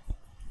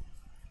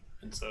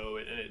 And so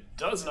it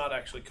does not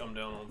actually come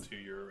down onto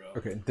your.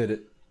 Okay. Did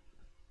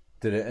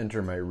it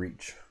enter my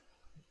reach?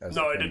 As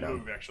No, it came didn't down?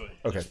 move actually.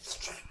 Okay.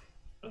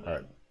 And All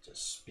right.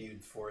 just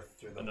spewed forth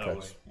through the And that doorway.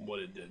 was what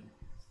it did.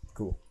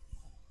 Cool.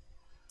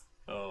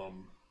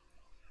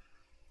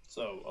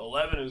 So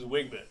 11 is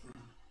Wigbit.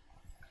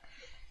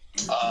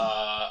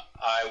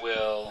 I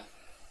will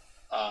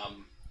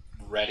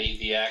ready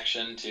the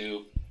action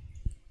to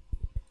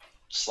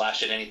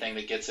slash at anything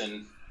that gets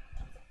in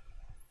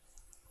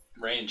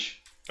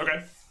range.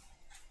 Okay.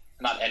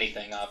 Not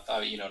anything,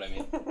 you know what I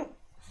mean.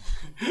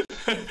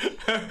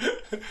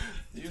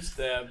 You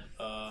stab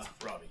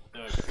Robbie.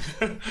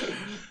 Okay.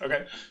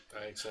 Okay.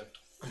 I accept.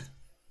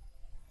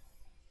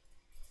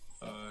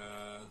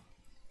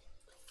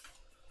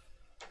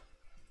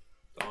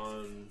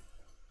 On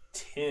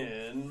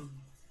 10.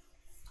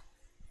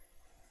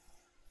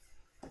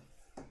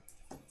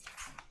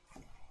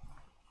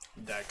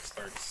 Dak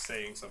starts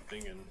saying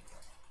something in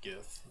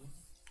Gith.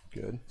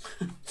 Good.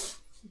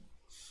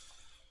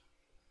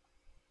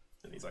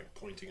 And he's like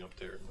pointing up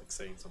there and like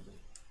saying something.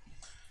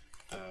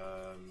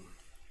 And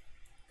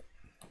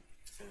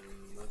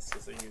that's the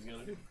thing he's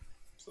gonna do.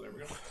 So there we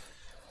go.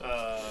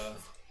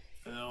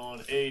 And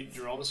on 8,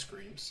 draw the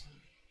screams.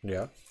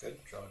 Yeah. Good.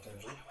 Draw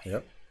attention.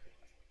 Yep.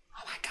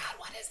 Oh my god,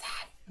 what is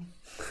that?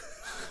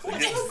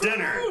 It's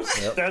dinner.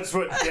 Yep. That's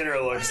what dinner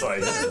looks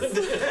like.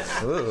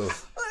 Ooh.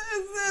 What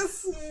is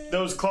this?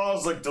 Those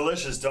claws look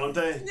delicious, don't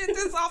they? Get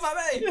this off of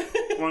me!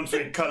 Once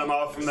we cut them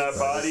off from that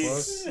body,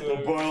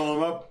 we'll boil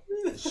them up.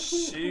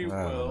 She I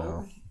don't will.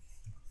 know.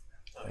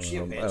 Oh, is she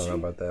a I don't know banshee?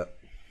 about that.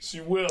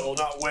 She will,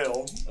 not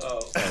will.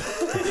 Oh.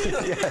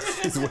 Yeah,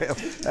 she's whale.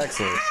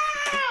 Excellent.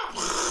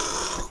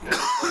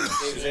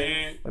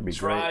 She That'd be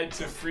tried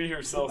to free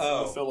herself from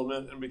Oh. the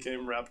filament and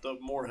became wrapped up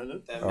more in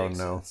it. That Oh makes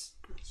no. sense.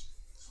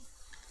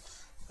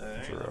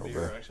 That'd be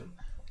her action.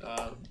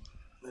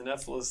 And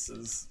Ephesus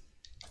is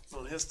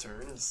on his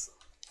turn. This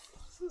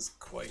is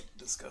quite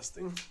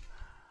disgusting.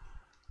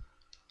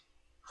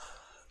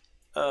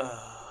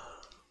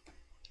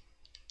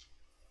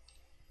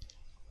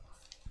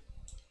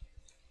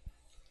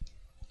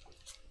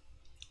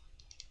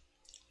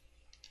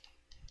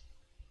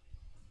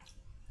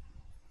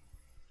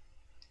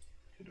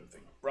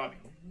 Robbie.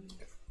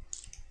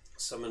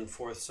 Summon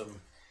forth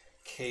some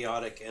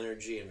chaotic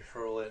energy and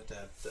hurl it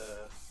at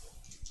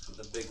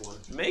the big one.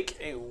 Make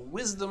a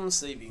wisdom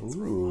saving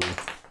throw. Ooh.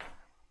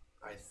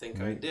 I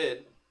think I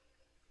did.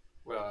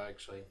 Well,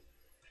 actually,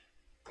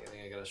 I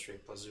think I got a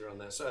straight +0 on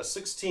that. So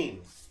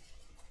 16.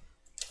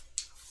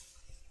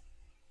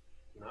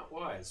 Not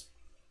wise.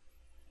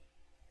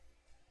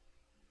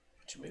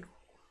 But you made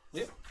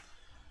Yeah.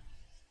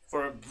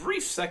 For a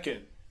brief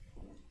second,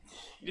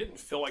 you didn't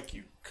feel like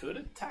you could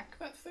attack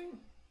that thing?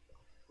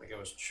 Like I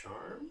was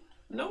charmed?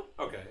 No.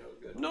 Okay, that was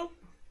good. No.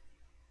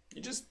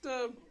 You just,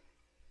 no,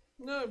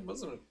 it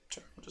wasn't a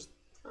charm. Just,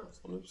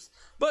 some moves.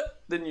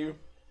 But then you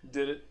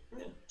did it.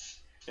 Yeah.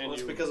 And Well,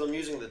 it's you, because I'm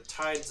using the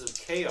tides of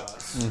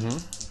chaos.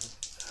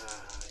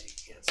 Mm-hmm. You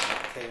can't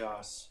stop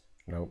chaos.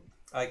 Nope.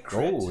 I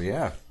crit. Oh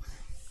yeah.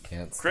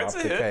 Can't Crit's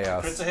stop a the hit.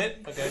 chaos. Crit's a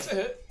hit? Okay. it's a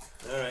hit.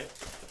 Alright.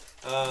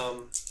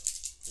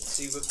 Let's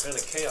see what kind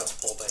of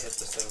chaos bolt I hit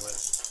this thing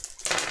with.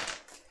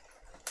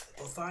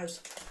 Both 5s?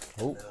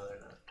 Oh. No, they're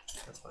not.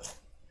 That's fine.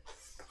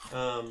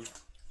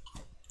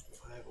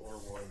 5 or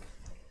 1.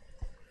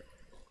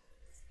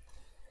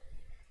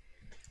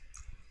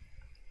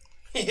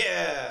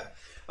 Yeah!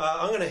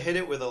 I'm going to hit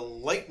it with a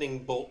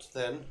lightning bolt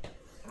then.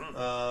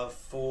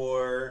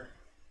 For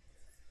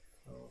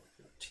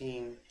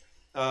 15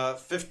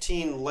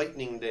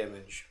 lightning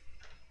damage.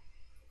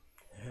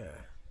 Yeah.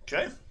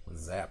 Okay.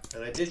 Zap.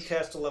 And I did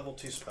cast a level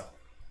 2 spell.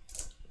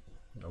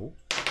 Nope.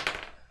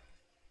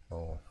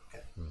 Oh.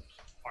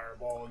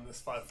 Fireball in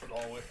this 5-foot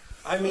hallway.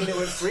 I mean, it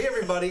would free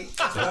everybody.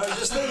 I was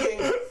just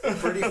thinking,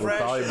 pretty fresh.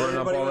 probably burn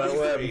up everybody all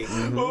would that be web.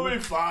 free. We'll be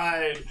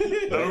fine.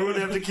 I wouldn't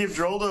have to keep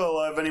Drolda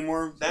alive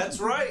anymore. That's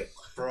right.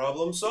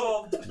 Problem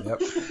solved. Yep.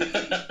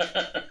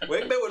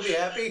 Wigbit would be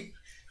happy.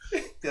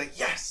 Be like,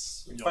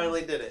 yes, we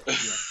finally did it.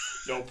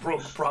 Y'all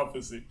broke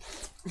prophecy.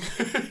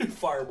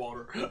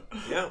 Fireball her.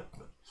 Yeah.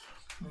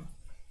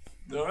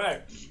 All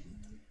right.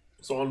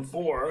 So on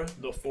 4,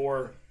 the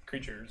 4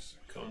 creatures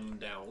come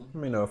down.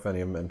 Let me know if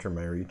any of them enter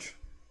my reach.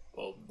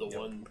 Well, the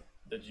one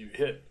that you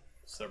hit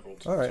several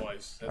All right.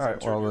 twice. has All right.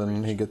 entered Well, your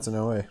then reach. he gets an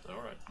OA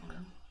All right.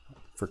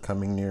 for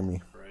coming near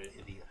me. Right.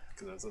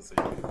 Because that's a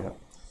thing.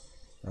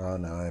 Oh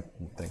no, I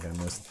think I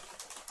missed.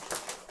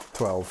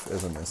 12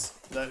 is a miss.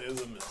 That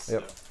is a miss.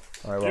 Yep. Yeah.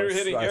 All right, well, You're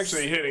hitting, I-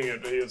 actually hitting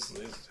it, but his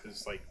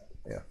like,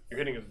 Yeah. you're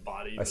hitting his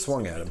body. but it's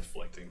swung like at him.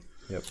 Deflecting.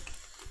 Yep.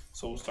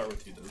 So we'll start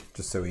with you then.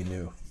 Just so he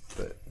knew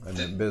that I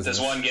meant business.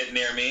 Does one get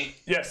near me?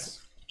 Yes.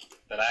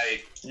 Then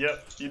I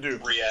Yep, you do.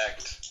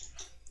 react.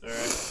 All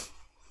right.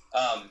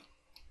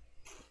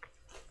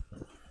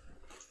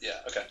 Yeah,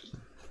 okay.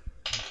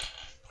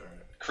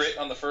 Crit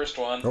on the first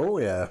one. Oh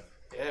yeah.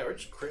 Yeah, we're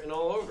just critting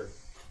all over.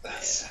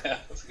 That's a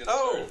good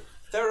Oh, start.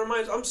 that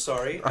reminds. I'm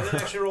sorry. I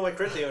didn't actually roll my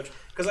crit damage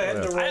because I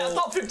had to roll. I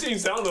thought 15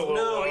 sounded a little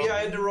No, low. yeah, I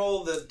had to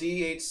roll the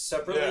d8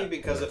 separately Yeah.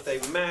 because if they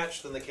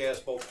match, then the chaos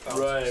bolt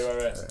bounces. Right.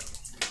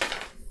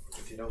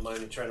 If you don't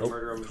mind me trying to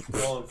murder him,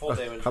 rolling full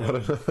damage. How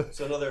about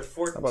So another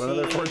 14. How about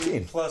another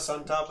 14? Plus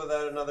on top of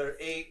that another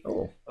 8.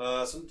 Oh.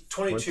 So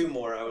 22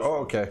 more. I was Oh,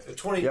 okay. So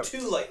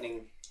 22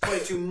 lightning.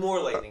 22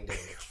 more lightning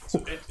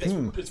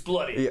damage. It's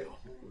bloody. Yeah.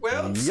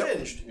 Well,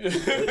 singed.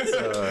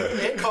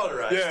 And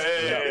cauterized.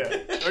 Yeah.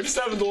 We're just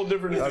having a little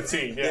different in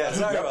 15. Yeah,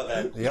 sorry about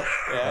that. Yep.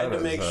 Yeah, I had to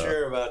make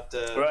sure about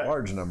Right.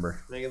 Large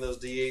number. making those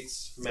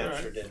D8s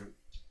match or didn't.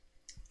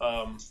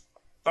 All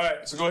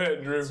right, so go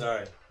ahead, Drew.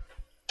 Sorry.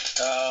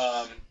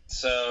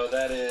 So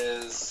that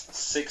is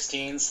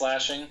 16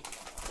 slashing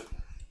with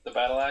the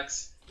battle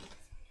axe.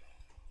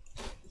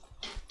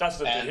 That's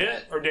the And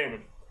hit or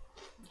damage?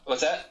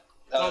 What's that?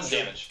 Oh, that's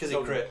damage. Because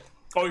he crit.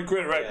 Oh, you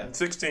crit, right. Yeah.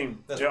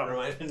 16. That's what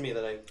reminded me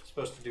that I'm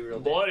supposed to do real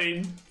damage.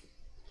 Bloodied.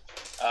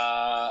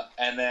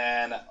 And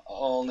then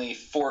only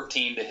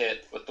 14 to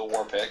hit with the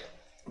war pick.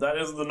 That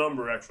is the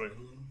number, actually.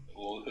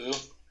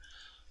 Woohoo.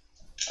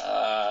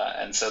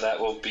 And so that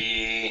will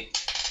be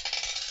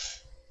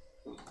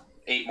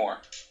 8 more.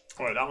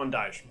 All right, that one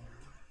dies.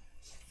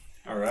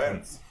 All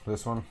right.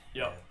 This one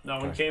Yeah,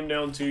 that one came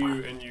down to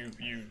you, and you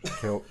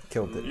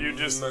killed it. you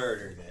just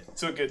Murdered it.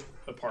 took it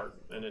apart,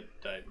 and it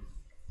died.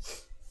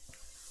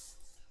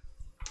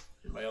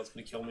 Anybody else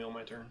gonna kill me on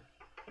my turn?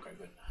 Okay,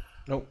 good.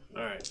 Nope.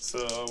 All right,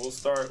 so we'll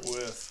start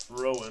with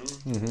Rowan.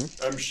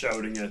 I'm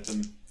shouting at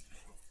them.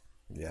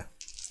 Yeah.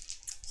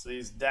 So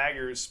these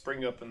daggers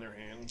spring up in their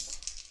hands.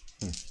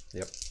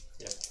 Yep.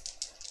 Yep.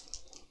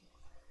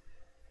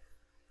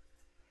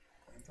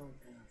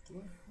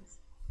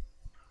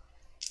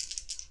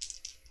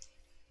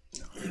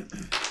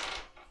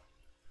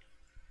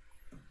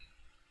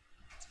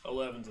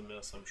 11's a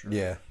miss, I'm sure.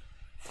 Yeah.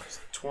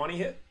 20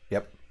 hit?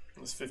 Yep.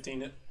 Was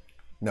 15 hit?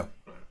 No.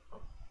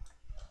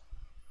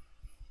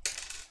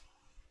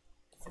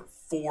 For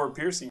 4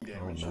 piercing Oh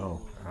damage.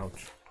 no.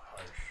 Ouch.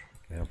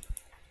 Yep.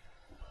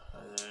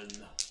 And then...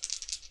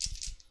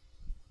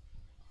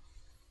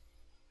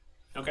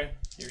 Okay,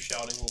 you're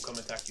shouting. We'll come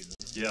attack you then.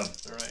 Yeah.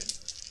 All right.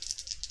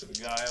 To the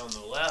guy on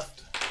the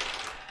left.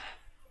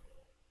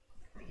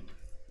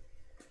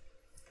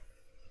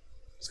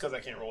 Just because I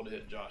can't roll to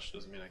hit Josh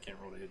doesn't mean I can't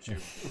roll to hit you.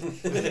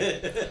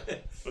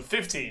 But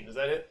 15, is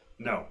that it?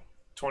 No.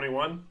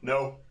 21?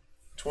 No.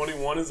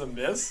 21 is a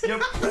miss?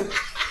 Yep.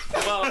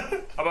 How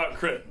about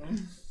crit?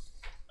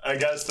 I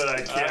guess that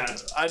I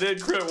can't. I did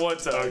crit one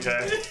time.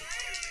 Okay.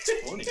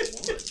 21.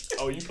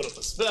 Oh, you put up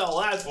a spell,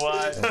 that's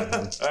why.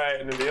 Alright,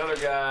 and then the other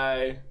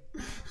guy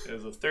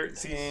is a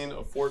 13,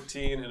 a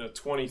 14, and a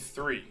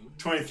 23.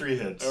 23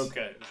 hits.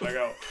 Okay, so I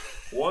got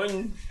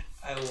 1.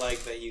 I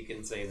like that you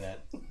can say that.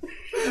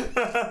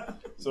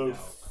 So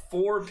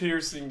 4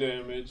 piercing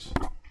damage.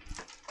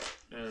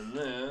 And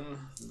then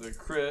the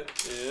crit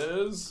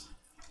is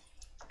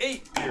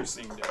 8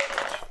 piercing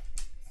damage.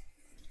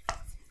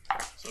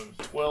 So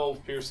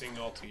 12 piercing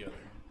altogether.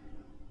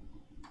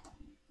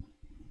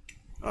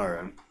 All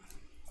right.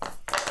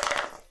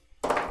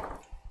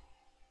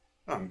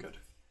 I'm good.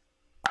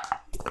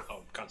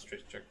 Oh,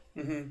 concentration check.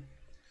 Mm-hmm.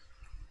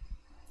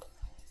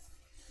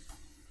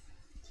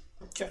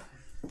 Okay,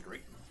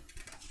 great.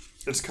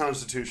 It's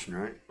Constitution,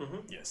 right?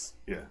 Yes.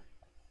 Yeah.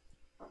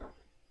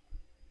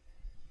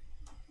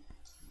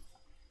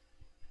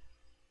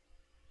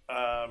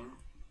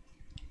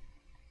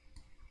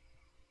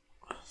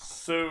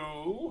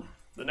 So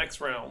the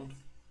next round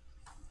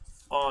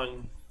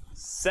on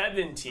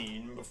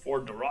 17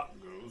 before Darak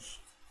goes,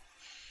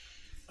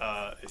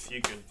 if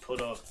you could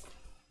put up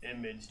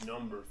image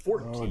number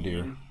 14. Oh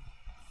dear.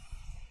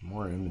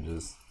 More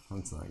images.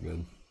 That's not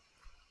good.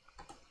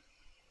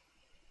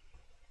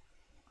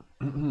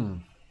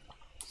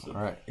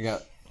 Alright, you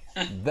got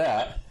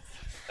that.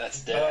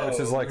 That's dead. Which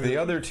is like the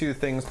other two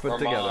things put Or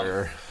mom.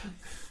 together.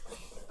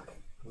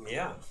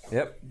 Yeah.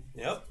 Yep.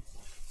 Yep.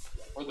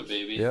 Or the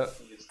baby. Yep.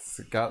 It's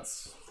got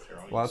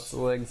lots of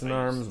legs and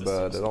arms,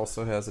 but it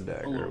also has a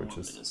dagger, which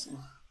is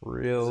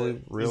really, Is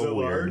it real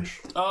weird.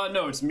 large?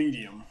 No, it's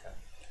medium.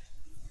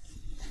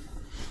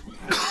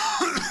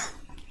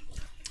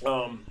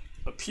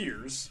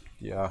 Appears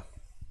Yeah.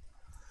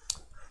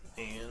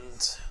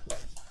 and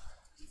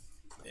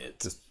it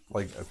Just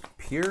like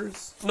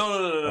appears no.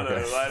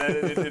 Okay.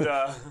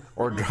 It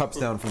or drops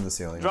down from the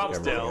ceiling. Drops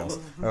like everything down. else.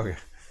 Okay.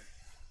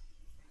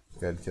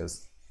 Good,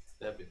 because,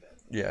 That'd be bad.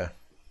 yeah.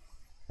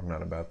 I'm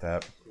not about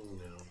that.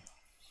 No.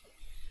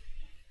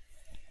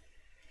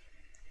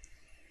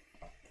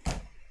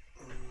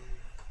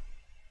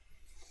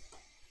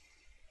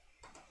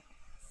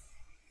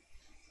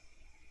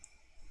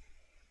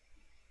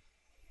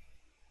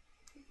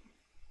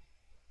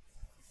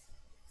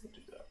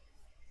 do that.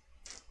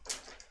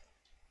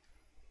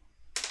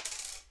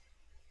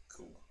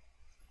 Cool.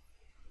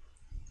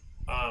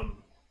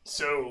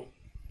 So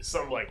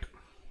some like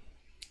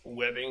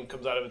webbing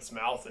comes out of its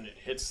mouth and it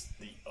hits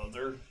the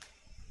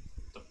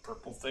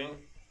purple thing.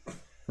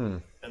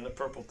 And the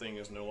purple thing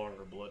is no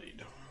longer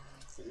bloodied.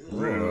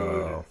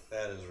 Whoa.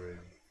 That is rude.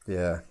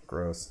 Yeah,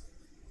 gross.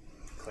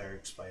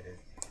 Cleric spider.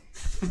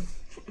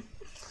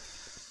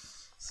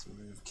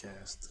 Smooth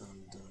cast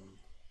undone.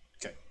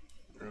 Okay.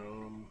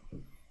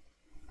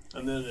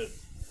 And then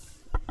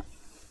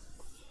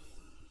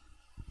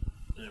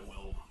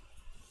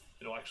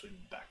it'll actually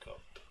back up.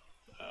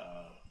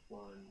 1,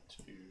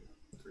 2,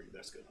 3.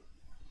 That's good.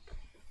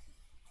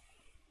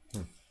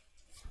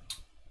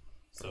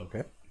 So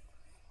Okay.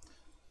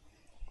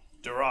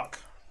 Duroc.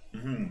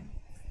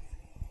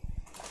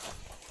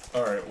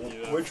 All right.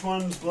 Yeah. Which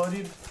one's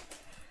bloodied?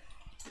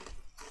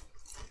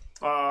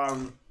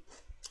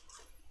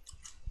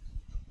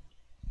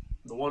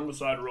 The one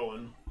beside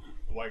Rowan,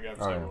 the white guy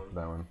beside Oh, yeah, Rowan,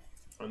 that one.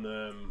 and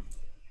then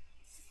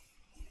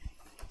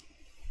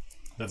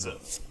that's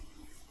it.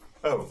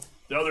 Oh,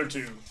 The other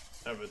two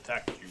have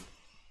attacked you,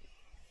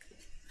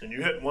 and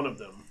you hit one of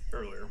them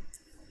earlier,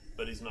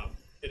 but he's not.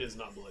 It is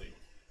not bloody.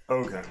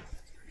 okay.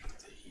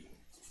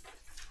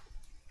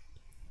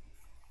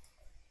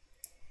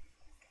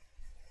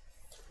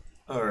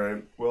 All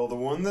right. Well, the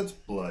one that's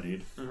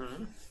bloodied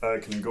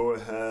can go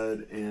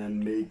ahead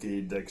and make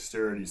a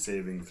dexterity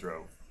saving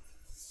throw.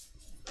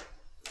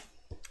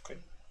 Okay.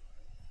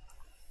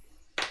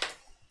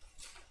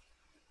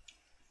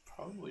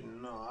 Probably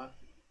not.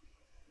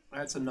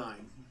 That's a 9.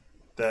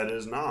 That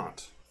is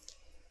not.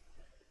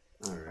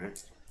 All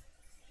right.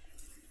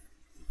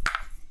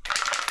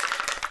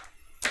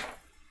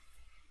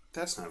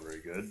 That's not very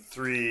good.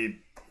 3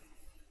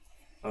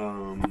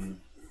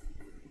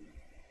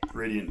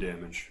 radiant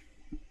damage.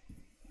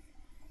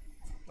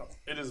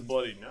 It is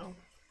bloody now.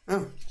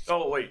 Oh,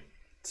 Oh wait,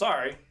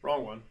 sorry,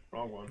 wrong one.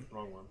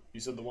 You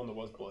said the one that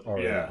was bloody.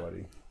 Already Yeah.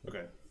 bloody.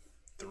 Okay,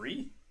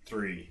 3.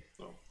 3.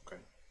 Oh, okay.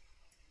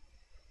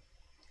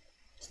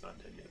 It's not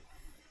dead yet.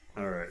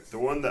 All right. The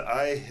one that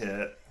I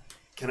hit,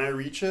 can I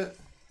reach it?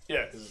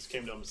 Yeah, because it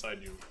came down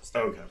beside you.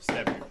 Okay.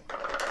 Stab you.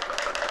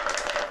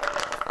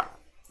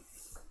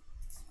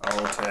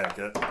 I'll attack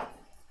it.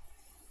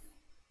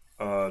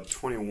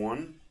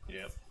 21.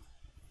 Yep.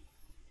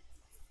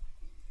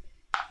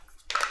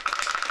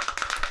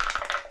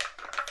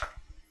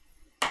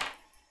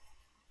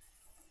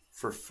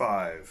 For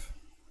 5.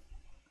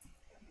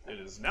 It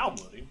is now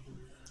bloody.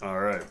 All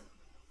right.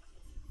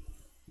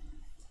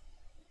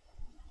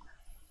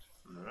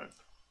 All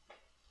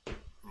right.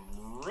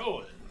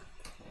 Rowan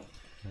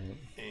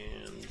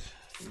and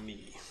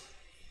me.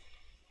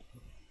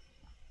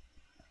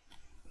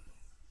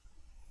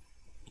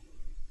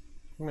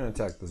 I'm gonna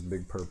attack this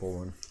big purple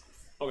one.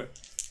 Okay.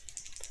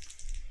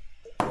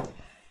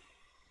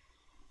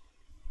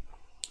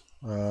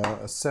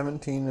 A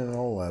 17 and an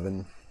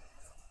 11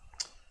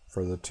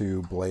 for the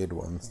two blade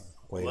ones.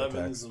 Blade 11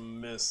 attacks. is a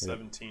miss.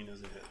 17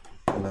 is a hit.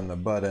 And then the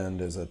butt end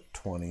is a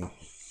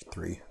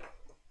 23.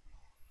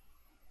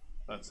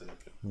 That's it.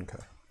 Okay.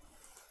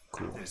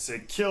 I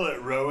say, kill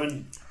it,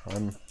 Rowan.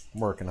 I'm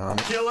working on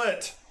it. Kill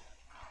it.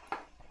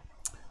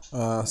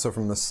 So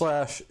from the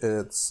slash,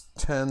 it's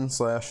 10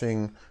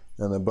 slashing,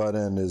 and the butt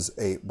end is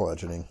 8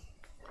 bludgeoning.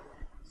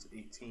 It's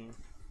 18.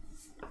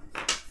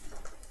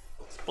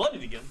 It's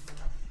bloodied again.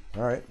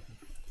 All right.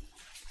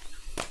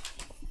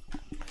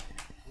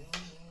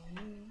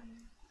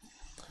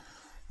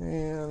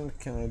 And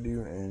can I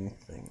do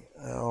anything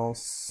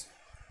else?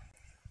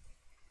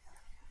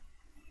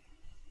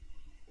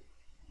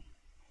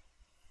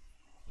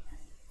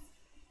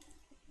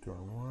 Do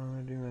I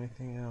want to do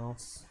anything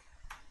else?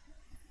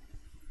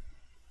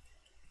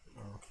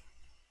 Oh.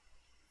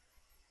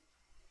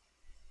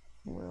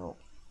 Well.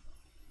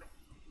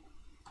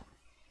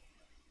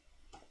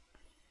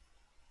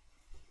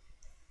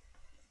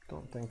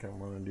 Don't think I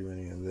want to do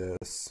any of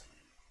this.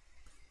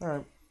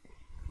 Alright.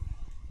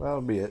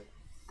 That'll be it.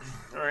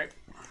 Alright.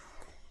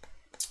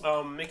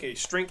 Make a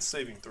strength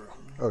saving throw.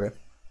 Okay.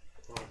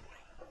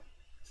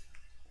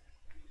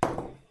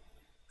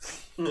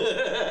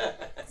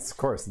 Of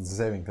course, it's a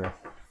saving throw.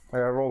 I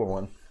rolled a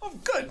 1. Oh,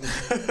 good.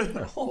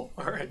 Oh,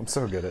 alright. I'm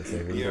so good at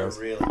saving You're throws.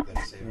 really good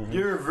at saving.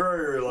 You're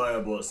very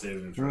reliable at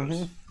saving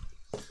throws.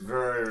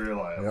 Very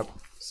reliable. Yep.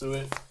 So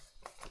it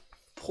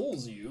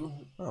pulls you.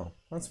 Oh,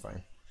 that's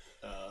fine.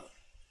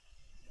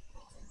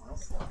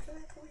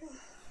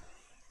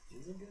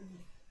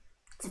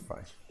 It's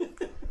fine.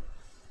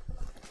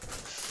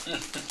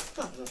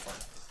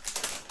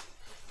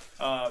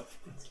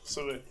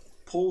 So it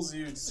pulls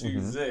you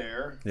to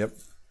there, Yep.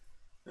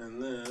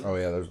 and then Oh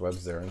yeah, there's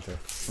webs there, aren't there?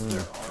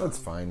 That's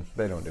fine.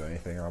 They don't do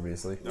anything,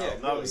 obviously. no, Yeah,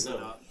 no, really it's no.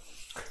 not.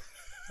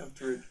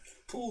 After it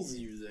pulls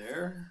you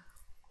there,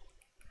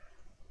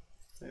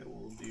 it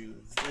will do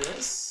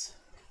this.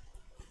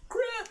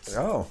 Crit!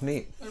 Oh,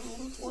 neat.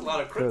 There's a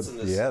lot of Good. crits in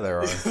this. Yeah, there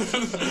are.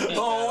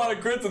 Oh, a lot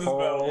of crits in this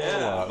battle.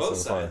 Yeah, lot both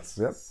so far. sides.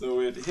 Yep. So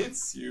it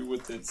hits you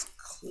with its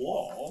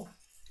claw.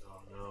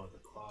 Oh no, the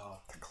claw.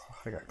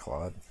 I got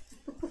clawed.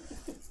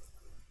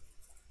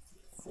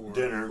 For,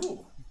 Dinner.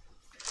 Ooh.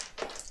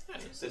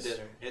 The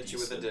dinner. Hit you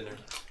with the dinner.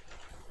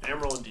 I'm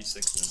rolling d6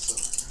 now, so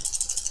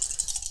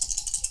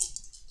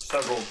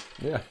Several.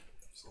 Yeah.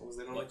 As long as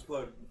they don't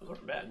explode. those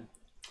aren't bad.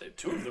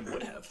 Two of them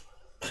would have.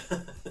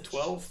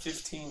 12,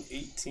 15,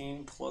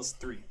 18 plus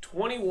 3.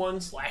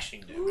 21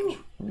 slashing damage.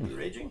 You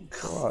raging?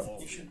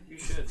 Clawed. You should. You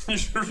should. You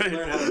should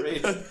Learn how to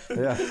rage.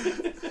 Yeah.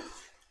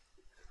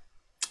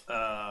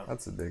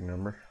 That's a big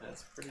number.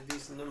 That's a pretty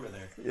decent number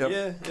there. Yep.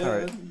 Yeah. All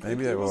right.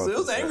 Maybe I will. It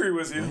was angry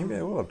with you. Maybe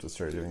I will have to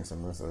start doing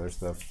some of this other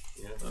stuff.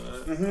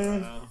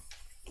 Yeah.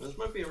 This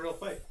might be a real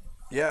fight.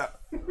 Yeah.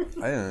 I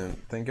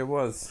didn't think it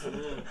was,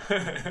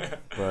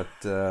 but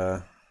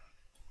I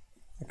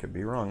could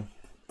be wrong.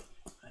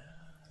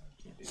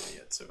 Can't do that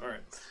yet. So all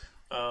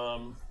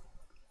right.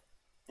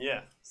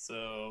 Yeah.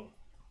 So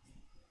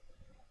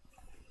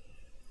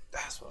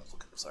that's what I was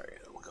looking up. Sorry, I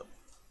gotta look up.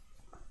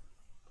 What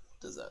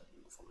does that do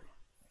for me?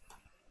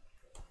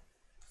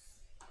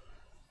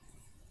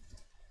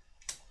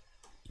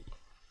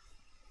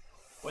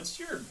 What's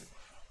your?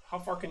 How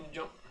far can you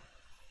jump?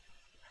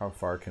 How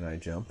far can I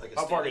jump? Like a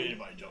How far can standing-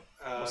 anybody jump?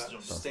 What's the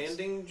jump distance?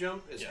 Standing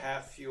jump is Yeah.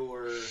 half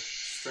your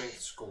strength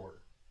score.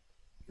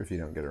 If you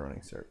don't get a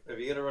running start. If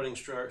you get a running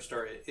start,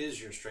 it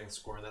is your strength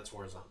score, and that's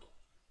horizontal.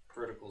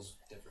 Vertical's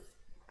different.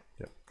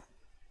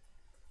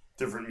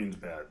 Different means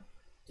bad.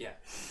 Yeah.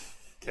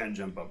 Can't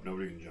jump up.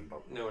 Nobody can jump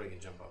up. Nobody can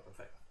jump up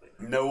effectively.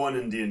 No one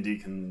in D&D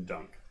can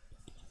dunk.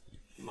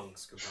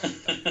 Monks could probably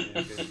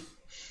dunk.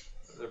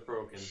 They're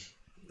broken.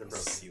 They're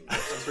broken. I'm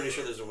pretty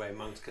sure there's a way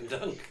monks can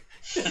dunk.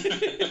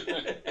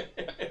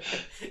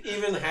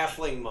 Even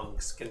halfling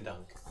monks can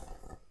dunk.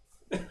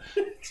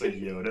 It's like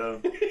Yoda.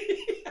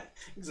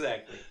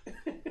 Exactly.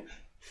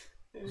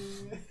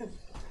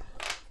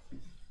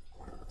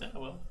 Yeah,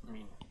 well, I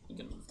mean, you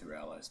can move through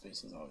ally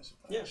spaces always.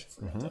 Yeah.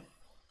 That.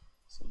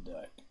 So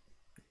Dak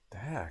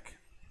Dak.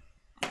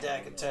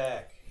 Dak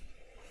attack.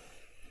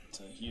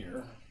 to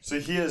here. So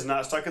he is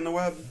not stuck in the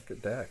web? Look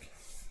at Dak.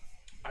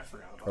 I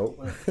forgot about Oh.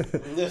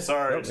 that.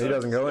 Sorry. He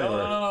doesn't go anywhere.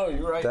 No,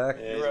 you're right. Dak,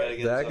 Yeah, You're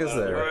right. Dak is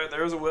You're there. right.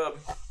 There's a web.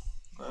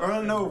 I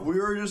don't know if we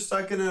were just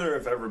stuck in it or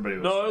if everybody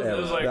was. No, it Yeah,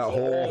 was like that a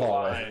whole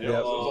hallway. line. Yep.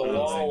 It was a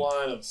long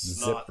line of Zip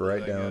snot. right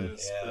that down.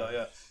 goes- Yeah.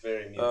 yeah.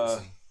 Very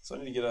amusing. So I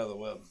need to get out of the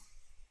web.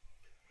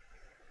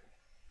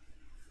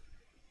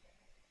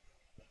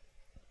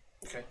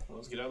 Okay, well,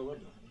 let's get out of the web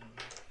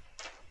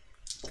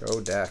then.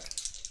 Go Dak.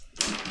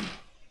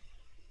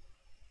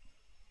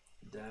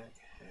 Dak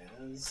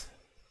has.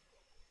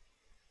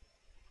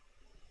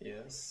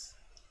 Yes.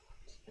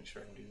 Make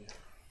sure I can do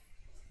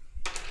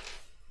that.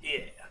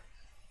 Yeah.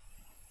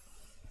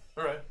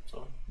 Alright,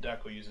 so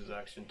Dak will use his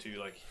action to,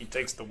 like, he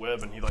takes the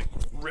web and he, like,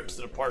 rips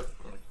it apart.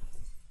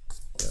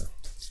 Yeah.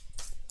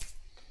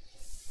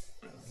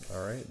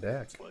 All right,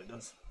 Dak. That's what he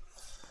does.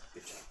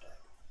 Good job, Dak.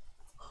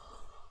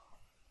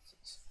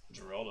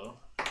 Geraldo.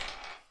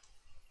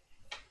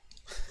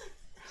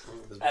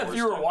 The If worst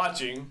you were time.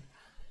 watching,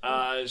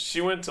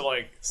 she went to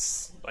like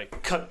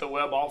cut the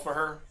web off of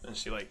her, and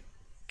she like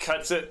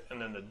cuts it,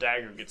 and then the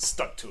dagger gets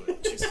stuck to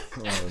it. She's,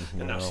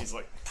 and now she's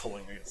like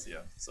pulling against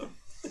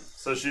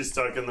So she's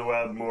stuck in the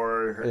web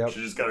more. Yep.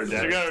 She just got her She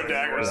dagger. got her stuck in the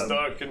dagger web.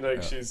 stuck, and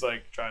like she's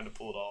like trying to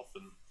pull it off,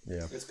 and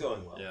Yeah. It's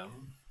going well. yeah.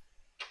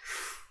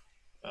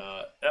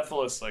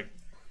 Ephelis like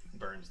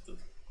burns the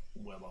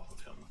web off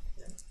of him.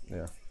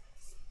 Yeah.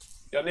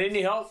 Y'all need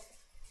any help?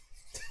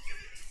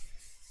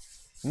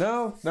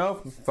 No,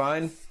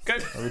 fine.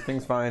 Good.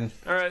 Everything's fine.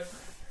 All right.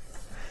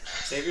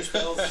 Save your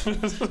spells. You're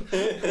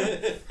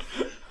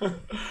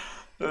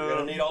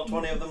gonna need all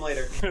 20 of them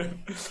later.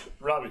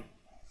 Robbie.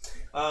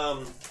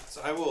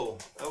 So I will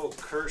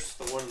curse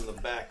the one in the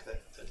back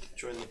that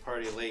joined the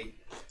party late.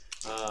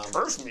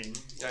 Curse me.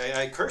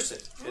 I curse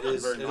it. It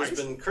has nice.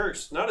 been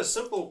cursed. Not a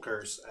simple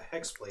curse, a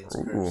hexblade's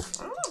Ooh.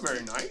 curse. Oh,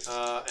 very nice.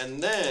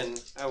 And then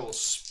I will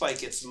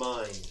spike its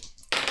mind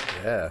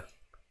Yeah.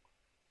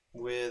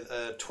 with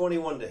a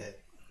 21 to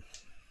hit.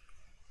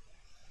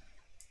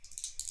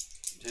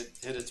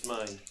 Hit its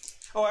mind.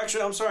 Oh,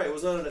 actually, I'm sorry. It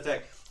was not an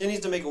attack. It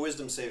needs to make a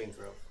wisdom saving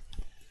throw.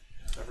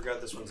 I forgot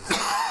this one's a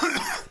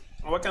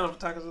What kind of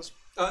attack is this?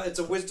 It's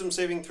a wisdom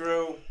saving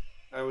throw.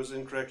 I was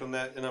incorrect on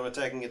that, and I'm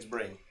attacking its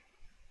brain.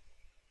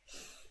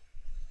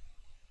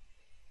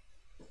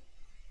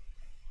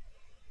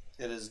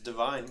 It is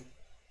divine.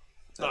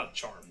 It's not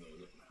charmed though,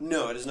 is it?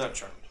 No, it is not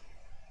charmed.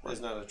 It is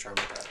not a charm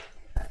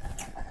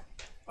attack.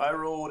 I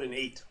rolled an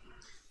 8.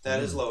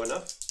 That is low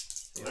enough.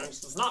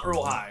 It's not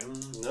real high.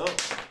 No.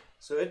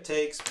 So it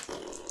takes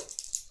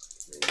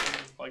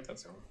I like that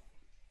sound.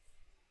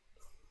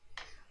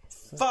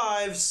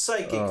 5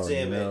 psychic Oh,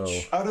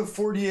 damage. Out of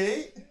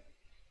 48?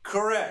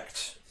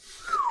 Correct.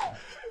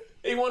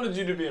 He wanted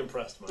you to be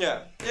impressed, man.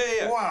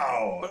 Yeah.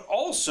 Wow. But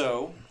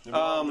also,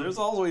 There's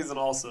always an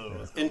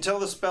also. until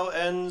the spell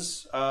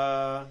ends,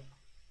 while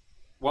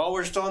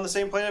we're still on the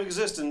same plane of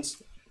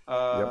existence,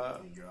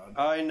 God,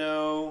 I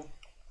know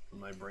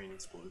my brain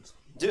explodes.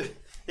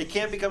 it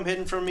can't become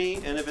hidden from me,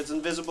 and if it's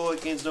invisible,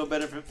 it gains no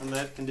benefit from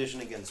that condition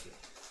against me.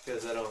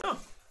 Because I don't.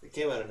 It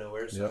came out of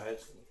nowhere, so Yep. I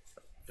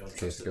don't In case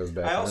trust it it. goes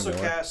back I on also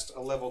nowhere. cast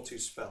a level 2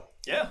 spell.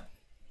 Yeah.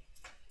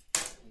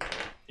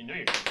 You know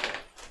you're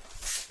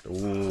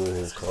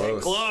Ooh,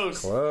 close.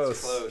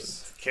 Close.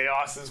 Close.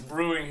 chaos is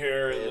brewing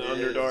here in It the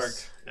is.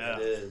 Underdark. Yeah.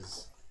 It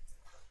is.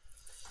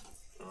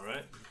 All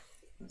right.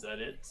 Is that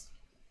it?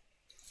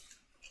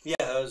 Yeah,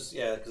 because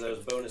that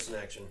was bonus in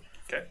action.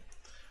 Okay.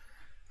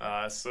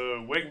 So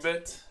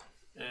Wigbit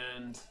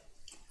and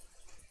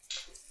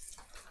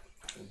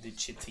The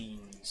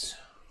chitines.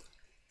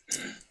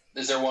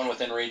 Is there one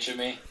within reach of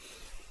me?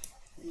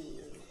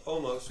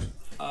 Almost.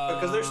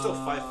 Because they're still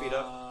 5 feet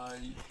up.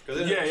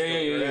 Yeah.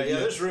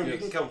 There's room. You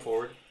can come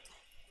forward.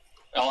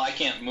 Oh, I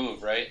can't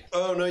move, right?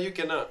 Oh, no, you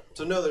cannot.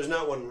 So, no, there's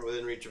not one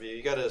within reach of you.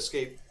 You gotta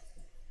escape.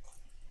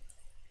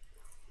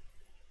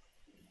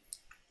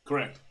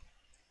 Correct.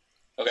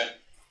 Okay.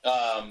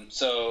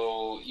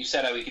 So you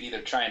said we could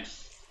either try and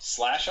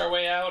slash our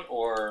way out,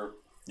 or...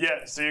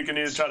 Yeah, so you can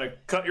either try to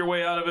cut your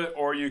way out of it,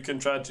 or you can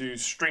try to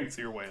strength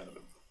your way out of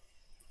it.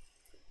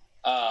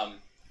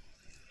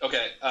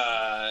 Okay,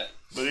 But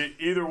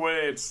either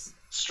way, it's...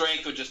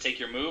 Strength would just take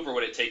your move, or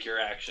would it take your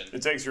action?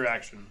 It takes your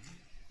action.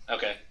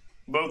 Okay.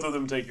 Both of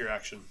them take your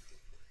action.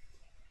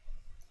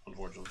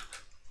 Unfortunately.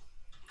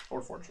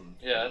 Or fortunately.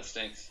 Yeah, that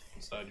stinks.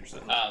 Decide you're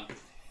sitting.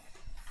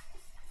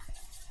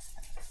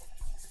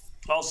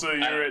 Also,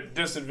 you're at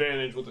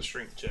disadvantage with a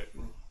strength check.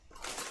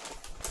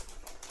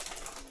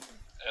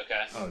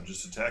 Okay. Oh,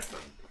 just attack them.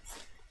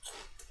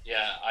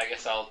 Yeah, I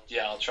guess I'll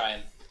try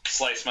and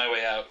slice my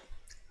way out.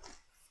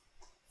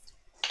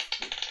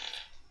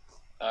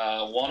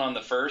 1 on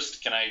the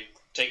first. Can I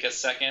take a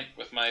second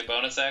with my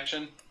bonus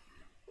action?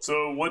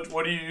 So what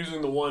are you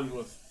using the 1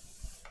 with?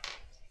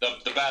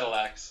 The battle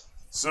axe.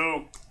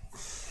 So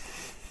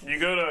you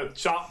go to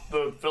chop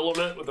the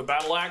filament with the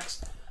battle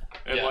axe,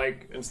 and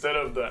instead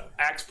of the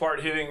axe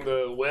part hitting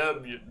the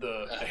web,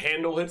 the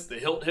handle hits, the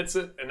hilt hits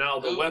it, and now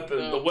the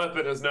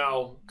weapon is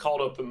now caught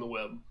up in the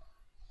web.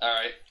 All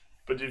right.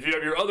 But if you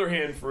have your other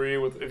hand free,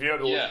 if you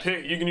have the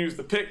pick, you can use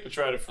the pick to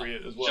try to free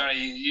it as well. Trying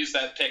to use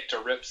that pick to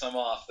rip some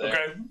off there.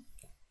 Okay.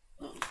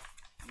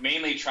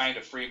 Mainly trying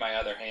to free my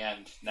other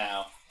hand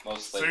now,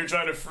 mostly. So you're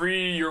trying to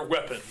free your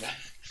weapon.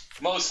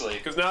 Mostly.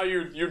 Because now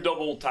you're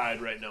double tied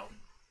right now.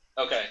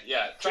 Okay,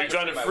 yeah. So you're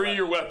trying to free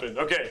your weapon.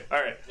 Okay, all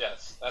right.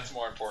 Yes, that's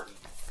more important.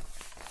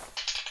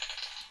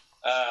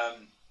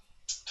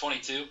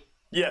 22.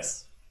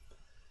 Yes.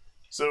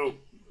 So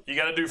you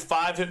got to do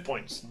 5 hit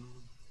points.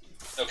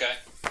 Okay.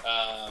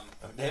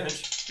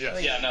 Damage? Yeah.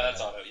 Yeah, no, that's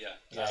auto, yeah.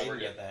 Yeah, we're you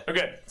good. get that.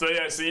 Okay, so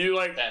you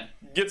 10.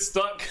 get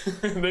stuck,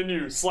 and then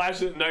you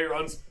slash it, and now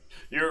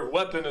your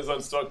weapon is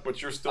unstuck,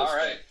 but you're still All stuck.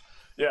 right.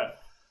 Yeah.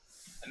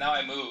 And now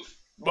I move.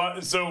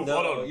 But hold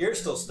on. You're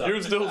still stuck.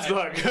 You're still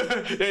stuck.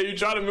 Yeah, you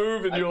try to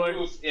move, and I you're like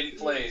move in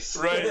place.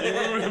 right. You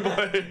move in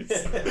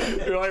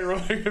place. You're like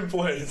running in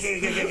place.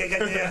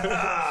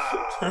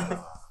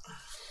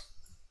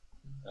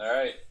 All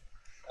right.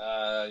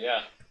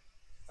 Yeah.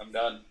 I'm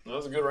done. That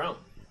was a good round.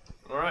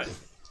 All right.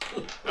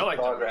 I like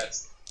that.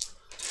 Progress.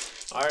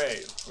 All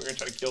right, we're gonna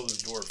try to kill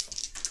this dwarf.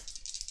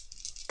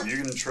 You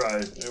can try.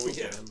 Yeah, we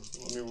can.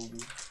 I mean,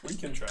 we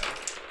can try.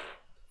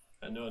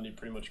 I know I need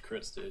pretty much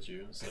crits to hit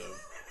you, so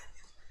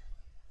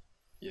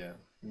yeah.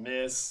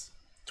 Miss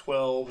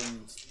 12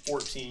 and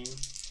 14.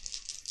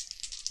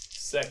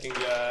 Second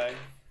guy,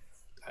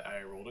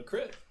 I rolled a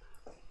crit.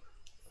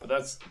 But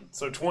that's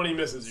so 20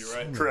 misses you,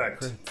 right?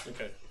 Correct.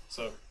 Okay,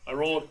 so I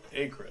rolled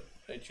a crit.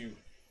 Hit you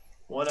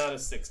 1 out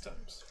of 6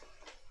 times.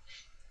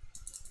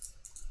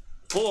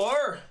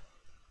 For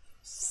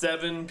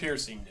 7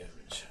 piercing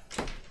damage.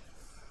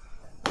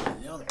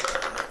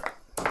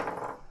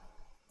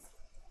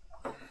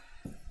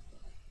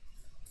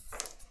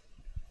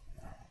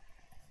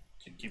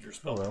 You keep your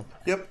spell. Well.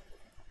 Yep.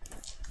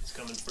 It's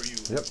coming for you.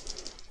 Yep.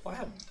 Well, I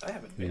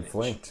have You advantage.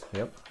 flanked.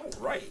 Yep. All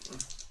right.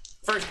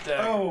 First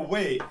dagger. Oh,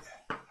 wait.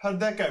 How did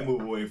that guy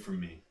move away from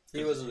me?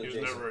 He wasn't He was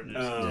adjacent. never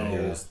adjacent. Oh, Yeah, he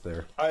was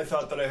there. I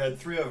thought that I had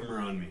 3 of them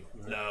around me.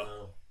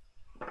 No.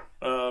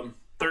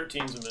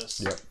 13's a miss.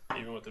 Yep.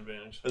 Even with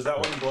advantage. Is that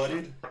one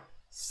bloodied?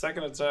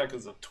 Second attack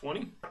is a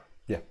 20.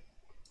 Yeah.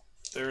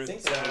 Third I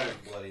think that attack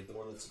one's bloody, the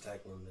one that's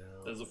attacking him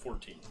now. is a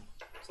 14.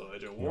 So I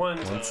do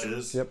one time.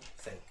 Is. Yep.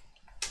 I think.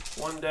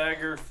 1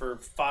 dagger for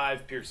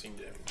 5 piercing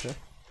damage. Okay.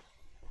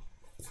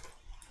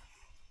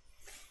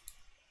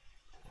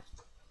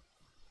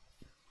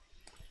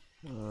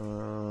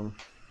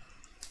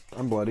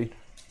 I'm bloody.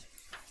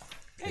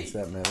 Hey, If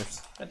that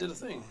matters. I did a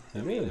thing. I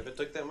mean, if it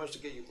took that much to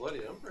get you bloody,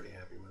 I'm pretty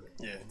happy with it.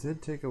 Yeah. It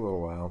did take a little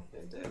while.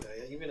 It did.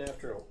 Even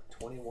after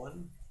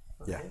 21.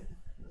 Yeah. I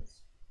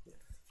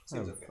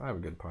Seems have, okay. I have a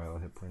good pile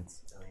of hit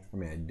points. I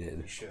mean, I did.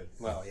 You should.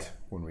 Well, yeah.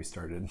 When we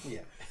started. Yeah.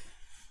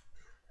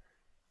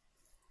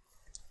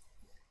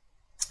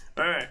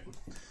 Alright.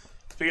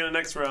 Speaking of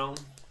next round,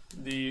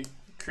 the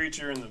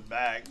creature in the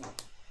bag.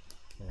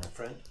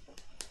 Friend?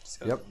 It's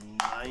got Yep.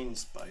 mind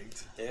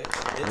spiked.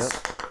 It's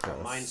Got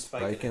a mind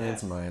spike in and a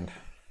its half. mind.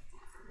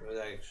 It was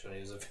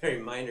actually a very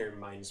minor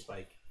mind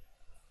spike.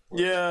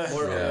 Yeah.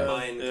 More of Yeah. a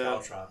mind Yeah.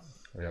 caltrop.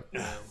 Yep.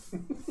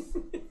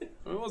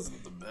 It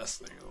wasn't the best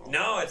thing at all.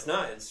 No, it's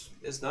not.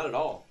 It's not at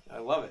all. I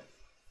love it.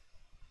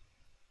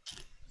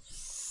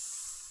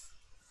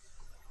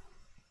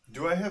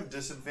 Do I have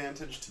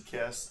disadvantage to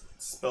cast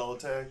spell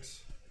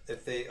attacks?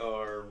 If they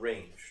are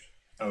ranged.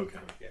 Okay.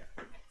 Yeah.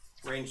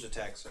 Ranged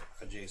attacks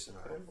adjacent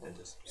are at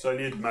disadvantage. So I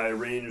need my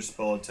ranged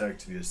spell attack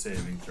to be a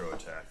saving throw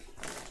attack.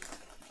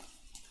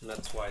 And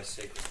that's why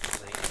Sacred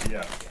Flame.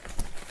 Yeah.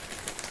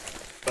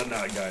 But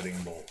not guiding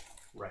bolt.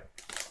 Right.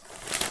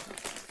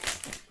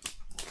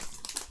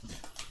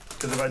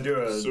 Because if I do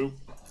a So,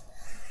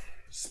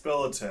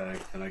 spell attack,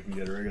 then I can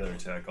get a regular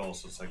attack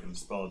also, so I can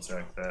spell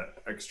attack that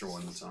extra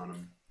one that's on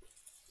him.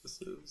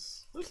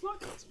 Let's not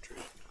concentrate.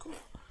 Cool.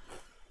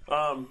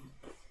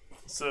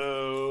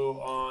 So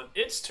on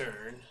its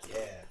turn,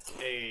 Yeah.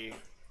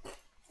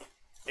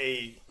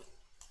 a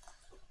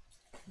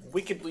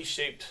wickedly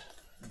shaped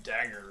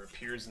dagger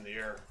appears in the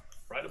air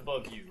right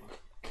above you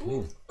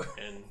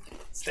and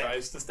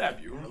tries to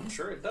stab you. I'm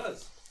sure it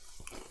does.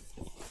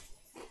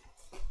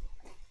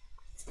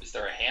 Is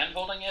there a hand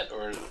holding it,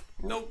 or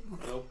Nope.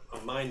 Nope.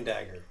 A mind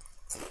dagger.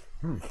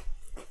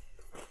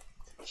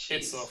 It's a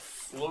Jeez.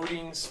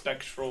 floating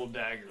spectral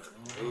dagger.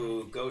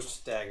 Ooh,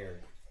 ghost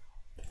dagger.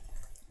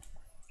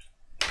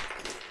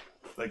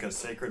 Like a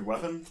sacred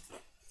weapon?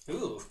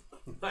 Ooh,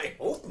 I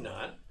hope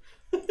not.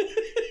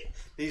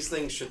 These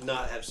things should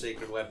not have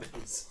sacred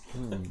weapons.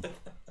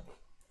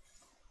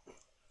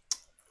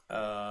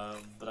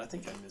 But I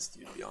think I missed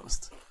you, to be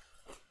honest.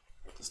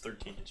 Does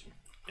 13 hit you?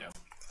 Yeah.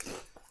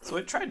 So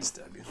it tried to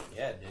stab you.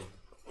 Yeah, it did.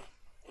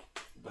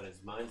 But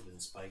his mind's been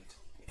spiked.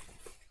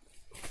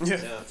 Yeah.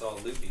 Now it's all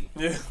loopy.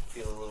 Yeah.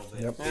 Feeling a little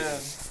bit. Yep. Yeah.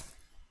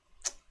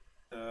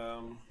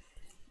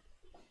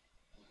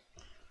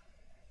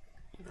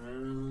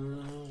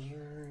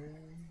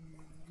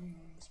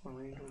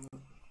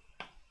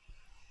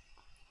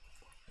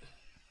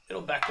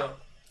 It'll back up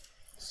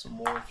some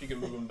more if you can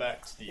move him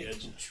back to the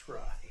edge. Try.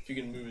 If you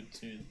can move it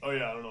to, oh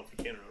yeah, I don't know if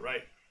you can or not.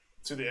 Right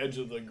to the edge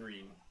of the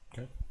green.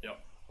 Okay. Yep.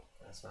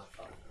 That's not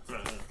fun.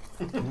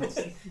 It'll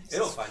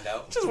It'll find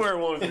out. just where it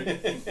wants to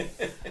be.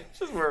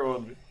 Just where it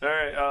wants to be.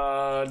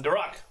 All right,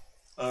 Darak.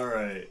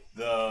 Alright,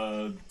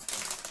 the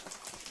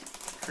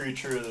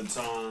creature that's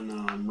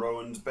on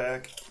Rowan's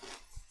back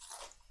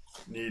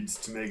needs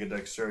to make a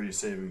dexterity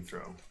saving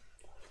throw.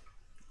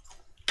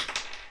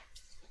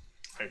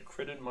 I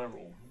critted my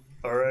roll.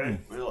 Alright,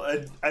 well,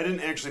 I didn't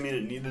actually mean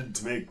it needed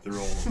to make the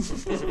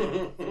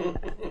roll.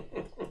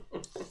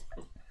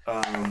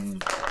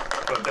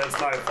 But that's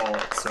my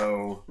fault,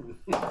 so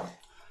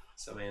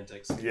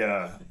Semantics.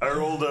 yeah. I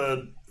rolled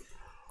a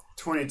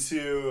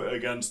 22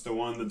 against the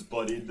one that's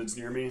bloodied that's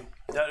near me.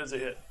 That is a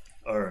hit.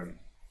 Alright.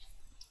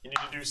 You need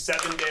to do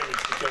 7 damage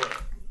to kill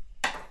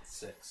it.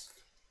 6.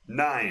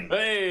 9.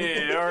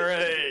 Hey, all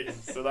right.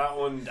 So that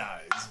one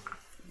dies.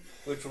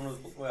 Which one was?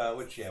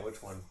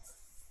 Which one?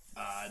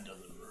 It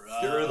doesn't.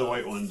 Get rid of the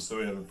white one, so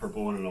we have a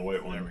purple one and a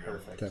white one.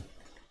 Perfect. Okay.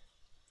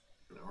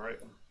 All right.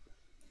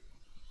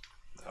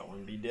 That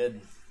one be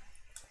dead.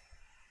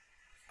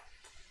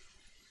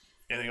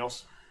 Anything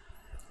else?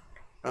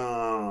 No.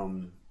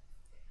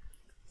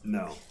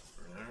 All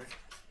right.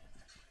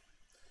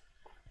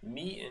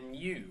 Me and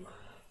you.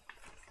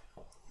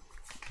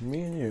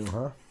 Me and you,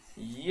 huh?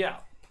 Yeah.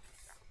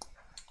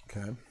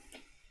 Okay.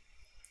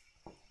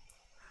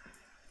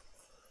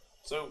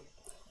 So,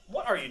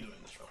 what are you doing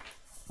this round?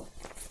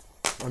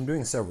 I'm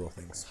doing several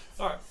things.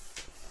 All right.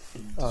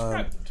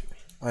 Describe them to me.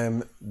 I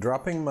am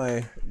dropping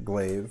my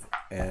glaive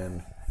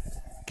and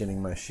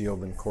getting my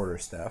shield and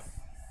quarterstaff.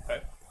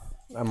 Okay.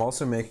 I'm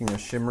also making a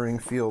shimmering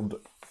field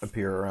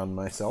appear around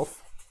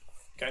myself,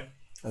 Okay.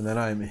 and then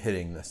I'm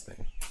hitting this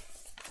thing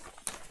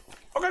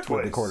Okay. with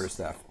Twice. the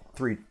quarterstaff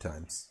 3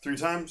 times. 3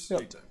 times? Yep.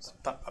 3 times.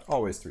 Pop, pop.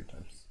 Always 3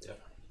 times. Yep.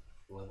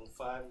 Level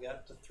 5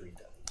 got to 3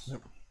 times.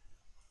 Yep.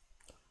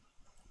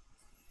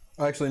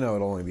 Actually, no,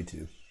 it'll only be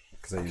 2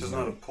 because I use It's my,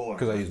 not a pull.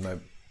 because I use my.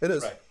 It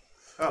is. Right.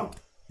 Oh.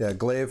 Yeah,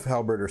 glaive,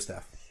 halberd, or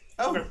staff.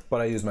 Oh.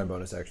 But I use my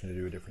bonus action to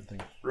do a different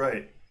thing.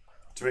 Right.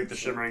 To make the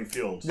shimmering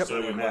field, Yep. so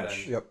it would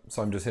match. Yep.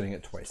 So I'm just hitting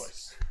it twice.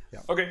 Twice.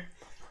 Yeah. Okay.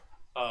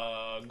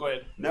 Go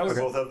ahead. Now we Okay.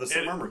 both have the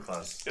same It- armor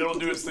class. It'll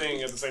do its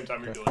thing at the same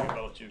time you're doing it.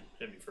 I'll let you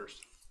hit me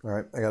first. All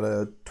right. I got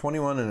a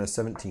 21 and a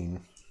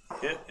 17.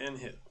 Hit and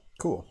hit.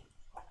 Cool.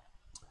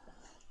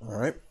 All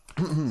right.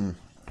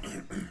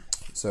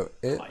 So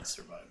it Might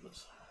survive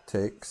this.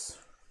 takes.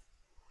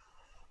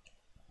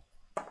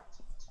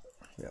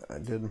 Yeah, I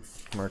did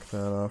mark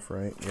that off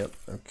right. Yep.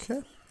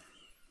 Okay.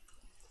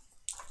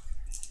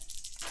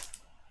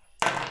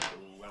 So I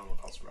don't know if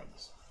I'll survive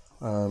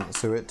this.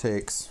 So it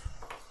takes.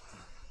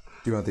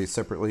 Do you want these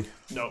separately?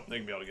 No, they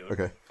can be all together.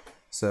 Okay.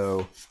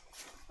 So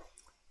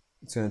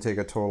it's going to take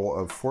a total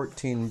of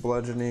 14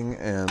 bludgeoning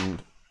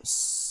and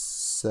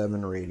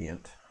 7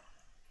 radiant.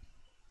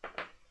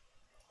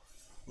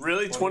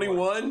 Really?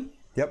 21?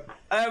 Yep.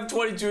 I have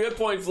 22 hit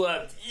points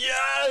left.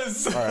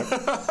 Yes! All right.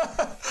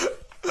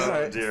 All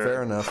right. dear.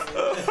 Fair enough.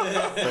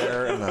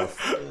 Fair enough.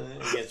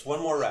 It gets one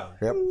more round.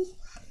 Yep.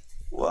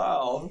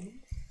 Wow.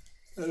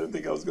 I didn't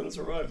think I was going to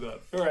survive that.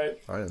 All right.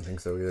 I didn't think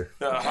so either.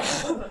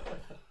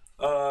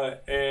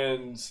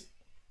 And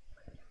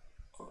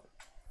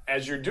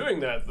as you're doing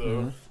that,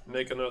 though,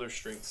 make another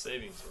strength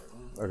saving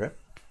throw. Okay.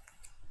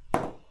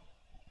 Oh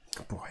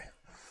boy.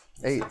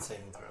 8.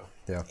 Saving throw.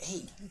 Yeah.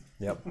 8.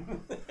 Yep.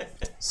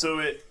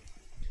 So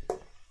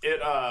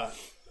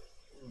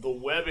the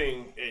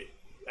webbing,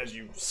 as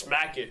you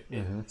smack it,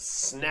 it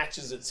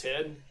snatches its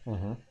head,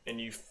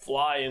 and you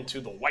fly into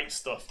the white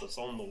stuff that's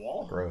on the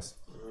wall. Gross.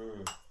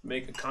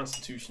 Make a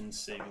Constitution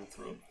saving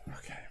throw.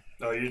 Okay.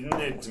 Oh, you didn't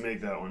need to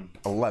make that one.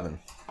 11.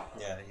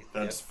 Yeah,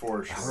 That's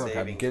for sure. Look, I'm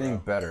Saving getting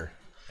throw. better.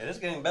 it is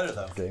getting better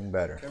though. Getting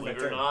better. Turn by Believe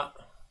it or turn. not,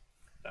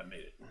 that made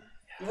it.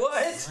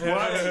 What?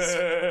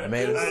 I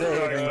made a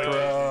saving throw.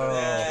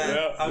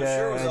 Yeah, I'm Yeah,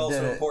 sure it was I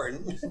also did it.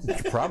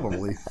 important.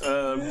 Probably.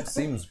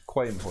 Seems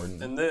quite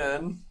important. And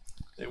then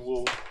it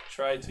will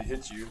try to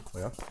hit you.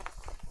 Yeah.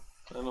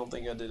 I don't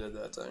think I did it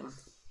that time.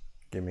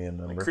 Give me a I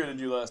number. critted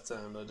you last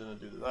time, but I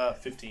didn't do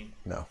that. 15.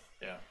 No.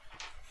 Yeah.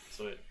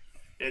 So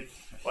it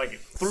like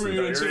threw So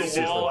you into yours is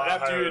the a wall lot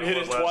after you had higher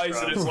hit it than twice,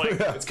 last and it's round.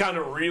 like it's kind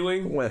of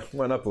reeling. Went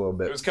up a little It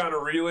bit. was kind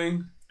of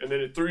reeling, and then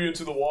it threw you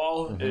into the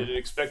wall, and it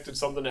expected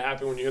something to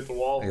happen when you hit the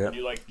wall, Yep. and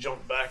you like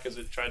jumped back as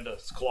it tried to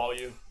claw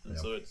you. And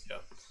so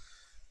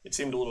it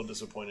seemed a little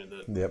disappointed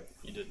that Yep.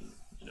 you didn't,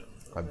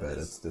 I bet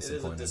it's It is a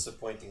disappointing.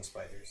 disappointing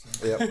spiders.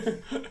 Yep.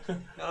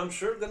 And I'm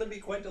sure going to be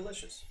quite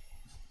delicious.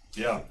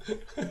 Yeah.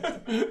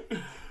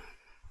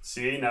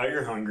 See, now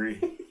you're hungry.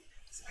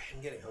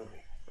 I'm getting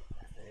hungry.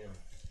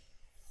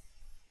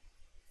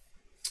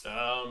 I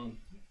am.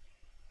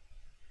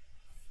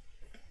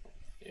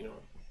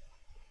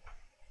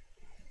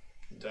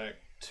 Dak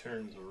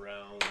turns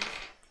around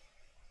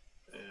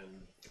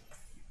and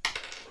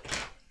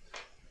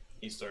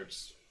he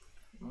starts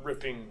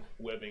ripping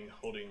webbing,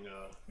 holding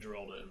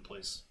Geralda in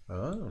place.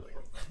 Oh.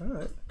 All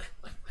right.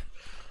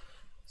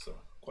 So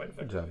quite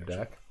effective. Good job, actually.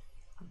 Dak.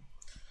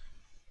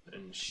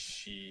 And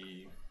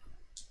she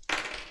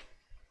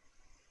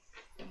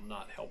will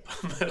not help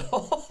him at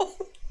all.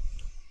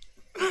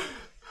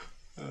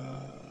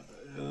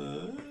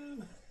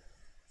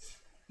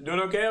 You doing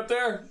okay up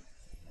there?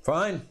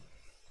 Fine.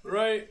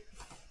 Right.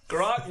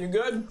 Grok, you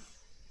good?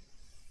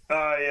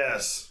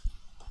 Yes.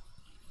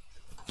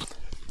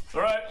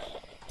 All right.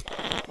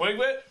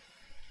 Wigwit?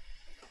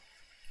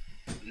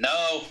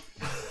 No,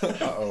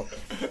 Uh-oh.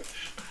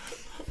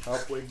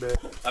 Help Wigbit.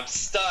 I'm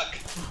stuck.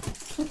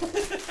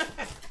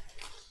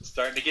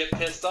 Starting to get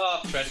pissed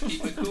off. Trying to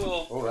keep it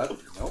cool.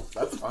 Oh,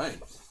 that's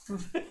fine.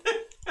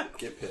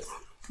 Get pissed.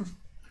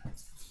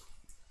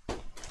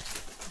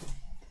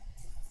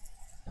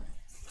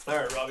 All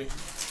right, Robbie.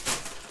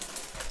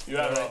 You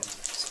have a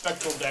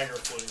spectral dagger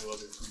floating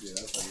above you. Yeah,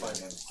 that's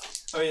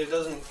Fine. I mean, it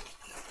doesn't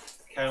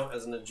count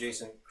as an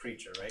adjacent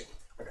creature, right?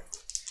 Okay.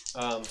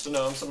 So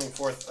no, I'm summoning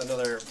forth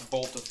another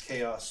bolt of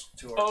chaos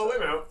to our. Oh, wait a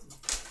minute.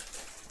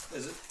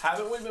 Is it?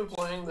 Haven't we been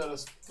playing that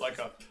is like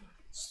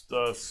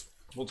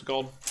what's it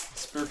called?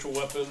 Spiritual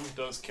weapon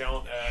does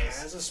count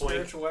as As a flank.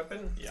 spiritual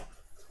weapon? Yeah.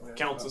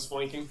 Counts as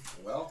flanking.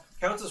 Well,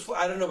 counts as.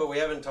 I don't know, but we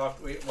haven't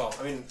talked. Well,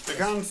 I mean, It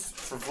counts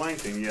for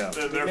flanking, yeah.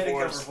 Then we made it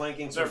therefore, count for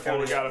flanking, so therefore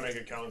we counting got to it. make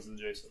it count as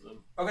adjacent then.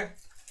 Okay,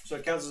 so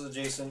it counts as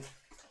adjacent.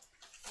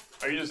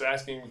 Are you just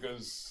asking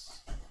because?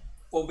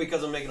 Well,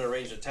 because I'm making a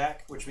ranged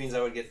attack, which means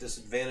I would get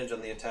disadvantage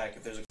on the attack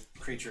if there's a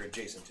creature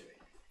adjacent to me.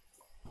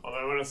 Well,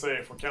 I'm gonna say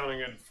if we're counting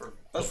it for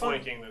That's fine.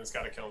 flanking, then it's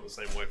got to count the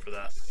same way for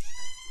that.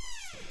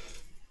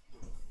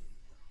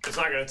 It's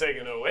not gonna take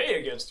it away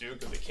against you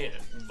because it can't.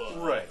 But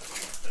Right.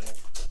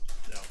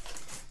 Yeah.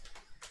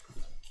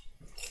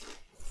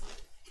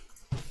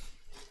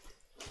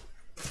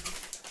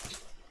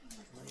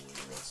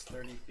 That's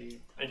 30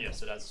 feet. And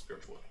yes, it has a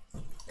spiritual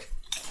weapon.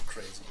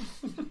 Crazy.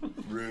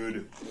 Rude.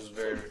 It was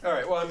very. All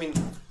right. Well, I mean,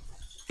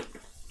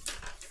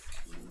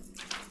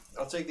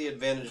 I'll take the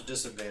advantage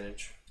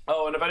disadvantage.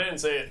 Oh, and if I didn't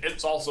say it,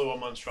 it's also a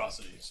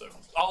monstrosity. So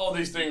all of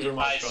these things are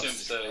I assume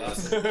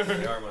monstrosities. so. Yes.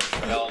 They are mine.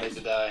 We all need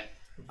to die.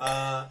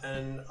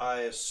 And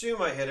I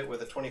assume I hit it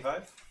with a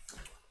 25.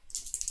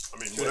 I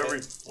mean,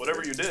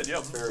 whatever you did, yeah.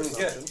 Is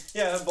Okay.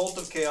 Yeah, bolt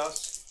of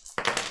chaos.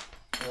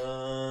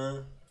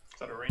 that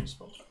a range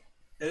spell?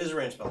 It is a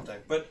range spell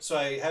attack, but so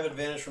I have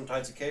advantage from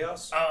Tides of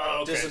Chaos. Oh,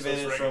 okay.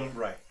 Disadvantage so it's from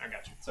regular. right. I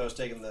got you. So I was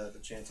taking the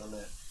chance on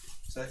that.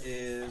 So that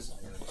is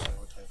I gotta decide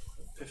what type.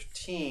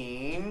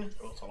 15.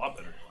 Oh, it's a lot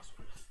better.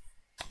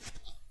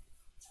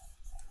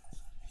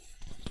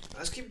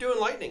 Let's keep doing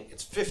lightning.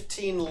 It's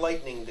 15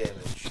 lightning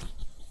damage.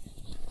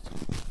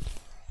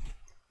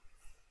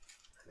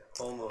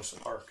 Almost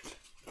arced.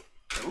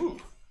 Ooh,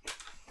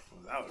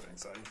 that would be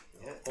exciting.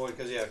 Yeah. Oh,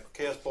 because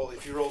Chaos Bolt.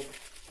 If you roll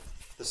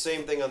the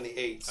same thing on the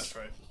 8s, That's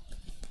right.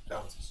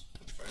 bounces.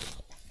 That's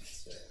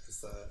right.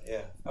 It's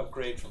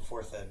upgrade from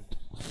 4th ed.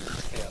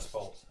 Chaos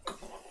Bolt.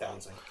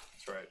 Bouncing.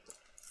 That's right.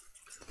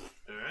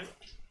 All right.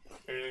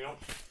 Anything else?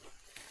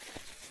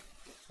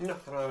 No,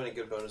 I don't have any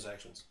good bonus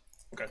actions.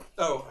 Okay.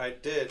 Oh, I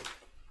did.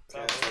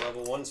 Cast a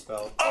level 1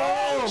 spell.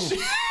 Oh,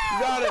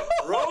 Got it.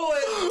 Roll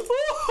it!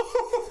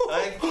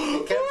 I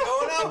kept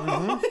going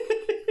up!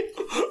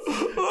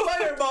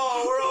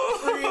 Fireball! We're all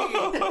free!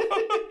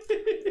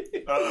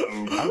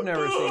 Uh-oh.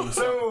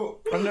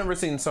 I've never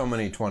seen so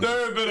many 20s.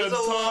 there have been There's a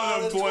lot ton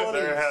of of 20.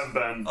 There have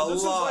been. A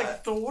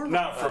lot. the warm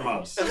Not from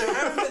us. And there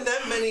haven't been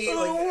that many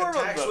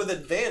attacks with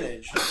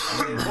advantage.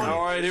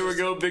 All right, here we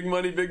go. Big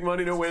money, no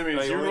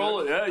whammies. You roll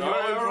it. Yeah, you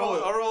always roll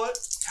it. I'll roll it.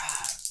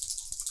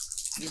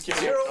 You can't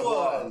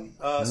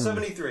 0-1.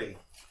 73.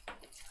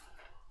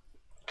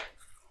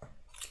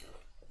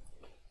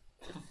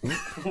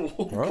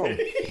 Oh,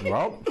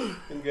 well,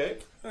 Okay.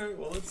 All right,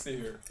 well, let's see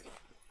here.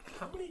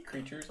 how many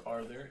creatures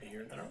are there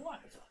here that are alive?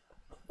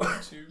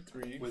 1, 2,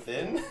 3.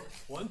 Within?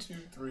 1, 2,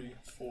 3,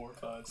 4,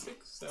 5,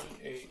 6, 7,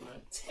 8, 9,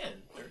 10.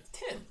 There are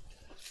 10.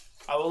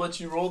 I will let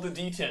you roll the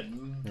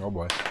d10. Oh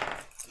boy.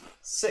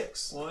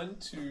 6. 1,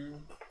 2,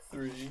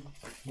 3,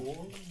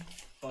 4,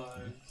 5.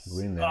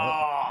 We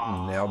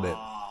nailed it.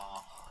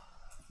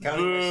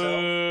 Counting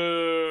myself.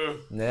 Boo!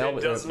 Nailed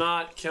It does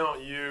not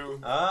count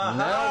you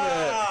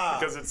Ah.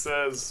 because it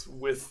says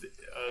with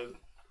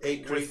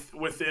 8 creep.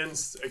 within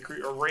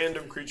a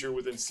random creature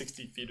within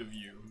 60 feet of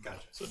you. Gotcha.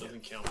 So it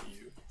doesn't count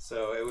you.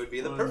 So it would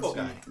be the purple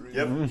guy.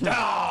 Yep.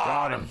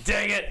 Got him!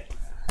 Dang it!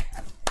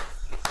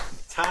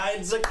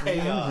 Tides of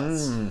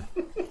chaos.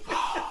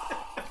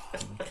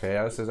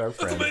 Chaos is our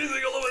friend. Amazing!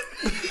 I love it.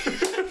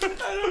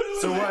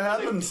 So what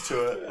happens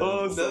to it?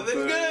 Oh,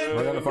 Nothing good.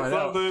 We're gonna find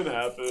out. Something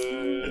happened.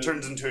 It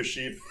turns into a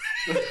sheep.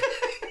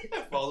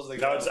 Falls like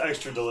Now it's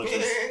extra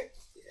delicious.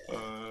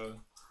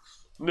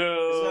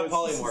 No, It's not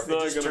polymorph. it's It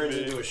not just gonna turns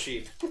be. into a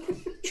sheep.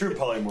 True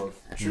polymorph.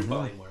 True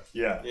polymorph.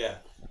 Yeah. Yeah.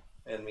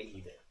 And we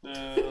eat it.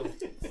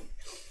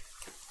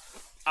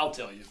 I'll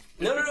tell you.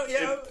 No,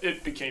 yeah.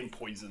 It became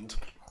poisoned.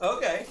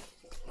 Okay.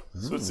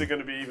 So it's going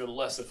to be even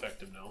less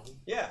effective now.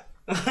 Yeah.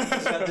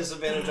 It's got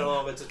disadvantage on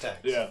all of its attacks.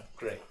 Yeah.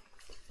 Great.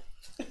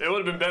 It would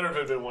have been better if it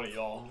had been one of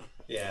y'all.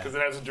 Yeah. Because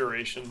it has a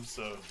duration,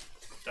 so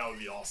that would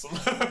be awesome.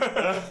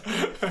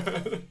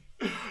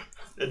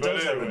 It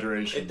does have a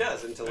duration. It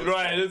does until it's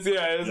Right, dead. its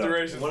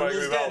duration is When it probably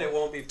is about dead, it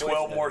won't be poisoned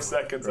 12 more anymore.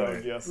 seconds, I would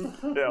Right. guess.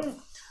 Yeah.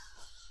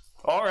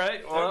 All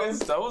right. Well, Okay.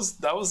 that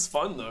was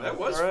fun though. That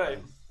was all right.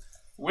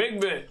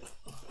 Wigbit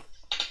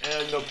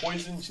and the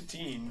poison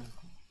chatine.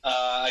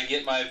 I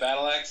get my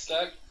battle axe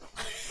stuck.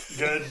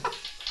 Good.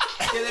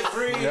 Get it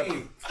free.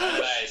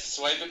 Nice.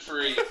 Swipe it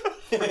free.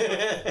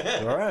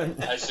 All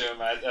right. I assume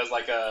that was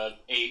like a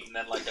 8 and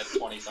then like a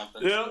 20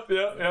 something. Yep.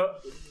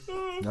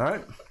 All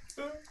right.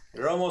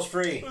 You're almost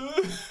free.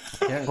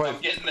 Can't I'm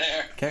getting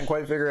there.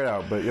 figure it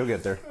out, but you'll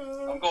get there.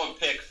 I'm going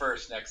pick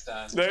first next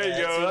time. There Yeah,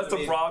 you it go. seems That's to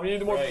the be- problem. You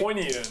need more right.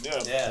 pointy in.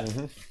 Yeah. Yeah.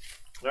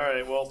 All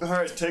right. Well, All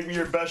right, take me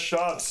your best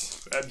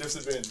shots. at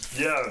disadvantage.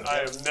 Yeah. I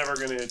am never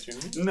gonna hit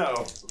you.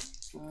 No.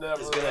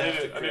 Never. gonna I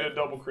have need, to I need a crit.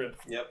 double crit.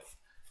 Yep.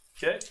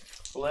 Okay.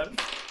 11.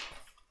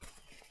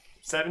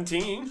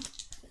 17.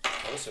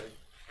 Closer.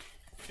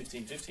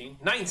 15.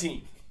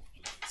 19.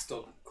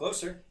 Still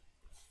closer.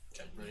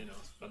 Okay. You know,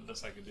 that's the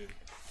best I could do.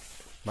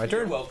 My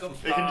You're turn. welcome.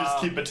 It can just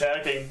keep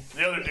attacking.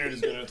 The other dude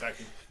is gonna attack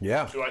you.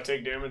 Yeah. Do I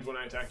take damage when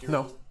I attack you?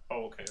 No.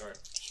 Oh, okay. All right.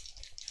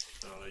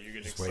 No, you're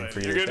getting waiting excited. for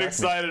you You're to getting attack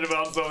me. excited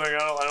about something.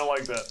 I don't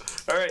like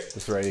that. All right.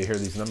 Just ready to hear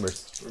these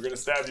numbers. We're gonna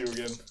stab you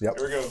again. Yep.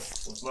 Here we go.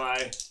 With my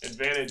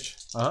advantage.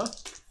 Uh huh.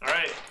 All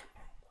right.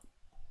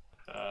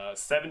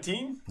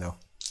 17. No.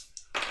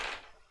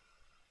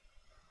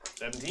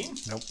 17.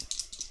 Nope.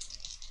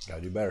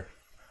 Gotta do better.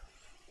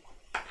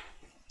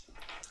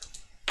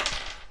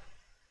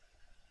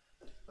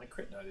 My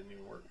crit die didn't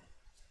even work.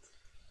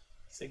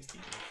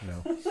 16.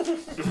 No.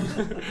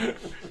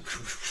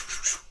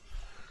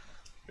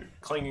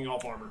 Clanging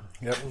off armor.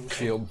 Yep.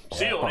 Shield.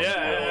 Shield.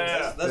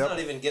 Yeah. That's Yep. not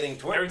even getting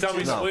towards. Every time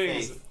he No.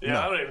 swings, yeah,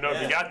 No. I don't even know if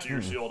he Yeah. got to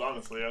your shield.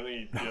 Honestly, I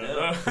think.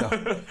 Yeah.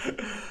 No.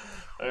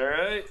 All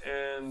right,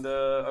 and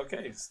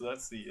okay, so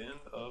that's the end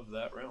of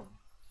that round.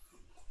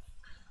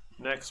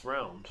 Next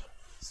round,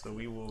 so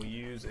we will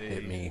use a.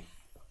 Hit me.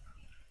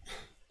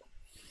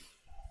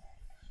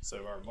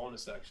 So our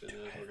bonus action is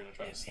we're gonna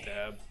try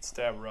to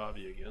stab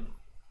Robbie again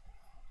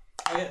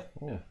Oh,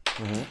 yeah.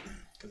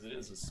 because it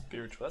is a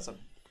spiritual. That's a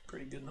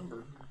pretty good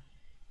number.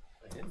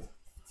 I did.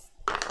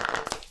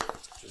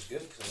 Which is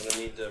good because I'm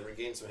gonna need to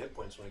regain some hit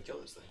points when I kill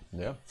this thing.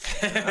 Yeah.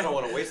 I don't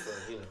want to waste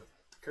the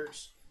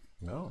curse.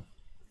 No.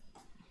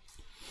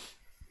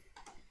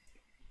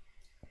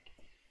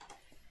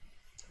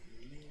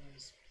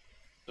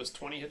 Does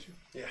 20 hit you?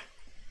 Yeah.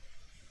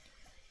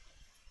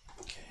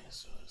 Okay,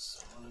 so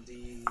it's one of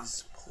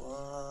these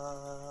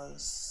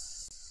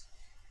plus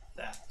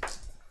that.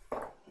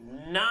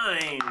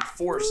 9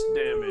 force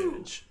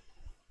damage.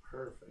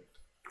 Perfect.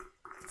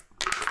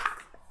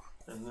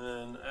 And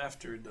then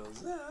after it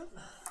does that,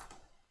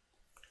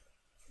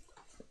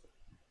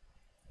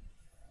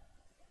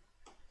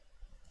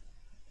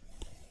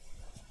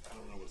 I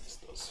don't know what this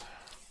does.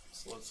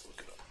 So let's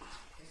look it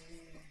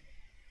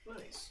up.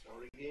 Nice. I'll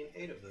regain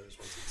 8 of those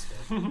once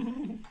it's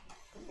done.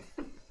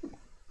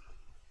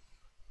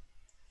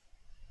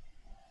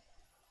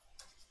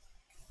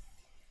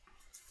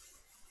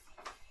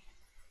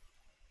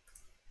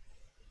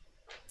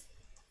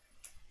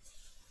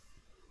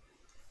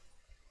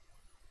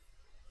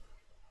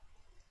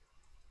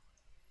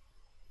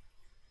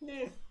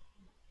 Yeah.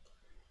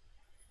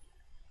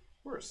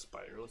 We're a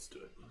spider. Let's do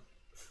it.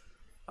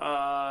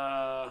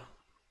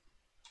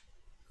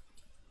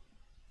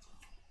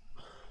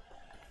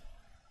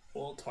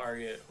 We'll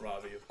target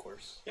Robbie, of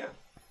course. Yeah.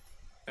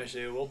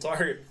 Actually, we'll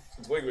target,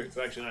 since Wigwig's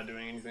actually not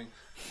doing anything,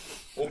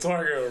 we'll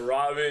target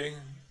Robbie,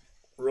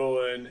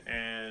 Rowan,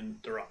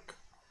 and Durak.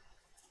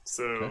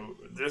 So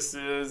this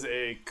is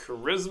a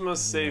charisma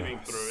saving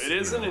throw. It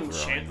is an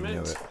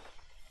enchantment.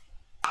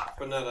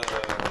 But not a.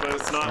 But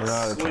it's not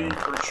Not a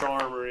sleep or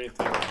charm or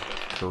anything like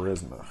that.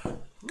 Charisma.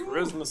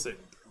 Charisma saving.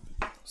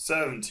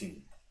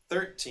 17.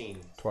 13.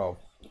 12.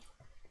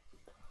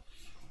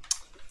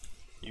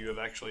 You have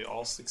actually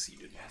all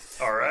succeeded.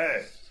 All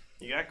right.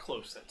 You got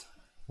close that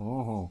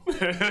Oh.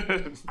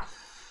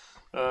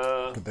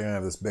 time. Good thing I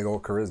have this big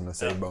old charisma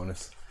save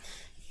bonus.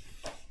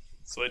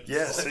 So it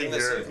Yes, I same think that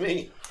here. saved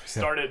me.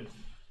 started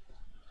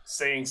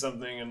saying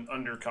something in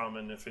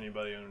undercommon, if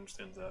anybody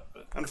understands that.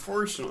 But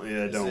Unfortunately,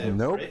 I Is don't. it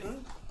Nope.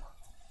 written?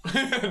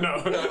 no.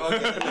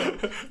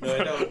 Okay, no,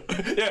 I don't.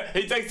 Yeah,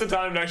 he takes the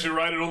time to actually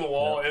write it on the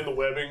wall and the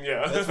webbing.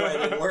 Yeah, That's why it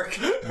didn't work.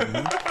 right.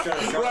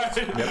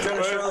 Trying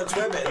to Charlotte's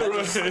Web it. That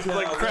just- It's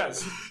like no, crap.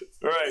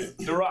 All right,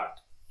 the rock.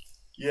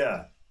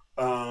 Yeah.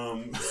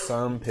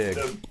 Some pig.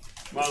 The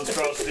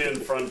monstrosity in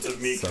front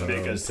of me can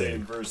make a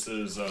save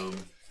versus.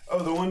 Oh,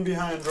 the one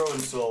behind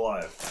Rowan's still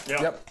alive.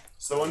 Yeah. Yep.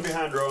 So the one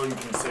behind Rowan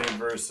can save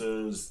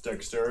versus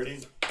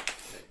dexterity.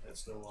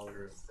 That's no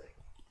longer a thing.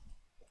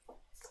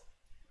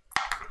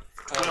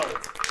 No,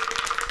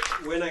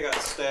 When I got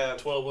stabbed,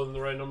 12 wasn't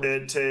the right number.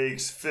 It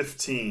takes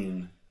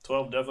 15.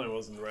 12 definitely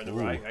wasn't the right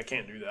number. I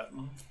can't do that.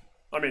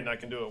 I mean, I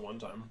can do it one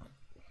time.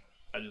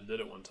 I just did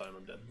it one time.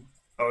 I'm dead.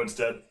 Oh, it's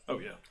dead. Oh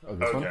yeah. Oh,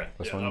 this one? Okay.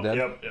 This Yeah, one no. dead?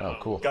 Yep. Yeah, Oh, no.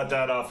 cool. Got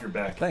that off your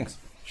back. Thanks.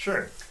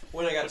 Sure.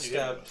 when I got What'd you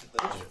hit?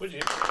 stabbed, What'd you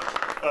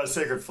hit?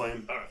 Sacred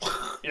Flame. All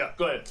right. Yeah.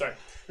 Go ahead. Sorry.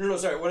 no,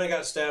 sorry. When I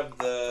got stabbed,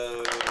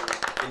 the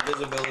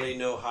invisibility,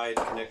 no hide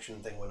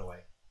connection thing went away.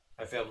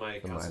 I failed my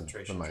The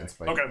concentration mind check.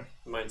 spike. Okay.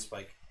 Mind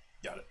spike.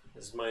 Got it.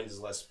 His mind is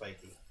less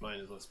spiky. Mine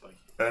is less spiky.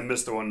 I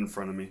missed the one in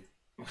front of me.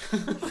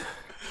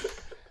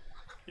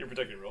 You're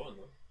protecting Rowan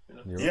though. You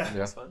know? You- Yeah.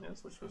 That's fine. Yeah,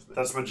 that's what you're supposed to do.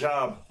 That's my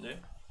job. Yeah.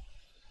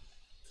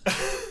 I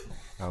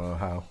don't know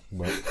how,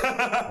 but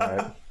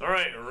alright. All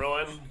right,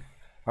 Rowan.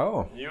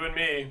 Oh, You and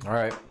me.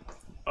 alright.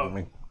 Oh. Let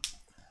me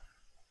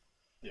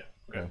Yeah.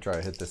 I'm gonna Okay. try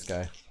to hit this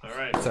guy All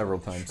right. several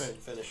Try times. and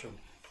finish him.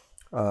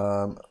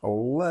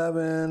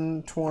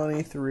 11,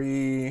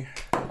 23,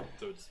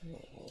 So it's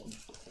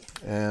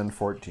and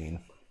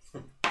 14.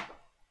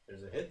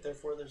 There's a hit,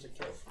 therefore there's a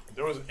kill.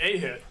 there was a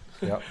hit,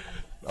 Yep.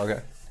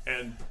 Okay.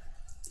 and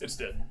it's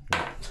dead.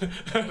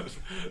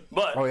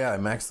 But Oh yeah, I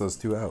maxed those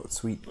two out.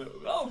 Sweet.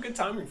 oh, good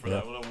timing for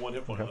that one. One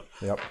hit point left.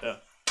 Yep. Yeah.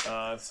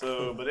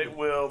 But it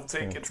will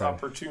take Gonna its try.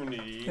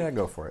 opportunity. Yeah,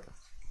 go for it.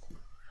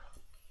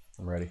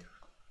 I'm ready.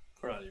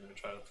 We're not even gonna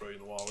try to throw you in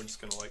the wall. We're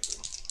just gonna like.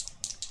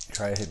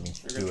 Try to hit me.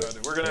 We're gonna Do try it.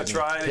 to. We're gonna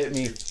try to Hit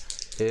me. you.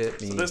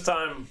 Hit me. So this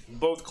time,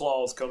 both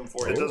claws come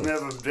for It you. doesn't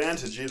have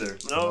advantage either.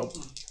 Nope.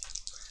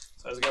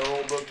 So I just gotta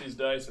roll both these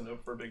dice and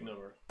hope for a big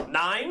number.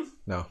 9,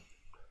 No.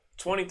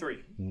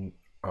 23.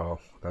 Oh,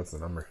 that's the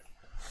number.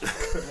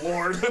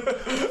 Lord.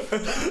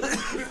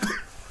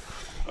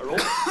 I rolled.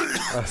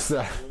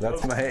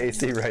 That's my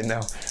AC right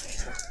now.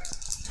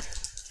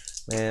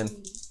 Man.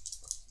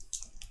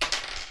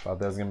 Thought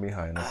that was gonna be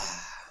high enough.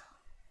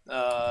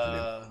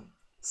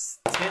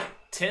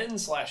 10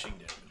 slashing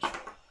damage.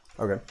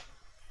 Okay.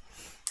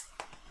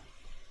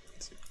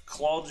 So it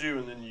clawed you,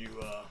 and then you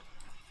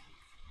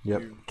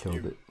Yep. You- Killed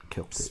you- it.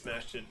 Killed it.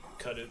 smashed it,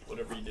 cut it,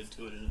 whatever you did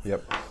to it. And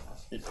Yep.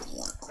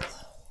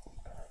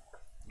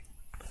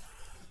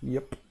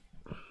 Yep.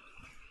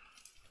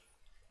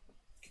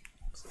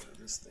 so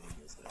this thing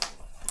is now.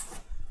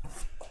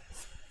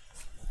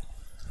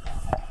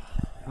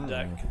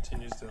 Dak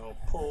continues to help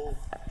pull.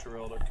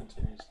 Geralda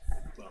continues.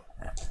 Well,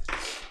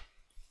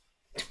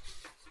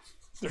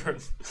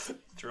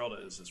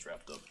 Geralda is just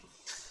wrapped up.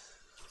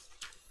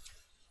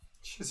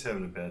 She's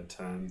having a bad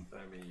time.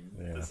 I mean,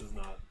 Yeah. this is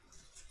not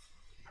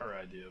her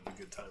idea of a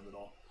good time at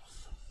all.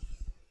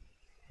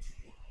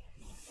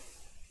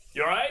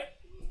 You alright?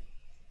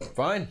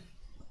 Fine.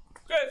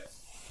 Good.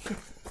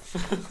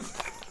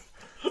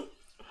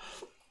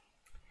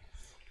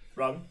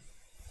 Robin?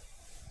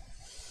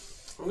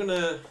 I'm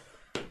gonna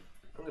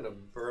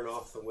burn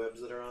off the webs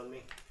that are on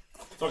me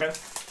Okay.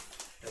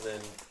 and then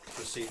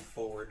proceed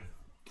forward.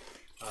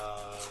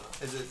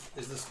 Is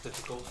this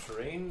difficult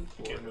terrain?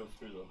 You can't move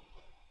through the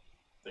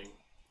thing.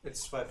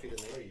 It's 5 feet in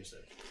the air, you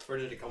said. Or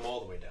did it come all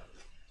the way down?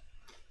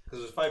 Because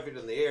it was 5 feet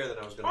in the air, then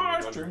I was going to Oh,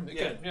 move. that's true. on- It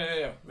Yeah. can.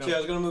 Yeah. See, I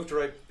was going to move to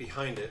right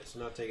behind it, so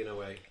not taking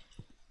away.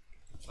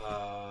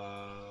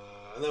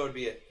 And that would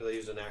be it, because I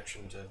used an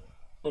action to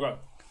Okay.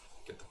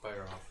 get the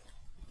fire off.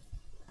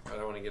 But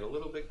I want to get a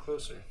little bit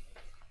closer.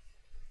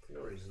 For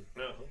no reason.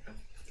 No, okay.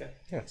 Okay.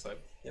 Yeah. Side.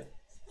 Yep.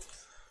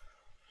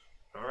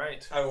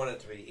 Alright. I want it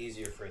to be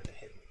easier for it to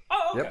hit me.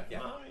 Oh, okay. Yep.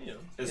 Yeah. You know.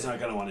 It's not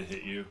gonna want to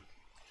hit you.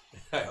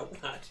 I hope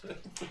not.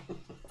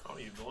 Oh,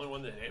 you're the only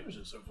one that damaged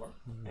it so far.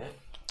 Yeah,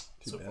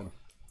 Too bad.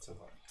 so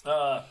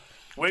far.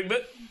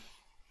 Wigbit?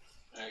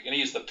 Alright, gonna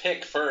use the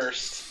pick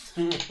first.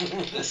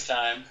 This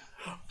time.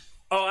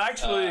 Oh,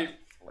 actually,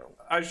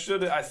 I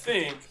should. I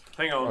think.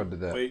 Hang on. Oh, did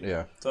that? Wait.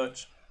 Yeah.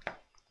 Touch.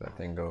 That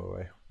thing go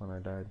away when I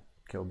died.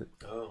 Killed it.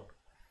 Oh.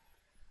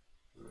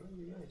 That would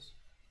be nice.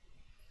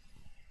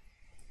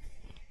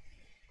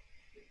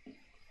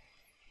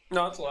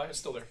 No, it's a lie. It's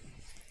still there.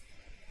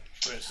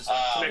 I mean, it's just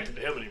not connected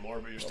to him anymore,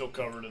 but you're still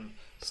covered in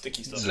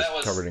sticky stuff. So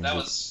that covered was in that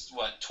goop. was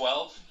what,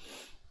 12?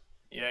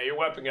 Yeah, your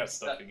weapon got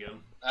stuck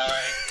again. All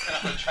right,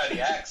 I'm gonna try the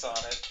axe on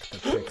it. The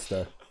pick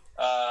stuff.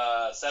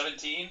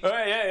 17. All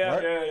right,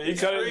 yeah. You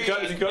cut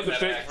the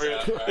pick for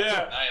it.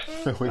 Yeah.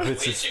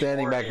 It's just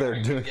standing back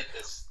there doing,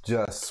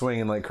 just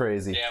swinging like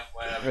crazy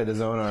with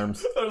his own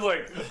arms. There's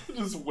like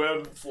just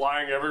web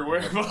flying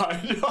everywhere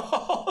behind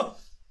y'all.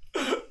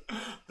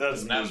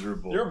 That's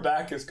miserable. Your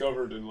back is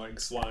covered in like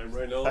slime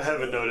right now. I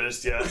haven't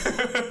noticed yet.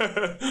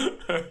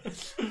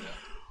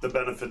 The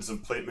benefits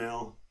of plate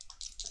mail.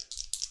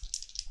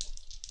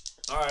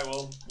 All right,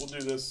 well, we'll do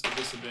this at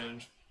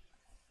disadvantage.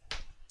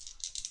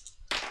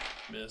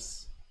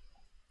 Miss.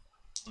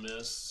 Okay.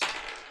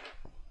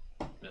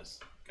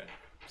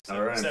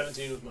 All right.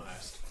 17 was my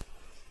highest.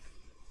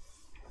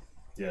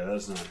 Yeah,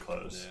 that's not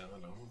close. Yeah, I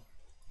know.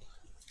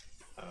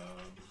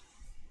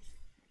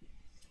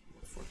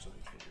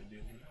 Unfortunately, can't really do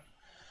anything about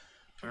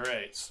it. All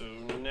right, so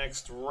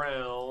next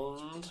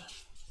round.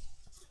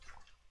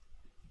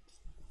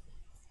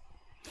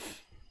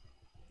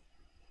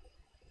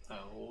 A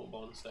little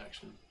bonus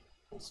action.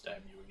 We'll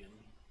stab you again.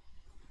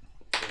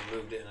 So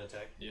moved it and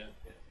attack. Yeah.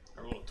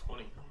 I rolled a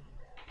 20.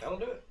 That'll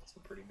do it. That's a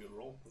pretty good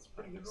roll. That's a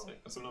pretty good roll.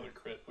 That's another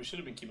crit. We should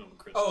have been keeping them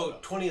crits. Oh,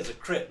 20 is a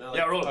crit. Not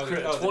Yeah, I rolled a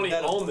crit. 20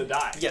 on the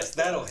die. Yes,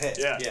 that'll hit.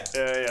 Yeah.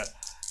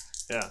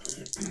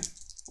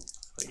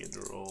 I get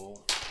to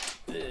roll.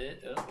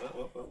 Alright,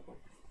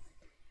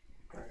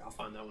 I'll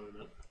find that one in a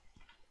minute.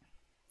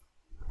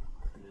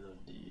 And then a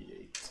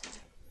D8.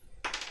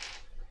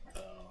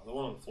 The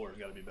one on the floor has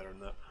got to be better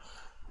than that.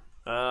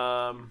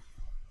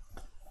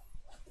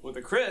 With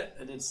a crit,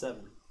 I did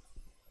 7.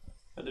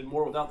 I did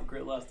more without the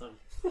crit last time.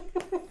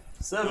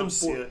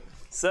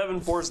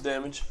 7 force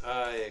damage.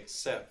 I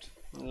accept.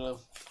 Yeah.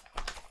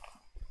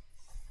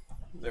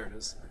 There it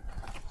is.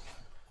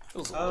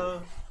 Feels a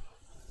lot.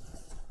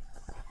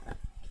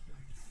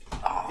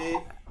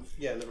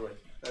 Yeah, never mind.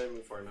 I didn't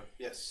move far enough.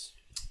 Yes.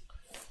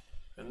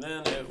 And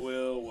then it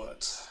will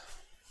what?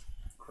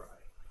 Cry.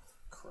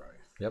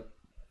 Yep.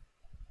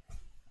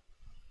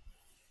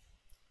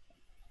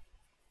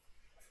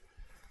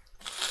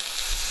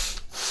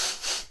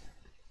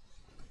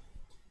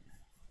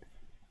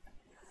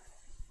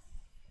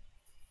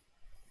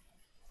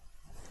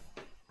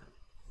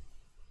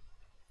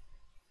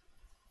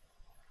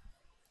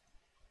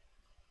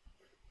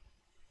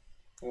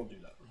 We'll do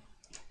that.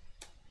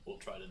 We'll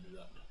try to do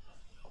that.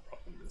 I'll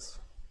probably miss.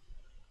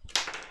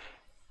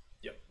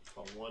 Yep,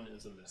 a 1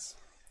 is a miss.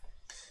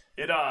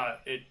 It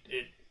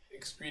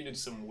excreted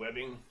some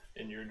webbing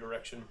in your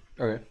direction.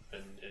 Okay.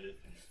 And it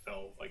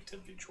fell like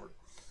 10 feet short.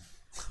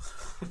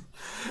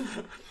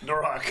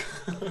 Dorak.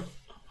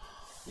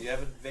 You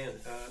have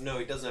advantage. No,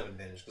 he doesn't have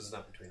advantage because it's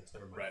not between us.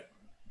 Never mind. Right.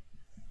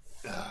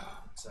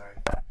 Sorry.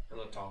 I'm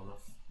not tall enough.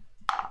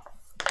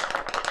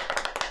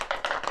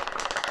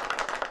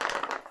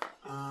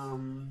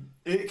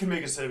 It can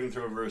make a saving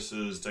throw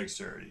versus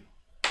dexterity.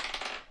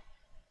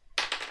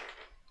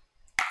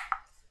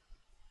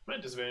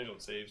 Might disadvantage on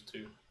saves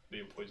too,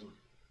 being poisoned.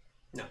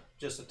 No,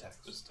 just attack.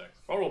 Just attack.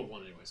 I rolled a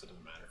 1 anyway, so it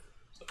doesn't matter.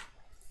 So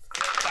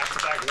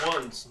back-to-back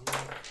 1s.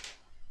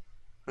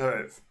 All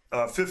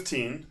right,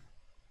 15.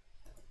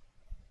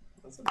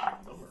 That's a big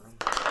number.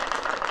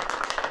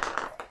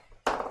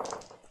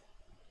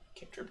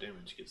 Cantrip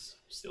damage gets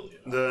silly.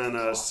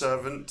 Then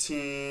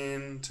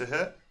 17 to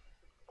hit.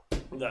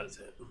 That is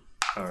it.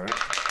 All right.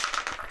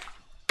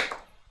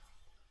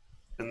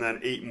 And then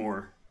 8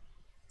 more.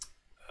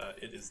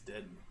 It is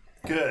dead.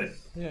 Good.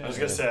 Yeah. I was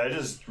gonna say I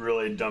just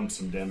really dumped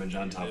some damage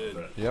on top of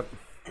it. Yep.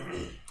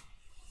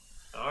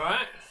 All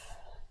right.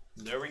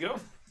 There we go.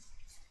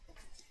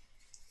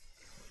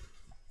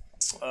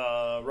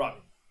 Rob.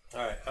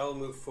 Alright, I'll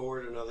move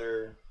forward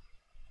another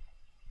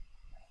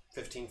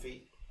 15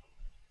 feet.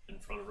 In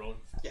front of Roland?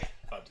 Yeah.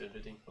 5, 10,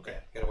 15. Okay. Yeah,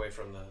 get away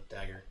from the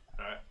dagger.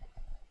 All right.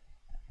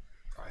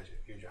 I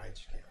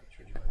just can't reach.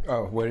 Would you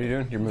Oh, what are you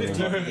doing? You're moving.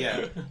 15 feet,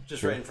 yeah.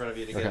 Just Sure. right in front of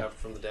you to get Okay. up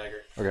from the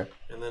dagger. Okay.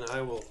 And then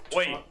I will...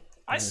 Wait.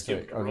 I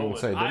skipped I was gonna Roland.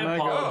 say, didn't I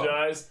go?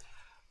 apologize.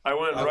 I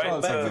went I right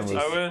thought that to...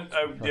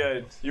 was-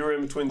 Yeah, you were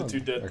in between the two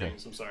dead Okay.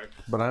 things. I'm sorry.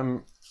 But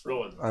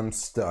Roland. I'm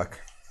stuck,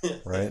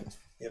 right?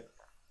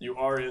 You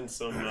are in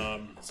some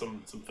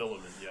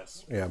filament,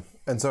 yes. Yeah.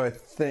 And so I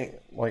think,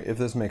 like, if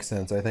this makes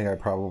sense, I think I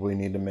probably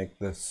need to make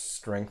this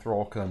strength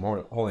roll because I'm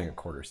holding a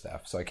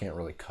quarterstaff, so I can't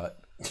really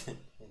cut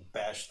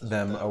bash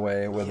them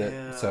away with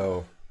Yeah. it.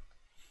 So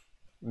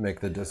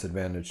make the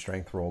disadvantage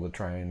strength roll to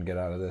try and get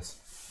out of this.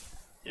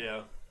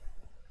 Yeah.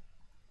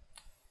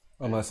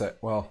 Unless I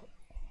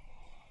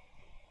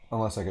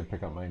could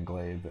pick up my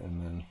glaive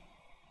and then...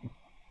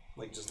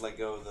 Like, just let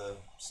go of the...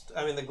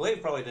 I mean, the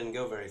glaive probably didn't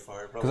go very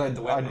far. Probably Because hit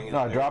the webbing in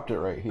I there. dropped it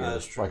right here.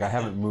 That's true. Like, I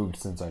haven't moved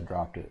since I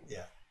dropped it.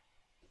 Yeah.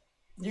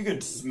 You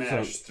could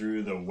smash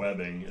through the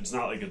webbing. It's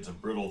not like it's a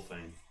brittle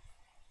thing.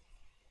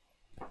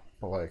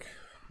 But, like,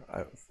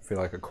 I feel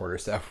like a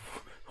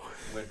quarterstaff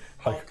Would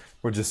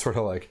would just sort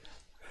of, like,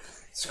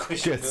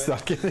 squish get into it.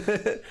 stuck in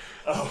it.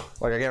 Oh.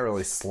 Like, I can't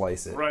really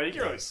slice it. Right, you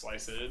can really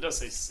slice it. It does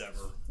say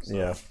sever. So.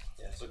 Yeah.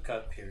 Yeah, so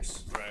cut,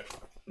 pierce, Right.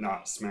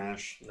 Not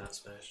smash. not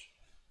smash.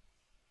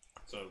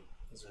 So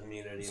Is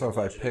immunity. So and if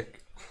I bludgeoning.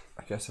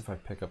 I guess if I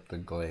pick up the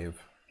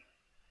glaive.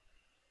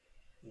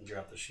 You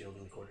drop the shield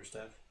and the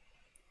quarterstaff.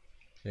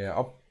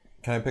 Yeah,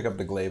 can I pick up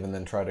the glaive and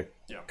then try to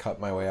Yeah. cut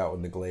my way out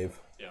with the glaive?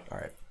 Yeah. All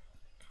right.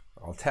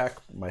 I'll attack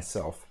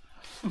myself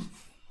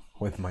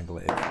with my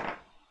glaive.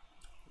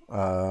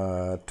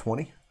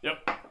 20? Yep.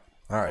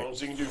 All right. Well,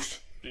 so you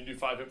can do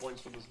 5 hit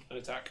points with an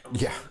attack. I'm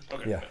Yeah.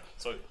 assuming? Okay. Yeah.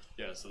 So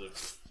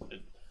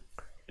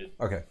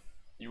Okay.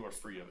 you are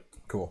free of it.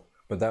 Cool.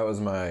 But that was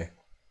my...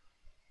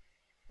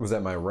 Was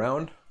that my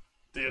round?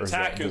 The Or is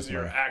that attack is just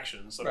your my-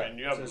 action. So I mean,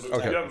 you have a So move. it's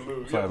Okay. You have a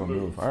move. So I have a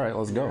move. All right,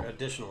 let's go.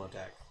 Additional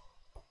attack.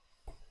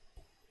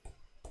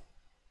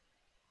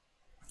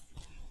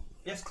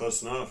 It's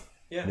close enough.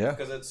 Yeah, Yeah.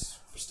 because it's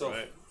still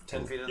Right.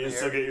 10 feet in You the can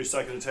still air. get your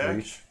second attack.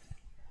 Reach.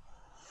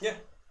 Yeah,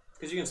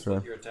 because you can split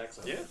Okay. your attacks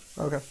up. Yeah.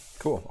 Okay,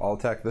 cool. I'll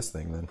attack this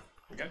thing then.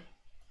 Okay.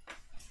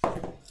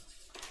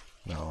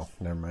 No,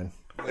 never mind.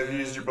 Have you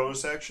used your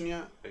bonus action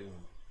yet?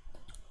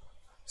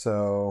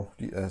 So,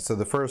 so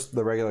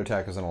the regular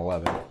attack is an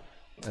 11,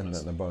 and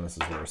then the bonus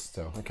is worse.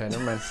 So, okay,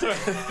 never mind.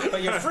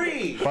 But you're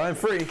free! But I'm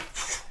free.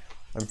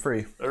 I'm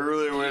free. I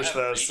really wish Have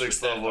that was reach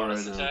 6th with that level right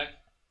bonus now. attack.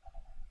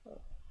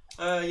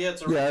 Yeah,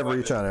 it's a Yeah, I ranged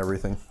reach weapon. on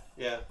everything.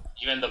 Yeah.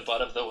 Even the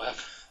butt of the web.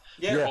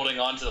 Yeah. Yeah. Holding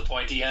on to the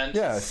pointy end.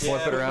 Yeah,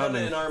 flip it we've around done it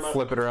and in Arma.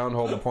 flip it around,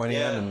 hold the pointy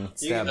Yeah. end, and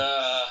You stab.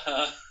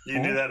 can- You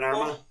can do that in Arma?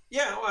 Well,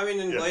 yeah, I mean,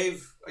 in Yeah.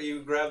 glaive,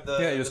 you grab the...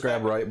 Yeah, you just the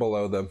grab back- right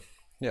below the.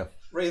 Yeah,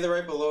 Either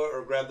right below it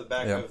or grab the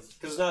back Yeah. of...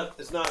 Because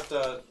it's not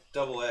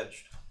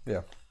double-edged.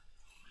 yeah.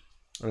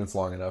 And it's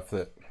long enough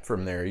that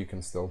from there you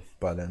can still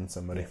butt in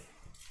somebody.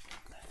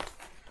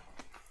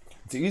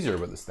 It's easier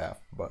with the staff,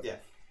 but Yeah.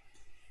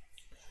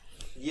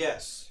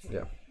 Yes.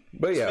 yeah.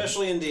 But yeah,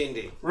 Especially in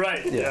D&D.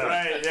 Right. Yeah.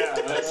 Right. Yeah.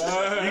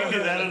 You can do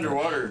that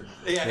underwater.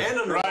 Yeah, and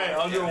underwater. Right.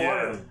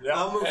 Underwater. Yeah.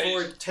 I'll move Hey,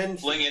 forward 10 feet.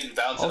 Fling it and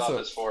bounce it off also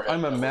his forehead.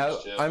 I'm a That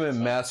works, too. I'm a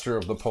master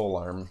of the pole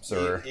arm,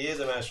 sir. He is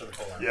a master of the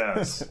polearm.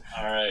 Yes.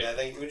 All right.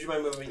 Yeah, would you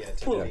mind moving me? Yeah,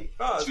 10 Yeah. feet.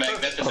 Oh, It's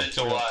magnificent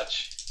to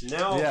watch.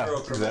 Now I'll Yeah, throw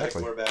a chromatic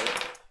exactly. orb at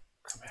it.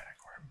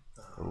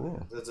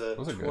 Ooh. That's a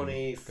Those are good.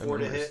 24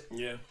 to Good hit.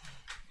 Yeah.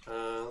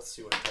 Let's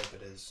see what type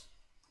it is.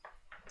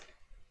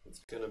 It's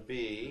gonna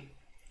be.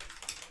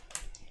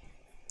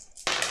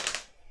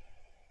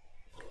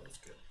 Oh, that's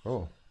good.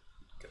 Oh,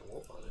 Got a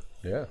wolf on it.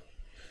 yeah.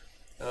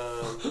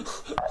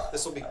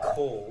 This will be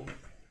cold.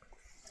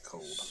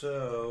 Cold.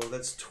 So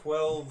that's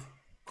 12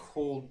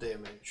 cold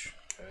damage.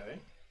 Okay.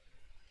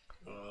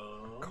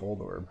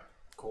 Cold orb.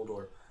 Cold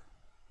orb.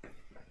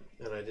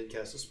 And I did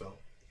cast a spell.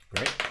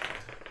 Great.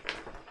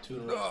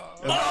 Oh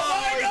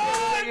my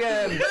God!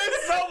 Again.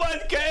 There's so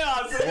much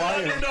chaos in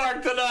Why?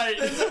 Underdark tonight.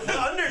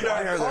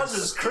 Underdark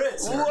causes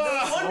crits. No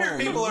wonder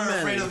people are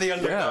afraid of the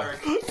Underdark.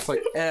 Yeah. It's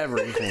like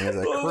everything is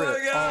a Oh my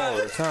crit God. all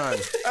the time.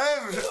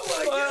 I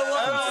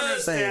don't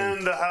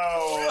understand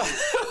how.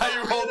 How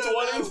you roll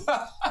 20s?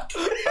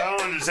 I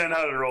don't understand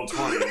how to roll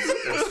 20s.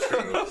 It's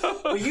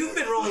true. Well, you've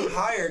been rolling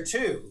higher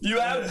too. You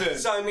have been.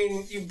 So I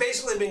mean, you've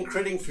basically been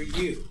critting for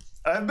you.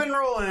 I've been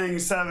rolling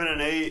 7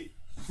 and 8.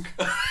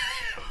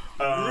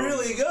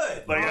 Really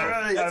good. Like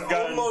That's I've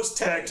gotten almost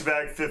 10.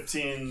 back-to-back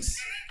 15s.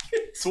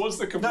 So what's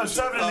the No, completion?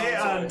 7 and 8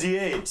 sorry. on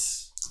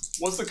D8s.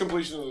 What's the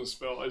completion of the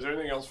spell? Is there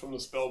anything else from the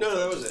spell? No,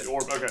 that besides was just it. The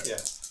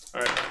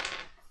orb? Okay.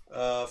 Yeah.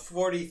 All right.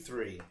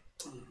 43.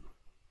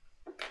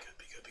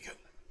 Be good.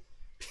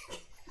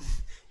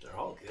 They're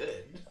all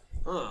good.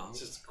 Oh, It's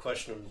just a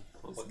question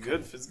of it's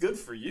good. It's good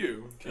for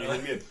you. Can you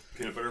give me a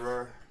peanut butter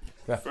bar?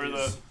 For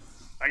the,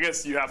 I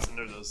guess you have to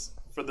know this.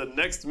 For the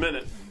next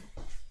minute,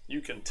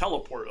 you can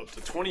teleport up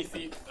to 20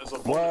 feet as a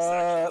bonus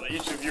action on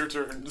each of your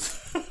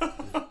turns.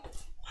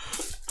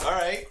 All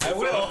right, I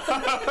will.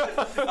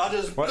 I'll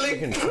just What? You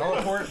blink. can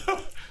teleport?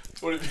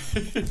 20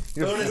 feet.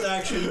 Bonus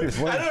action.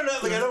 I don't know.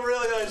 Like I don't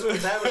really know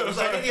what's happening.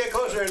 So I need to get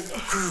closer. And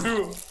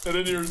And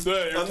then you're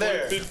there. You're I'm there.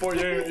 20 feet before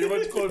you're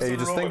much closer. Yeah, you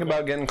to just think rolling.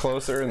 about getting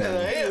closer and I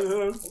then.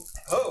 am.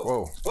 Oh.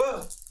 Whoa.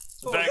 Whoa.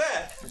 What was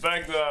that? In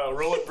fact,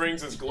 Roland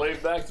brings his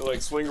glaive back to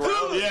like swing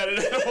around. Yeah,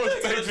 it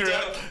almost takes your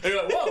head. And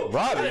you're like, whoa,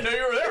 Robbie. I didn't know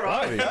you were there,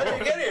 Robbie. How did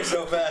you get here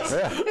so fast?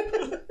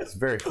 Yeah. It's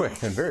very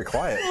quick and very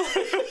quiet.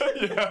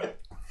 Yeah.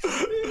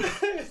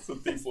 It's the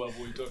thief level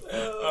we took.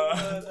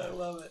 I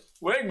love it.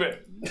 Wegman.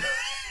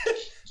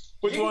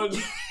 Which one's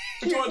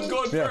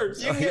going Yeah.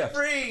 first? You can Yeah. get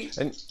free.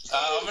 And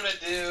I'm gonna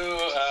do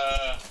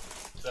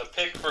the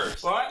pick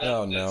first. What? That-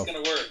 Oh, no. That's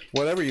gonna work.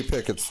 whatever you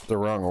pick, it's the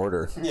wrong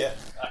order. Yeah.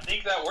 I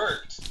think that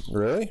worked.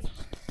 Really?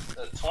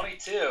 The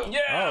 22. Yeah.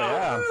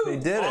 Oh, yeah. He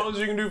did As long it. as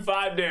you can do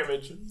 5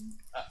 damage.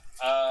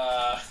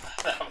 I'm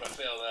gonna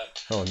fail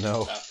that. Oh,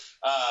 no.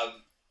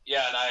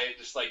 Yeah, and I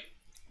just like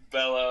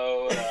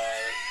bellow,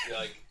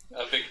 like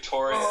a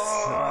victorious.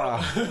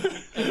 Ah.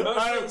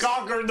 I have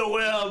conquered the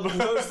web.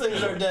 Those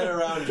things are dead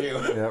around you.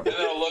 Yep. And then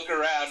I'll look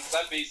around.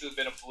 That beast has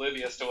been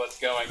oblivious to what's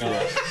going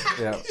on.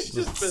 Yep.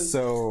 Just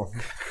so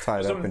tied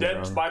up Some in your dead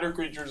own. spider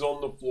creatures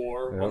on the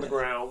floor, on Yep. the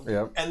ground.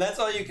 Yep. And that's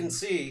all you can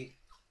see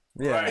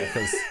Yeah, Right.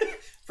 because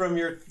from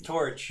your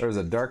torch. there's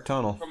a dark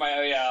tunnel. For my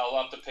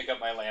I'll have to pick up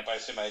my lamp. I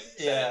assume I set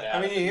it Yeah.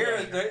 down. I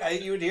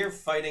mean, you would hear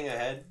fighting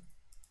ahead.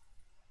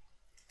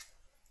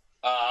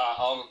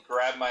 I'll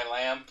grab my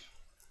lamp.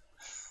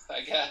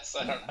 I guess.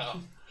 I don't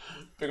know.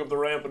 Pick up the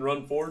ramp and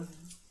run forward.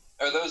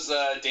 Are those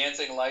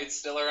dancing lights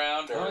still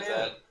around, or is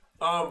that?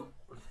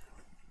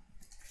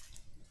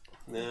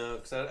 No,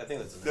 because I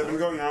think that's. They've been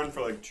going on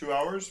for like 2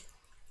 hours.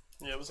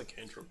 Yeah, it was a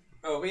cantrip.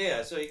 Oh, but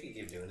yeah. So you can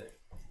keep doing it.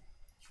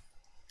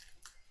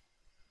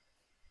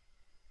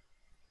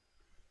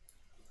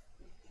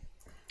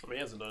 I mean,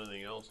 he hasn't done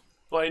anything else.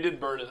 Well, he did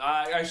burn it.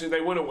 Actually,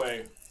 they went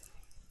away.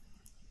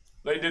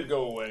 They did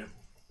go away.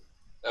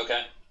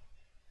 Okay.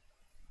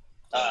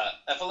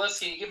 Ephelis,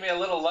 can you give me a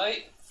little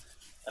light?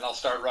 And I'll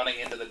start running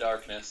into the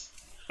darkness.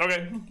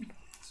 Okay.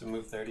 So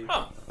move 30.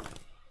 Huh.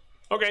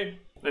 Okay.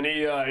 And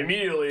he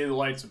immediately the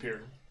lights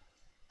appear.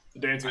 The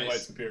dancing Nice.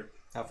 lights appear.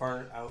 How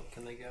far out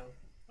can they go?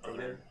 From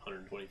there?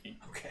 120 feet.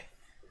 Okay.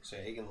 So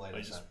yeah, he can light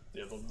Like us just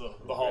up.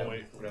 the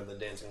hallway. Grab the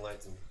dancing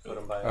lights and put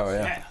them by Oh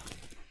us. yeah.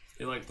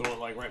 You like throw it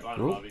like right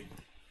behind Ooh. Bobby.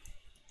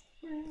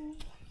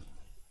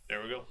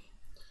 There we go.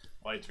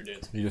 Lights are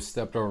dancing. You just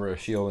stepped over a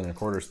shield and a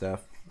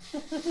quarterstaff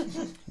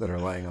that are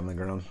laying on the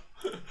ground.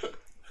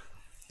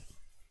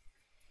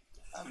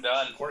 I'm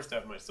done.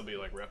 Quarterstaff might still be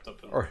like wrapped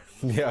up in. Or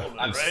yeah,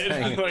 I'm just right?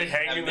 hanging, Like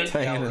hanging there.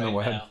 hanging in the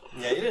web. now.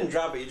 Yeah, you didn't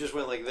drop it. You just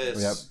went like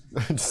this.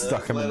 Yep,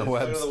 stuck him in the Let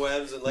webs. go of the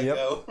webs and let Yep.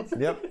 go.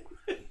 Yep.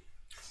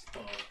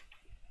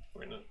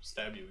 We're gonna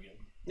stab you again.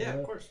 Yeah,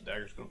 of course.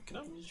 Dagger's going. Can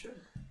I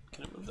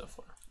move that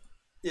far?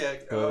 Yeah.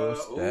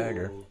 Ghost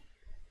dagger.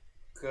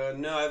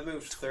 No, I've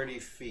moved 30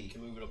 feet.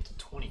 Can move it up to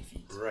 20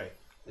 feet. Right.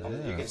 Yeah.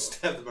 You can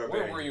stab the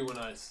barbarian. Where were you when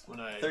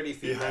I 30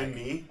 feet Behind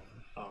back. me?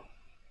 Oh.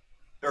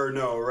 Or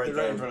no, right Right in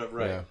there. front of,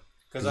 right. Yeah.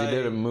 Because You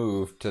did a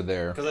move to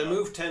there, Because I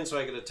moved 10 so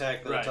I could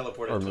attack, then Right. I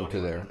teleported or 20. move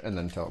to there, and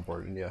then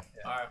teleported. Yeah.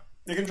 Alright.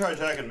 You can try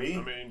attacking me.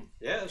 I mean,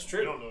 Yeah, that's we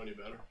true. don't know any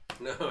better.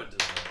 No, it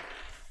does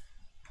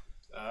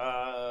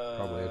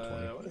Probably a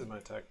 20. What is my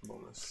attack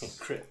bonus?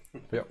 not. Crit.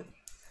 Yep.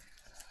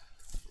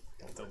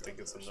 I don't think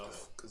it's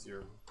enough because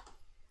you're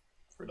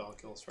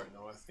ridiculous right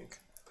now. I think.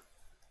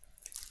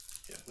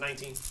 Yeah,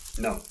 19.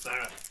 No. All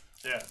right.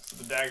 Yeah, so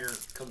the dagger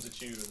comes at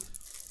you, and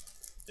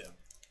yeah,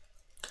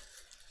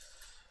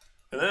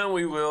 and then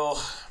we will.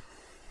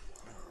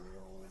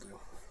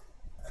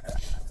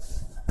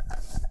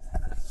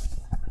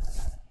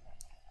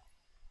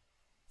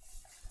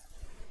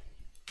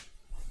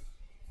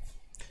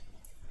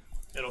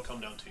 It'll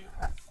come down to you.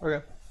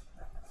 Okay.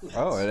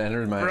 Oh, it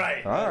entered my.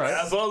 Right. All right.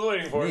 That's what I was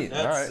waiting for. Neat.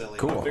 That's All right. silly.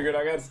 Cool. Figured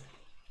I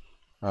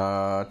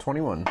got.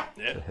 21.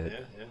 Yeah. To hit.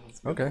 Yeah. That's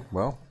good. Okay.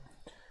 Well,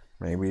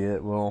 maybe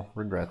it will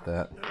regret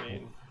that. I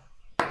mean,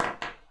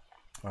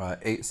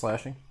 8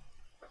 slashing.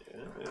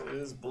 yeah, it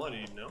is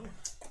bloody, no?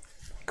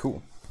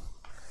 Cool.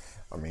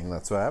 I mean,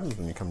 that's what happens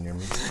when you come near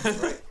me.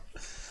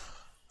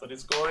 But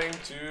it's going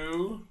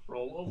to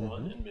roll a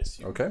 1 and miss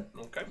you. Okay.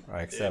 Okay.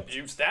 I accept.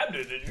 You stabbed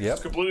it, and you Yep.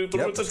 just completely threw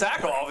Yep. its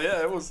attack off.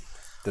 Yeah, it was.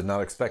 Did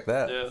not expect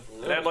that. Yeah.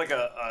 It had like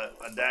a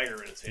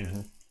dagger in its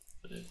hand.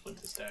 And it went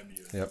to stab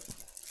you. Yep.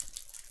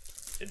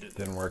 It didn't.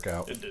 Didn't work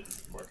out. It didn't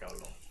work out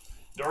at all.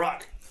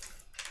 Durak.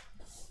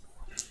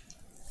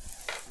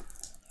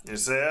 You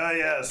say, ah,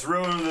 yes,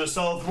 ruin of the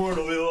Southward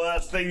will be the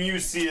last thing you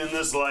see in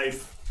this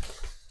life.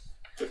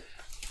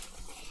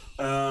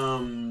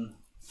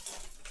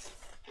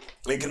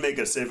 It can make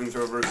a saving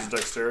throw versus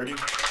dexterity.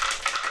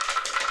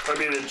 I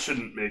mean, it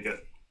shouldn't make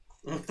it.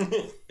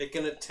 It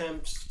can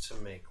attempt to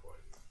make one.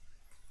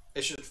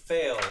 It should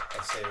fail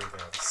a saving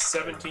throw.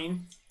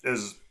 17.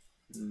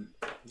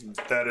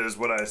 That is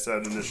what I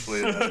said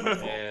initially. That's my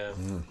fault. Yeah.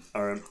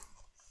 All right.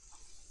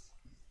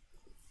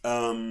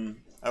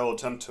 I will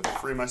attempt to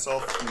free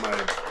myself from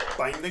my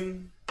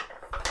binding.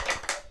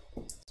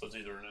 So it's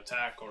either an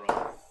attack or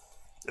a.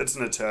 It's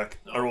an attack.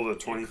 I rolled a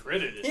 20. You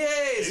critted it.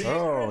 Yay! So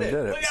Oh, we did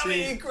it. Look how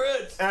many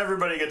crits!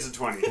 Everybody gets a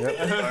 20. All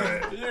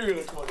right. You get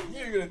a 20.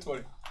 You get a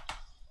 20.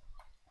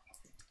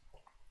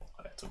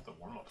 I took the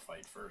warm up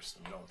fight first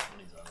and got the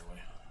 20s out of the way.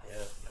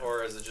 Yeah.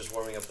 Or is it just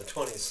warming up the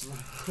 20s?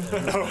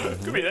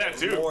 Could be that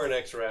too. More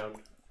next round.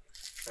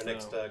 Or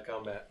next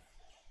combat.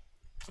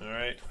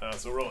 Alright,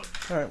 so rolling.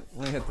 All right.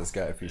 Let me hit this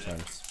guy a few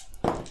times.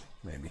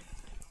 Maybe.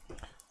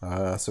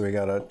 So we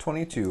got a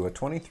 22, a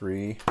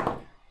 23,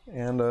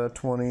 and a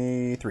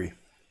 23.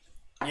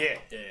 Yeah.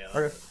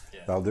 Okay. Yeah.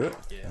 That'll do it.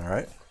 Yeah. All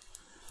right.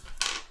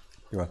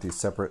 You want these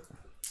separate?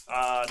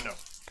 No.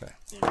 Okay.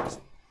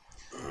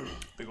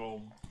 Big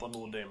old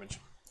bundle of damage.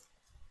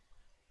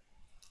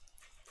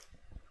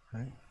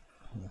 All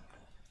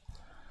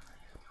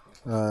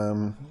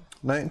right.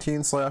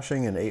 19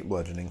 slashing and 8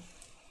 bludgeoning.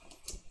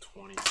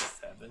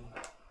 27. I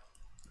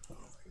don't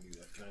know if I can do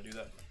that. Can I do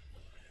that?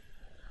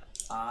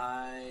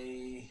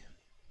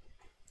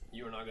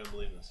 You are not going to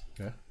believe this.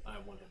 Okay. I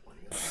have 1 hit point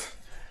again.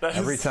 That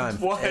Every is time.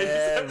 twice.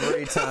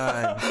 Every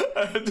time.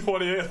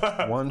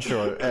 28. One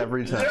short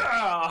every time.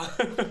 Yeah!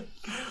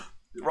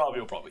 Robbie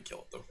will probably kill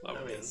it though. I I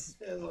would mean, guess.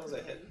 yeah, as long as I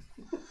hit.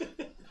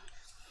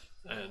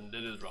 And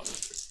it is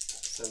Robbie's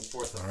Send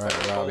forth the All right,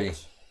 firebolt. Robbie.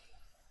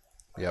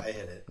 Yep. I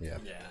hit it. Yeah.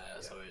 turn.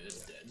 Yeah, so it is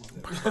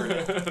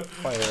dead.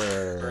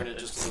 Fire. Burn it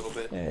just a little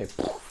bit. Hey.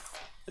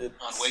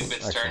 On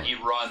Wigbit's turn, he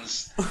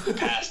runs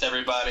past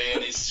everybody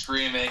and he's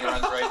screaming,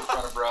 runs right in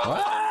front of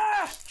Rob.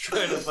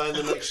 Trying to find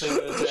the next thing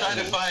to attack. Trying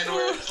to find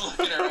where it's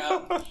looking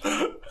around.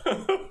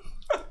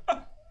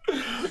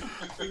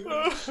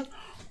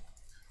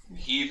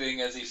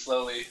 Heaving as he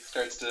slowly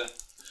starts to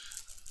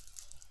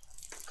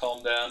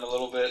calm down a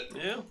little bit.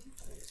 Yeah.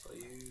 I'll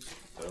use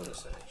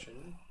bonus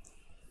action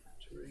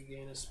to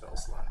regain a spell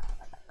slot.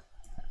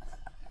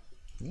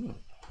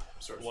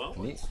 Sorcery Well,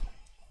 points.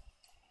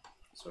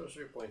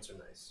 Sorcery points are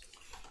nice.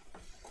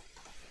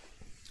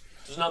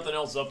 there's nothing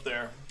else up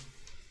there.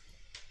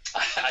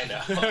 I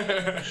know.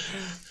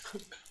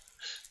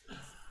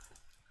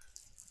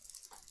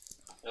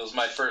 It was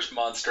my first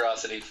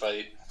monstrosity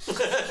fight.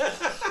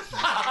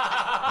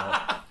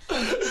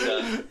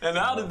 And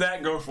how did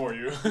that go for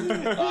you?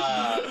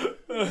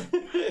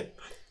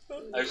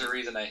 There's a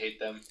reason I hate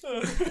them.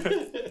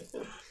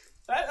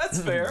 That's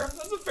fair.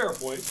 That's a fair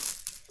point.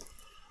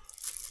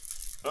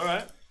 All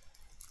right.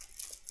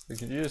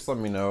 Could you just let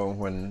me know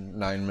when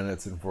 9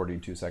 minutes and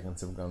 42 seconds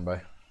have gone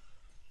by?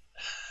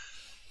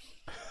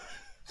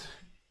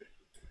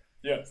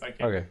 Yes, I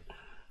can. Okay.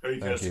 Are you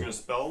Thank casting you. a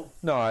spell?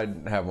 No, I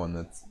have one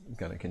that's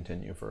going to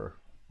continue for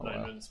a 9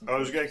 while. minutes. I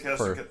was going to cast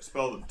For- a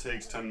spell that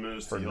takes 10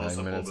 minutes For to heal us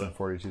 9 up a minutes little and bit.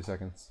 42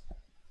 seconds.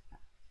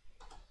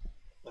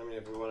 I mean,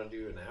 if we want to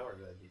do an hour,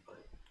 that'd be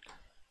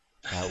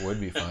fine. That would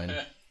be fine.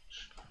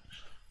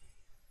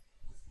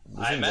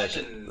 I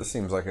imagine This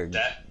seems like a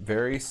that-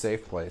 very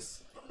safe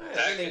place. That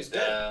Everything's could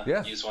dead.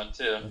 Yeah. use one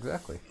too.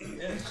 Exactly.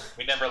 Yeah.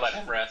 We never let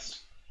him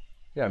rest.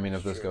 Yeah, I mean,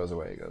 if this goes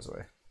away, it goes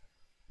away.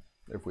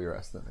 If we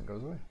rest, then it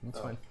goes away. That's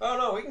fine. Oh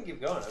no, we can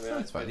keep going. I mean,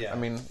 That's fine. Yeah. I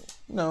mean,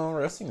 no,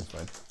 resting is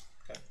fine.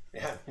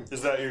 yeah.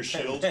 Is that your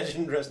shield?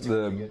 Imagine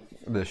resting.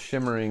 The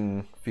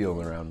shimmering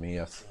field around me,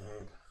 yes.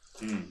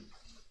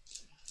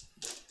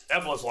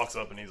 Evelyn walks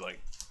up and he's like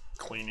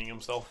cleaning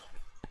himself,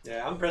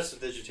 Yeah, I'm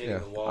prestidigitating Yeah,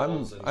 the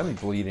walls. I'm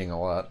bleeding a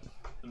lot.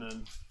 and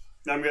then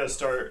I'm going to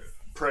start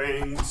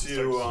praying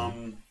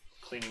to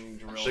cleaning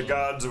drill. the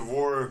gods of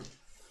war.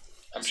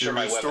 I'm sure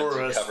my weapons restore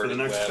are us covered for the in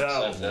next webs. I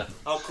have battle. to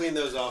I'll clean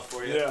those off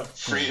for you. Yeah.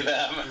 free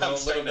them. A I'm little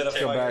starting bit to of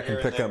take Go fire back here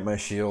and pick there. up my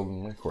shield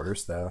and my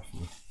quarterstaff.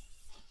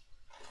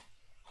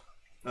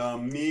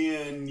 Me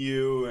and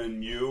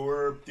you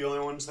were the only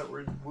ones that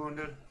were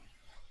wounded.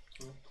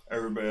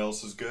 Everybody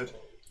else is good.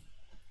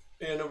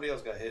 Yeah, nobody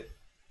else got hit.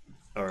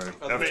 All right.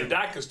 I mean,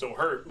 Dak is still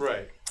hurt.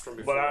 Right. From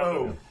before. But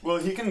Oh, well,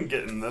 he can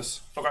get in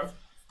this. Okay.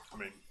 I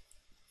mean,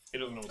 he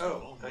doesn't know what's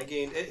going Oh, on. I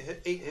gained 8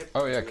 hit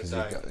Oh yeah, points because from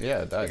the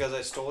die it died. because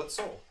I stole its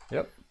soul.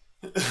 Yep.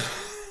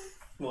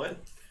 What?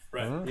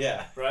 Right.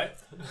 Yeah. Right?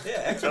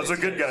 Yeah. That's what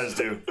good guys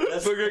do.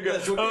 That's So good guy.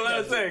 That's what Oh, good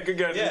guys that's do. it. Good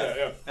guy. Yeah.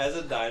 Yeah. As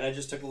it died, I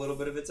just took a little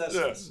bit of its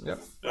essence. Yep.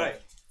 Right.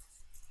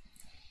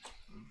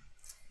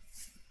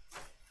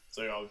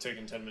 So y'all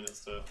taking 10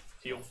 minutes to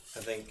heal. I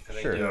think Sure.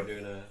 they were Yep.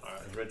 doing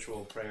a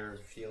ritual prayer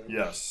of healing.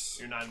 Yes.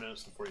 You're 9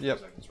 minutes and 42 Yep.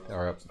 seconds. Right?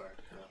 All right. Sorry.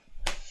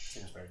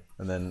 Seems fair.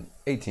 And then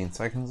 18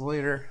 seconds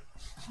later,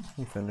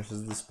 he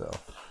finishes the spell.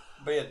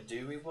 But yeah,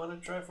 do we want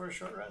to try for a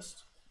short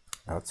rest?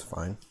 That's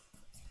fine.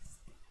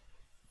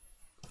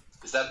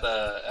 Is that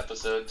the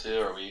episode too?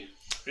 Or are we?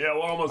 Yeah,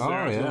 we're almost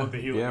there. Oh, So yeah. let the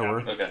healing Yeah,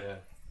 we're- happen. Okay.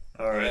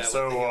 Yeah. All right. Yeah,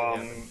 So we'll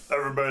take it,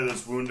 everybody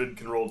that's wounded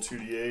can roll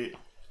 2d8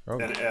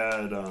 Okay. and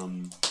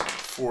add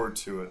 4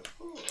 to it.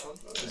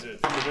 Is it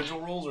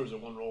individual rolls or is it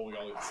one roll we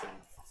all get the same?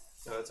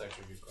 No, that's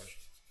actually a good question.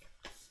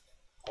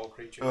 All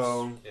creatures.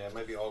 Oh. Yeah, it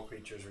might be all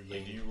creatures Like, do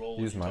regain. you roll?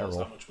 Use you my tell us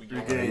roll. How much we You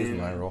get? gain- Use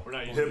my roll. We're not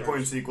using Hit yours.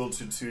 points equal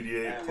to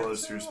 2d8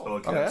 plus your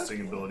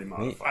spellcasting ability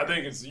modifier. I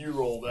think it's you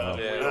roll that.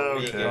 Yeah.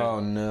 Okay. Oh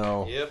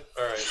no. Yep.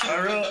 All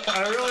right.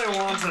 I really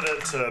wanted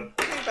it to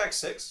Give me back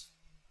 6.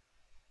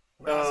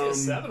 I see a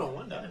 7 on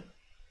one die.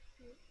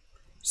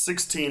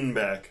 16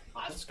 back.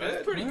 That's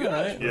good. pretty All good.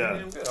 right. Yeah.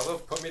 Damn good. Although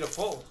put me to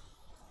full.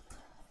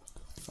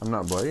 I'm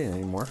not bleeding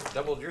anymore.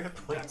 Doubled your hit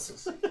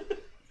points.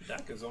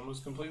 Dak is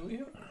almost completely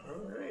healed.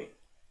 All right.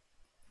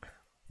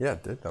 Yeah,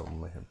 it did double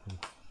my hit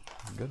points.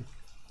 Good.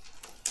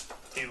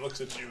 He looks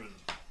at you and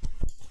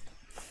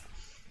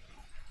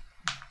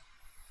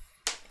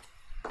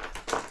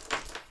I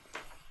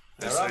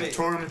Now, say, Robbie,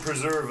 Torm,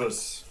 preserve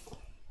us.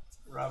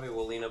 Robbie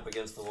will lean up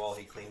against the wall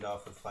he cleaned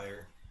off with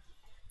fire.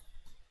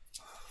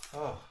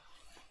 Oh.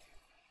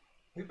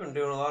 We've been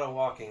doing a lot of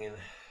walking and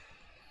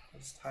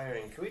it's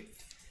tiring. Can we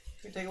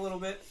take a little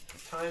bit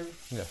of time?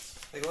 Yes,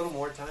 Take a little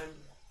more time?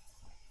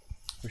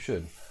 we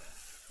should.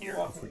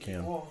 Walk- If we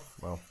can. Well,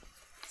 Well,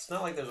 it's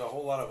not like there's a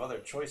whole lot of other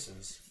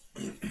choices.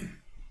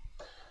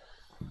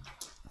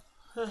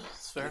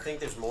 that's Do you think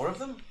there's more of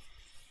them?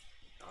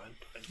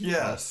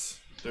 Yes.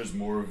 There's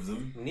more of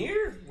them.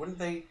 Near? Wouldn't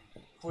they?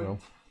 no.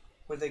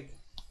 Would they?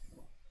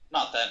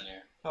 Not that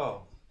near.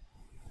 Oh.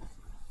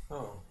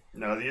 Oh.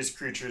 Now, these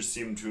creatures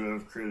seem to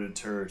have created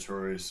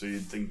territory, so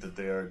you'd think that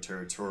they are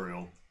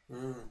territorial.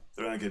 Mm,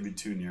 They're not going to be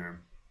too near.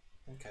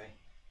 okay.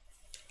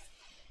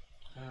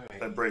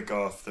 Alright. I break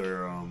off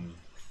their,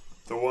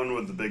 the one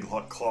with the big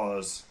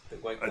claws.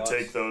 Big white I claws.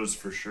 take those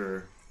for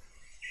sure.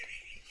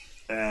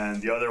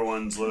 And the other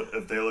ones,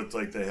 if they looked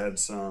like they had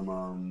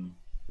some,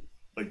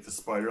 like the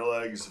spider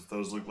legs, if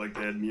those look like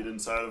they had meat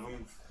inside of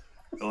them.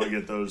 I'll only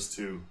get those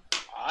two.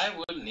 I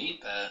wouldn't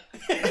eat that.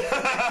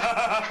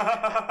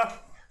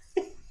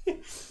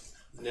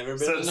 Never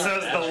been. Says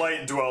the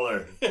light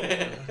dweller.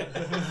 That's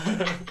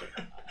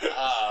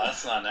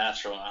not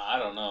natural. I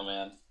don't know,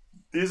 man.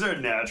 These are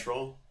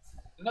natural.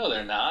 No,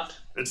 they're not.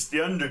 It's the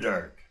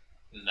Underdark.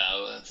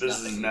 No, that's This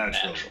is nothing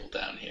natural. natural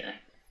down here.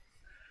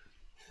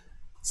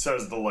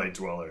 Says the light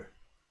dweller.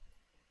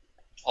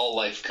 All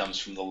life comes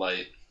from the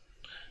light.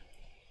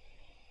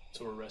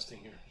 So we're resting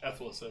here.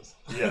 Ethel says.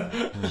 Yeah.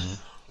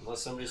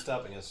 Unless somebody's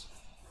stopping us.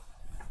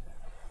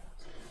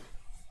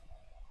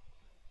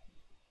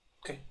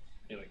 Okay.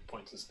 He like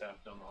points his staff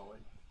down the hallway.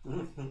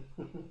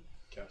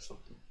 Cast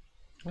something.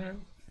 All right.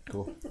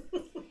 Cool.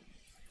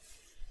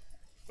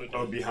 But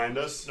Oh, behind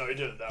us? no, he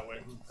did it that way.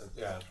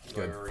 Yeah.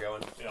 Good. Where we're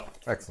going. Yeah.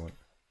 Excellent.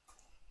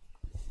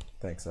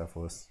 Thanks,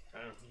 Ephelis.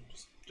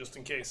 Just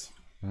in case.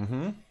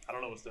 Mm-hmm. I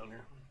don't know what's down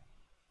here.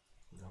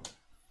 No.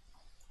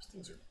 These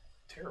things are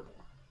terrible.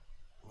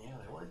 Yeah,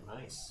 they weren't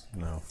nice.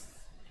 No.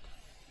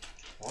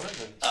 One of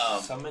them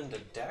summoned a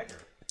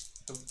dagger.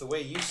 The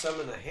way you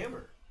summon a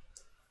hammer.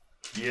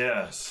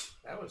 Yes.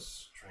 That was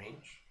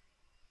strange.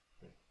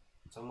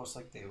 It's almost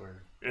like they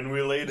were And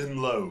we laid him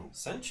low.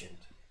 sentient.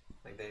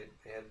 Like they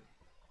had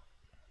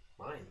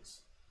minds.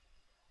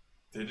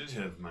 They did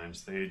have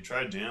minds. They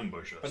tried to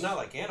ambush us. But not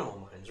like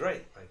animal minds,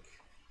 right? Like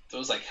It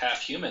was like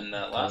half human,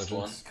 that last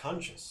one. Intelligence.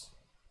 conscious.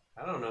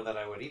 I don't know that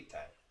I would eat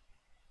that.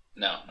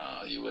 No,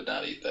 you would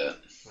not eat that.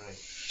 Right.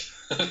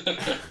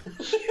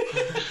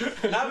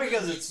 Not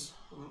because it's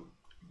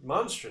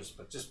monstrous,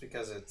 but just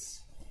because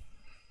it's.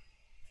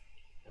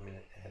 I mean,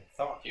 it had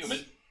thoughts.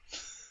 Human.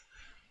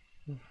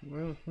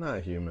 Well,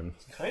 not human.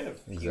 Kind of.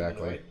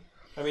 Exactly. Humanoid.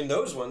 I mean,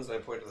 those ones, I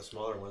pointed to the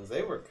smaller ones,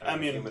 they were kind I of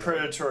mean, humanoid.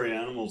 predatory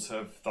animals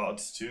have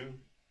thoughts too.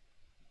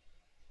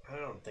 I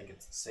don't think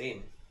it's the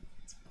same.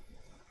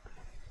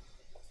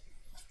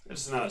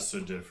 It's not so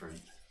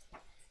different.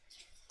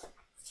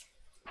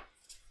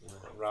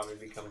 Robbie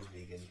becomes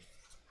vegan.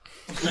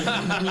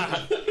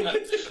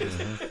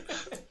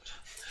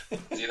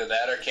 It's either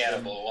that or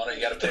cannibal. One,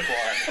 you gotta pick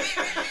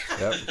one.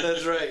 Yep.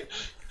 That's right.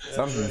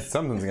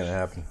 Something's gonna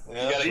happen. You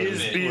gotta These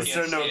commit. You beasts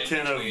can't are no stay in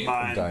kin of between.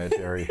 mine.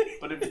 Dietary.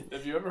 But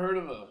have you ever heard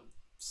of a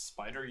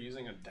spider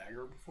using a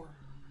dagger before?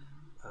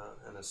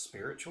 And a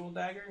spiritual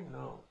dagger?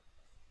 No.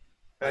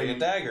 Like a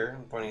dagger.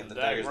 I'm pointing at the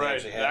daggers they right,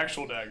 actually the had.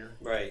 actual dagger.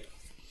 Right.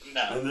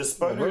 No. And the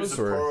spider is those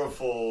a were-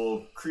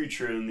 powerful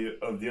creature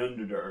of the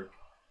Underdark.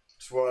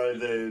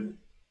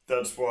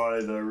 That's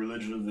why the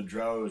religion of the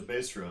Drow is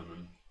based around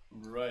them.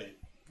 Right.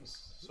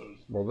 So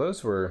Well,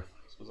 those were.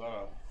 was that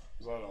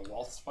a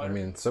Loth I spider?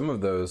 mean, some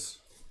of those.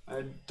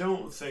 I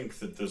don't think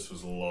that this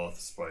was a Loth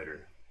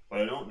spider,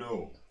 but I don't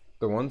know.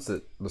 The ones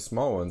that the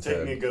small ones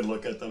Taking a had. good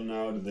look at them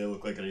now, do they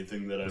look like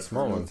anything that I've The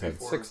small heard of ones had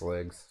before? 6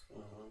 legs.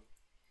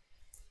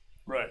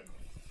 Right.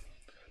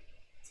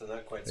 So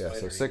not quite Yeah,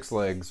 so spidery. 6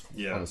 legs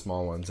Yeah. on the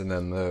small ones, and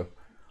then the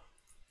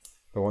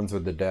ones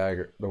with the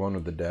dagger. The one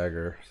with the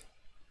dagger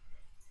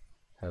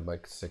had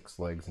like 6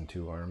 legs and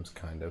 2 arms,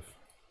 kind of.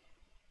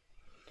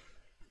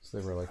 So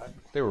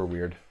they were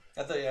weird.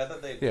 I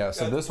thought they. Yeah,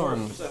 so this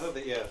one- I thought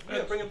they,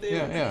 yeah. Bring up the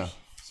Yeah, image. yeah.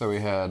 So we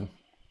had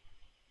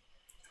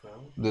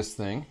Well, this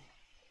thing,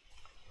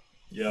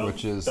 Yeah,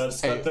 which is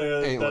that's got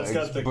eight that's legs,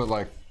 got the but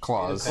like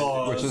claws,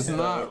 claws which is that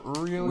not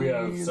we really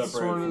have separated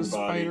sort from of the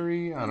body.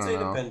 spidery. I it's don't 8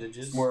 know.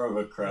 appendages. more of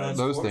a crab.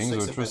 Those Four, things,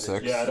 6 which was 6,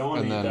 appendages. Yeah, I don't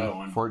wanna and eat then that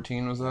one.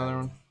 14 was the other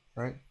one,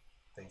 right?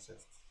 I think so.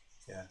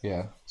 Yeah.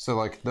 Yeah. So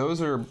like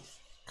those are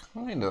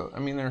kind of. I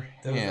mean, they're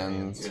Those are hands.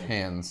 hands, yeah.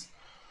 Hands.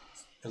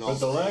 And But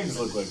also, the legs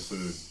look like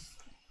food.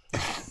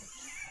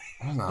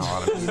 There's not a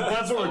lot of meat.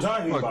 That's what we're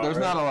talking Look, about. there's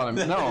right? not a lot of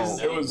no.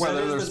 It was-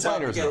 Whether that they're is the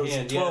topic spiders. at Or,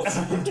 hand,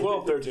 yes.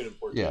 12, 13, and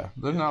 14. yeah,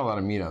 there's not a lot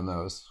of meat on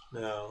those.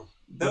 No.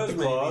 But Those the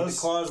maybe. claws?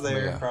 The claws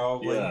there, Yeah.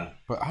 probably. Yeah.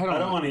 But I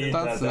don't wanna eat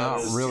that. That's That not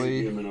is too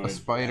really humanoid. a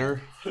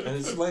spider. And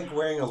it's like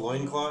wearing a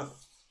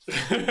loincloth.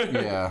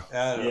 Yeah,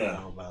 I don't Yeah.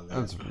 know about that.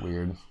 that's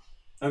weird.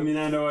 I mean,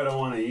 I know I don't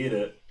want to eat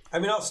it. I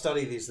mean, I'll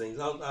study these things.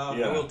 I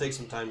Yeah. will take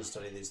some time to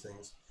study these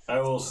things. I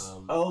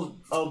will.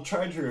 I'll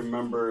try to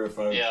remember if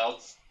I've Yeah, I'll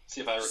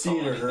see if I recall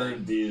seen or anything.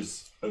 heard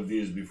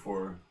these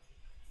before.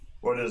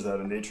 What is that?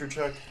 A nature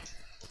check?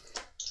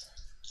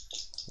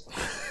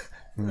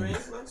 I mean,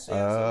 let's see.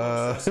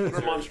 Uh, What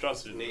are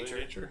monstrosities? Nature.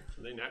 Nature?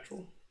 Are they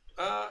natural?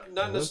 Not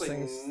Those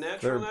necessarily things,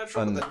 natural, they're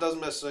but that doesn't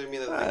necessarily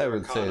mean that I they're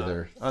would say arcana.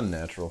 they're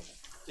unnatural.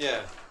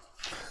 Yeah.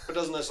 But it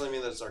doesn't necessarily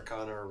mean that it's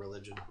arcana or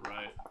religion.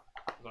 Right.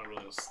 Not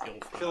really a skill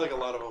for I feel like a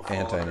lot of them fall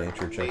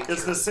Anti-nature under check. nature.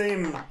 It's the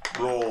same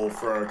role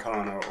for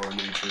Arcana or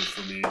nature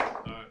for me.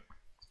 Alright.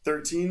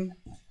 13.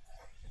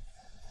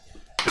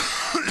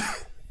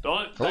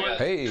 Done. Oh, I got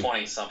hey.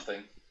 20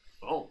 something.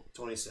 Oh.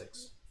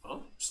 26.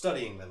 Oh.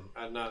 Studying them.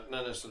 Not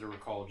necessarily to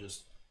recall,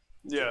 just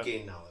Yeah.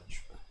 gain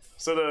knowledge.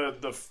 So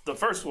the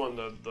first one,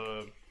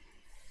 the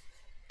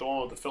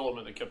one with the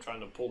filament that kept trying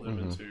to pull him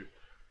into,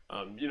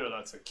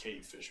 that's a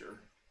cave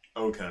fisher,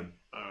 Okay.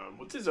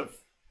 which is a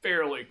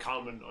fairly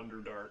common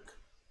Underdark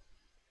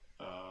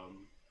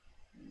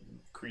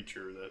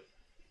creature that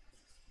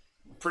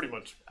pretty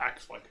much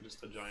acts like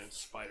just a giant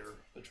spider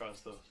that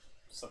tries to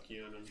suck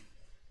you in and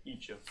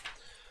eat you.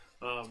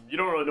 You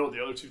don't really know what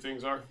the other two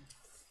things are.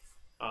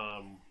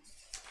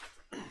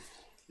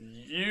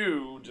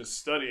 You just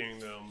studying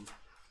them,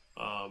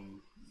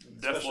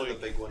 Especially definitely the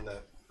big one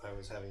that I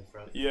was having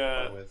fun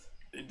Yeah. with.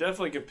 it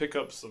definitely can pick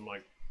up some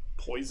like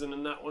poison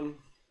in that one.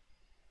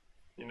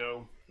 You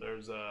know,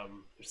 there's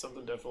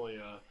something definitely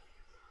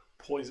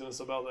poisonous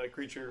about that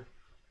creature,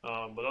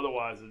 but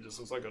otherwise it just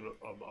looks like a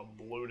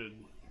bloated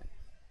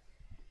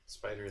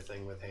Spider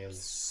thing with hands.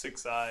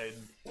 6-eyed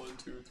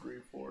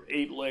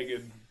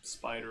 8-legged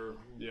spider.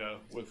 Yeah,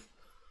 with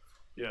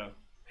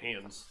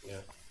hands. Yeah.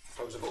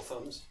 Opposable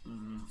thumbs.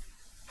 And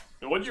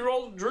what'd you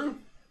roll, Drew?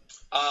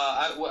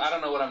 I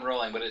don't know what I'm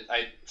rolling, but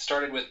I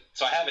started with,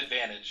 so I have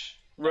advantage.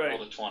 Right. I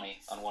rolled a 20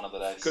 on one of the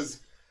dice.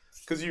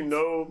 Because you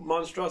know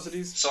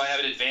monstrosities, So I have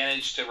an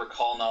advantage to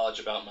recall knowledge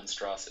about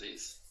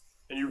monstrosities.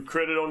 and you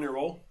critted on your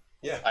roll.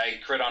 Yeah. I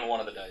crit on one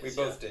of the dice. We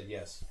both did,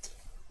 yes.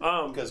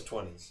 Because Because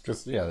 20s.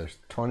 Just there's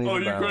 20. you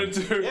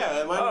critted too.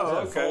 Yeah, mine was Oh,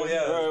 a full, okay.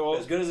 yeah. All right, well.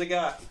 As good as it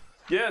got.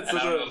 Yeah, so And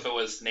I don't know if it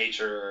was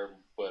nature or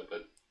what,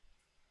 but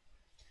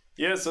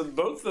so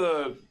both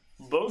of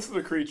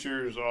the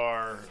creatures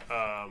are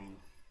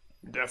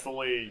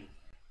definitely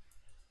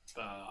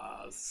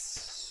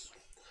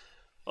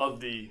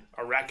of the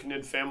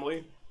arachnid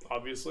family,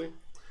 obviously,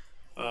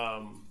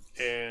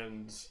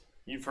 and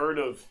you've heard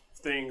of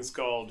things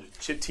called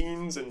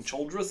chitines and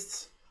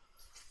choldriths.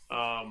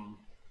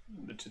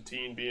 The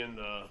chitine being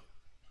the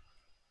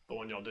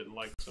one y'all didn't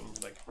like,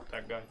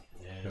 that guy,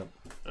 Yeah.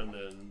 and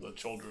then the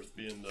choldrith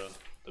being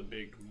the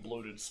big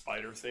bloated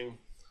spider thing.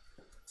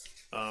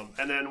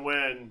 And then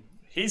when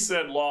he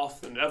said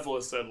Loth and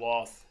Evelyn said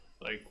Loth,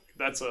 like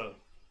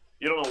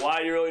you don't know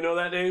why you really know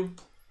that name,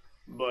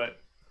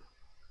 but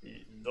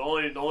the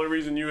only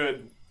reason you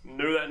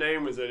knew that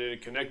name is that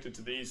it connected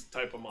to these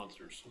type of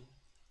monsters.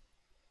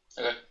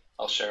 okay,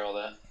 I'll share all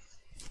that.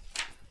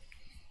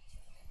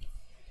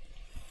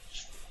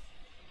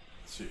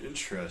 So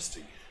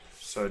interesting.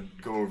 So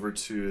I'd go over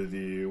to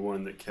the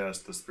one that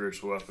cast the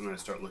spiritual weapon and I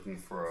start looking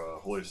for a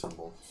holy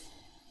symbol.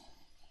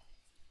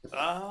 You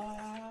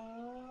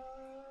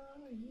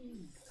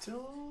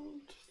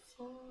don't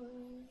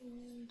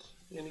find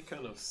any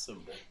kind of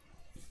symbol.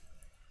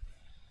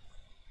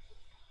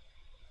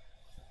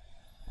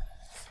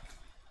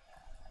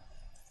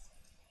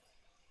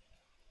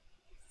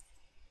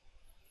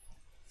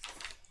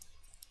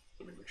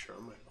 Let me make sure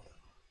I'm right about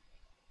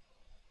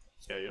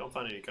that. Yeah, you don't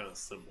find any kind of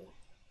symbol.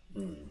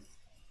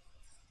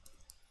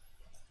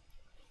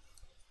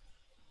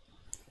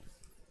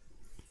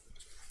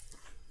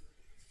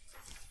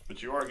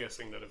 But you are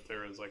guessing that if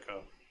there is like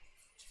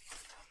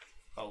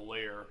a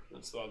layer,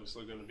 it's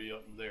obviously going to be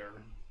up there.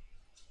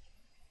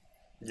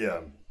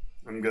 Yeah,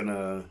 I'm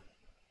gonna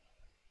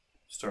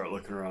start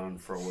looking around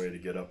for a way to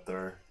get up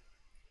there.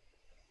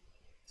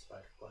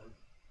 Spider climb.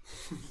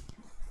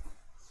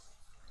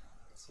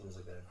 Seems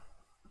like the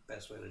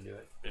best way to do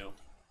it. Yeah.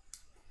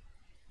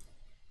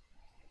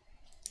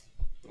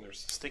 And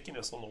there's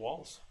stickiness on the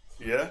walls.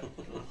 Yeah?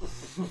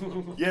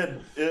 Yeah,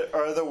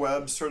 are the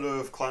webs sort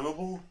of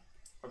climbable?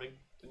 Are they?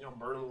 Didn't y'all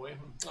burn them away?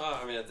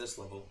 I mean, at this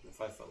level, the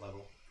 5-foot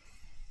level.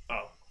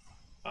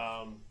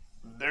 Oh.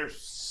 They're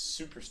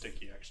super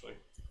sticky, actually.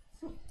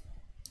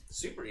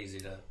 Super easy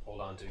to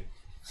hold on to.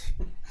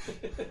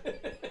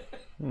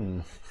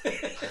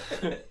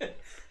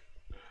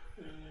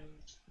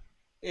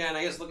 Yeah, and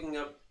I guess looking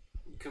up,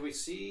 could we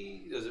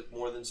see, is it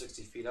more than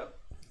 60 feet up?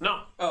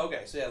 No. Oh,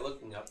 okay, so yeah,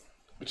 looking up.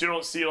 But you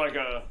don't see like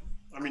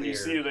you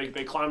see Clear.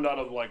 they climbed out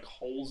of like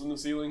holes in the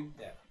ceiling.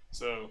 Yeah.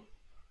 So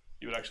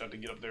you would actually have to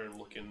get up there and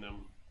look in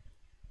them.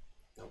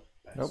 Nope.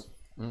 Pass.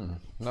 Nope.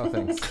 No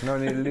thanks. No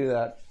need to do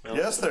that.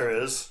 Yes, there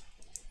is.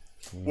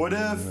 What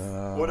if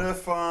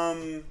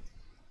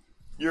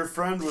your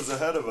friend was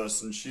ahead of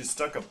us and she's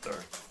stuck up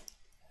there?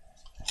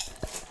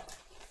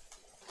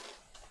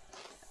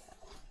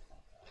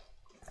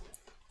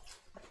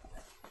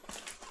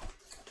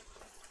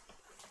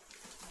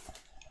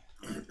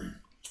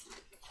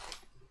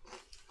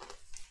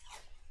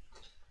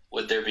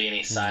 Would there be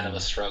any sign of a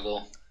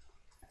struggle?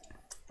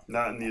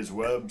 Not in these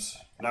webs.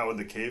 Not with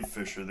the cave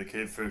fisher. The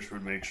cave fisher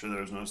would make sure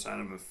there was no sign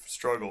of a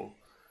struggle.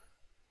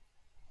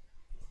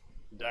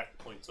 Dak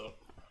points up.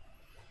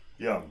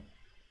 Yeah.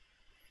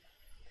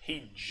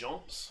 He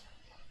jumps.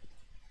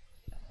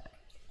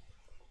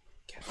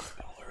 Can't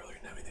spell earlier,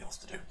 didn't have anything else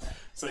to do.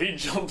 So he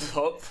jumps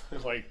up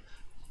and like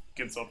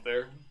gets up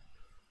there, and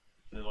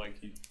then like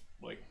he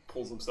like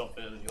pulls himself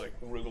in and he like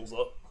wriggles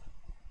up,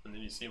 and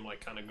then you see him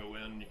like kind of go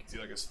in. And you can see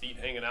like his feet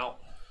hanging out,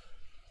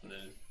 and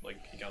then like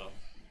he kind of,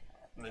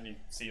 and then you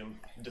see him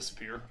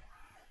disappear.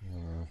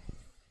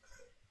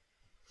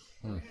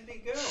 Where did he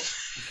go?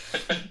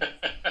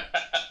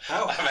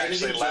 How I'm high did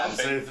he actually jump?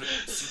 laughing.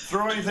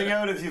 Throw anything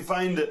out if you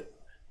find it.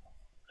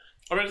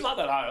 I mean, it's not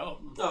that high up.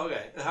 Oh,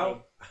 okay.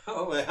 How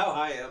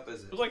high up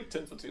is It it? was like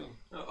 10 foot ceiling.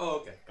 Oh,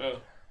 okay. Yeah.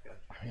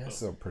 I mean, that's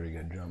still a pretty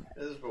good jump.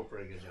 This is a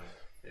pretty good jump.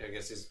 Yeah, I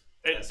guess he's...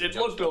 It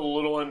looked a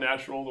little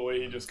unnatural the way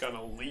he just kind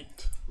of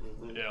leaped.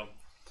 Mm-hmm. Yeah.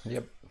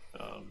 Yep.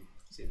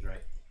 Seems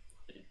right.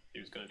 He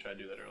was going to try to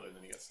do that earlier,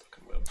 then he got stuck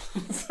in web.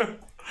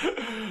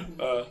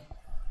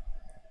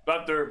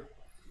 But after,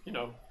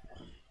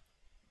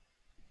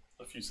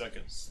 a few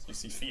seconds, you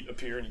see feet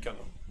appear, and he kind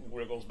of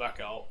wriggles back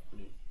out,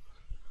 and he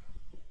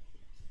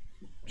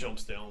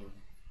jumps down.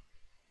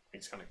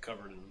 He's kind of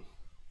covered in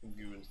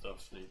goo and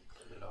stuff. And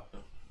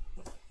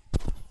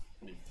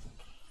he,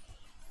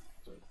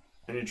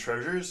 Any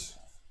treasures?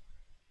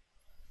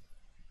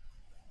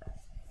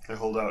 I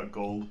hold out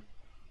gold.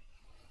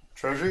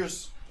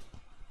 Treasures?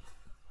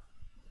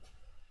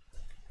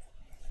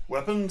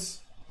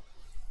 Weapons?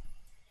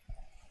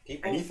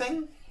 People?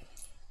 Anything?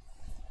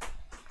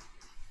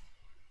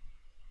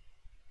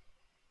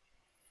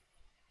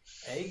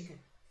 Egg?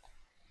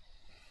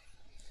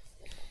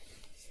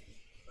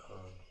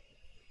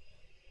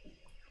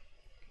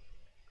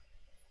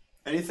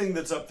 Anything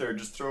that's up there,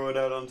 just throw it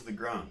out onto the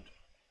ground.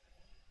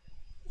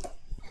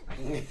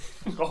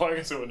 Oh, I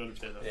guess I wouldn't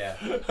understand that. Yeah.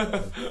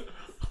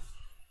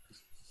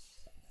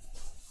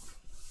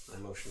 My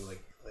motion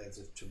as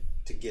if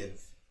to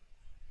give.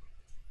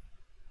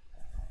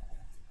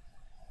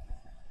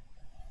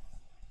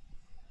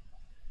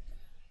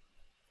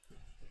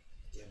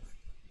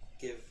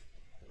 Give.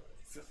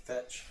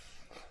 Fetch.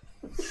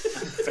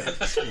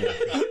 Fetch. Yeah.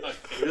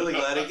 Really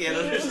glad I can't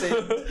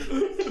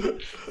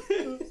understand.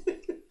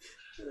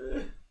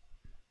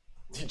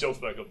 He jumps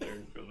back up there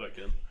and goes back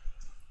in.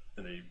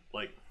 And he,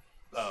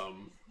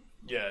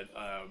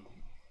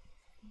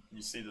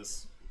 you see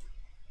this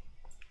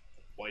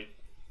white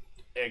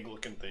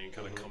egg-looking thing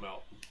kind of come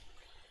out.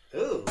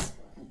 Ooh.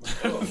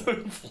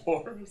 The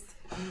floor is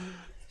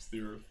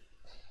the earth.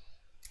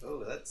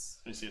 Oh, that's.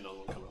 And you see another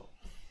one come out.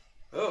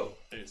 Oh.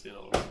 And you see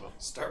another one come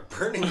out. Start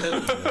burning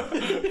them.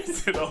 You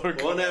see another one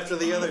come One out. after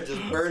the other,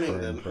 just burning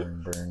them.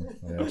 Burn.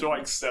 Yeah.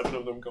 So 7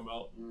 of them come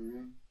out.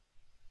 Mm-hmm.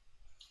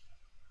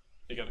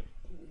 You gotta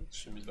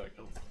shimmy back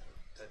down.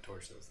 That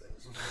torch those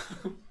things.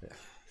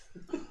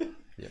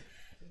 Yep.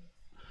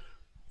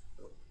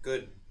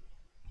 Good.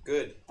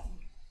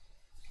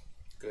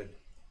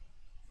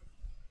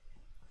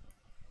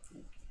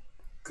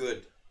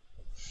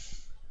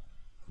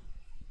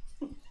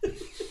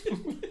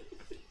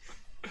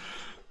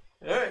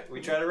 Alright,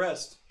 we try to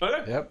rest.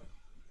 Okay. Yep.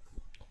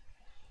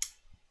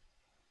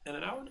 And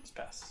an hour does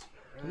pass.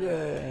 Yay.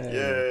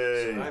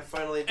 Yay! So I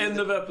finally did End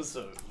of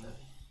episode.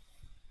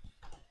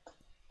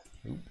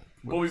 Oops,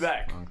 We'll be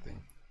back. Wrong thing.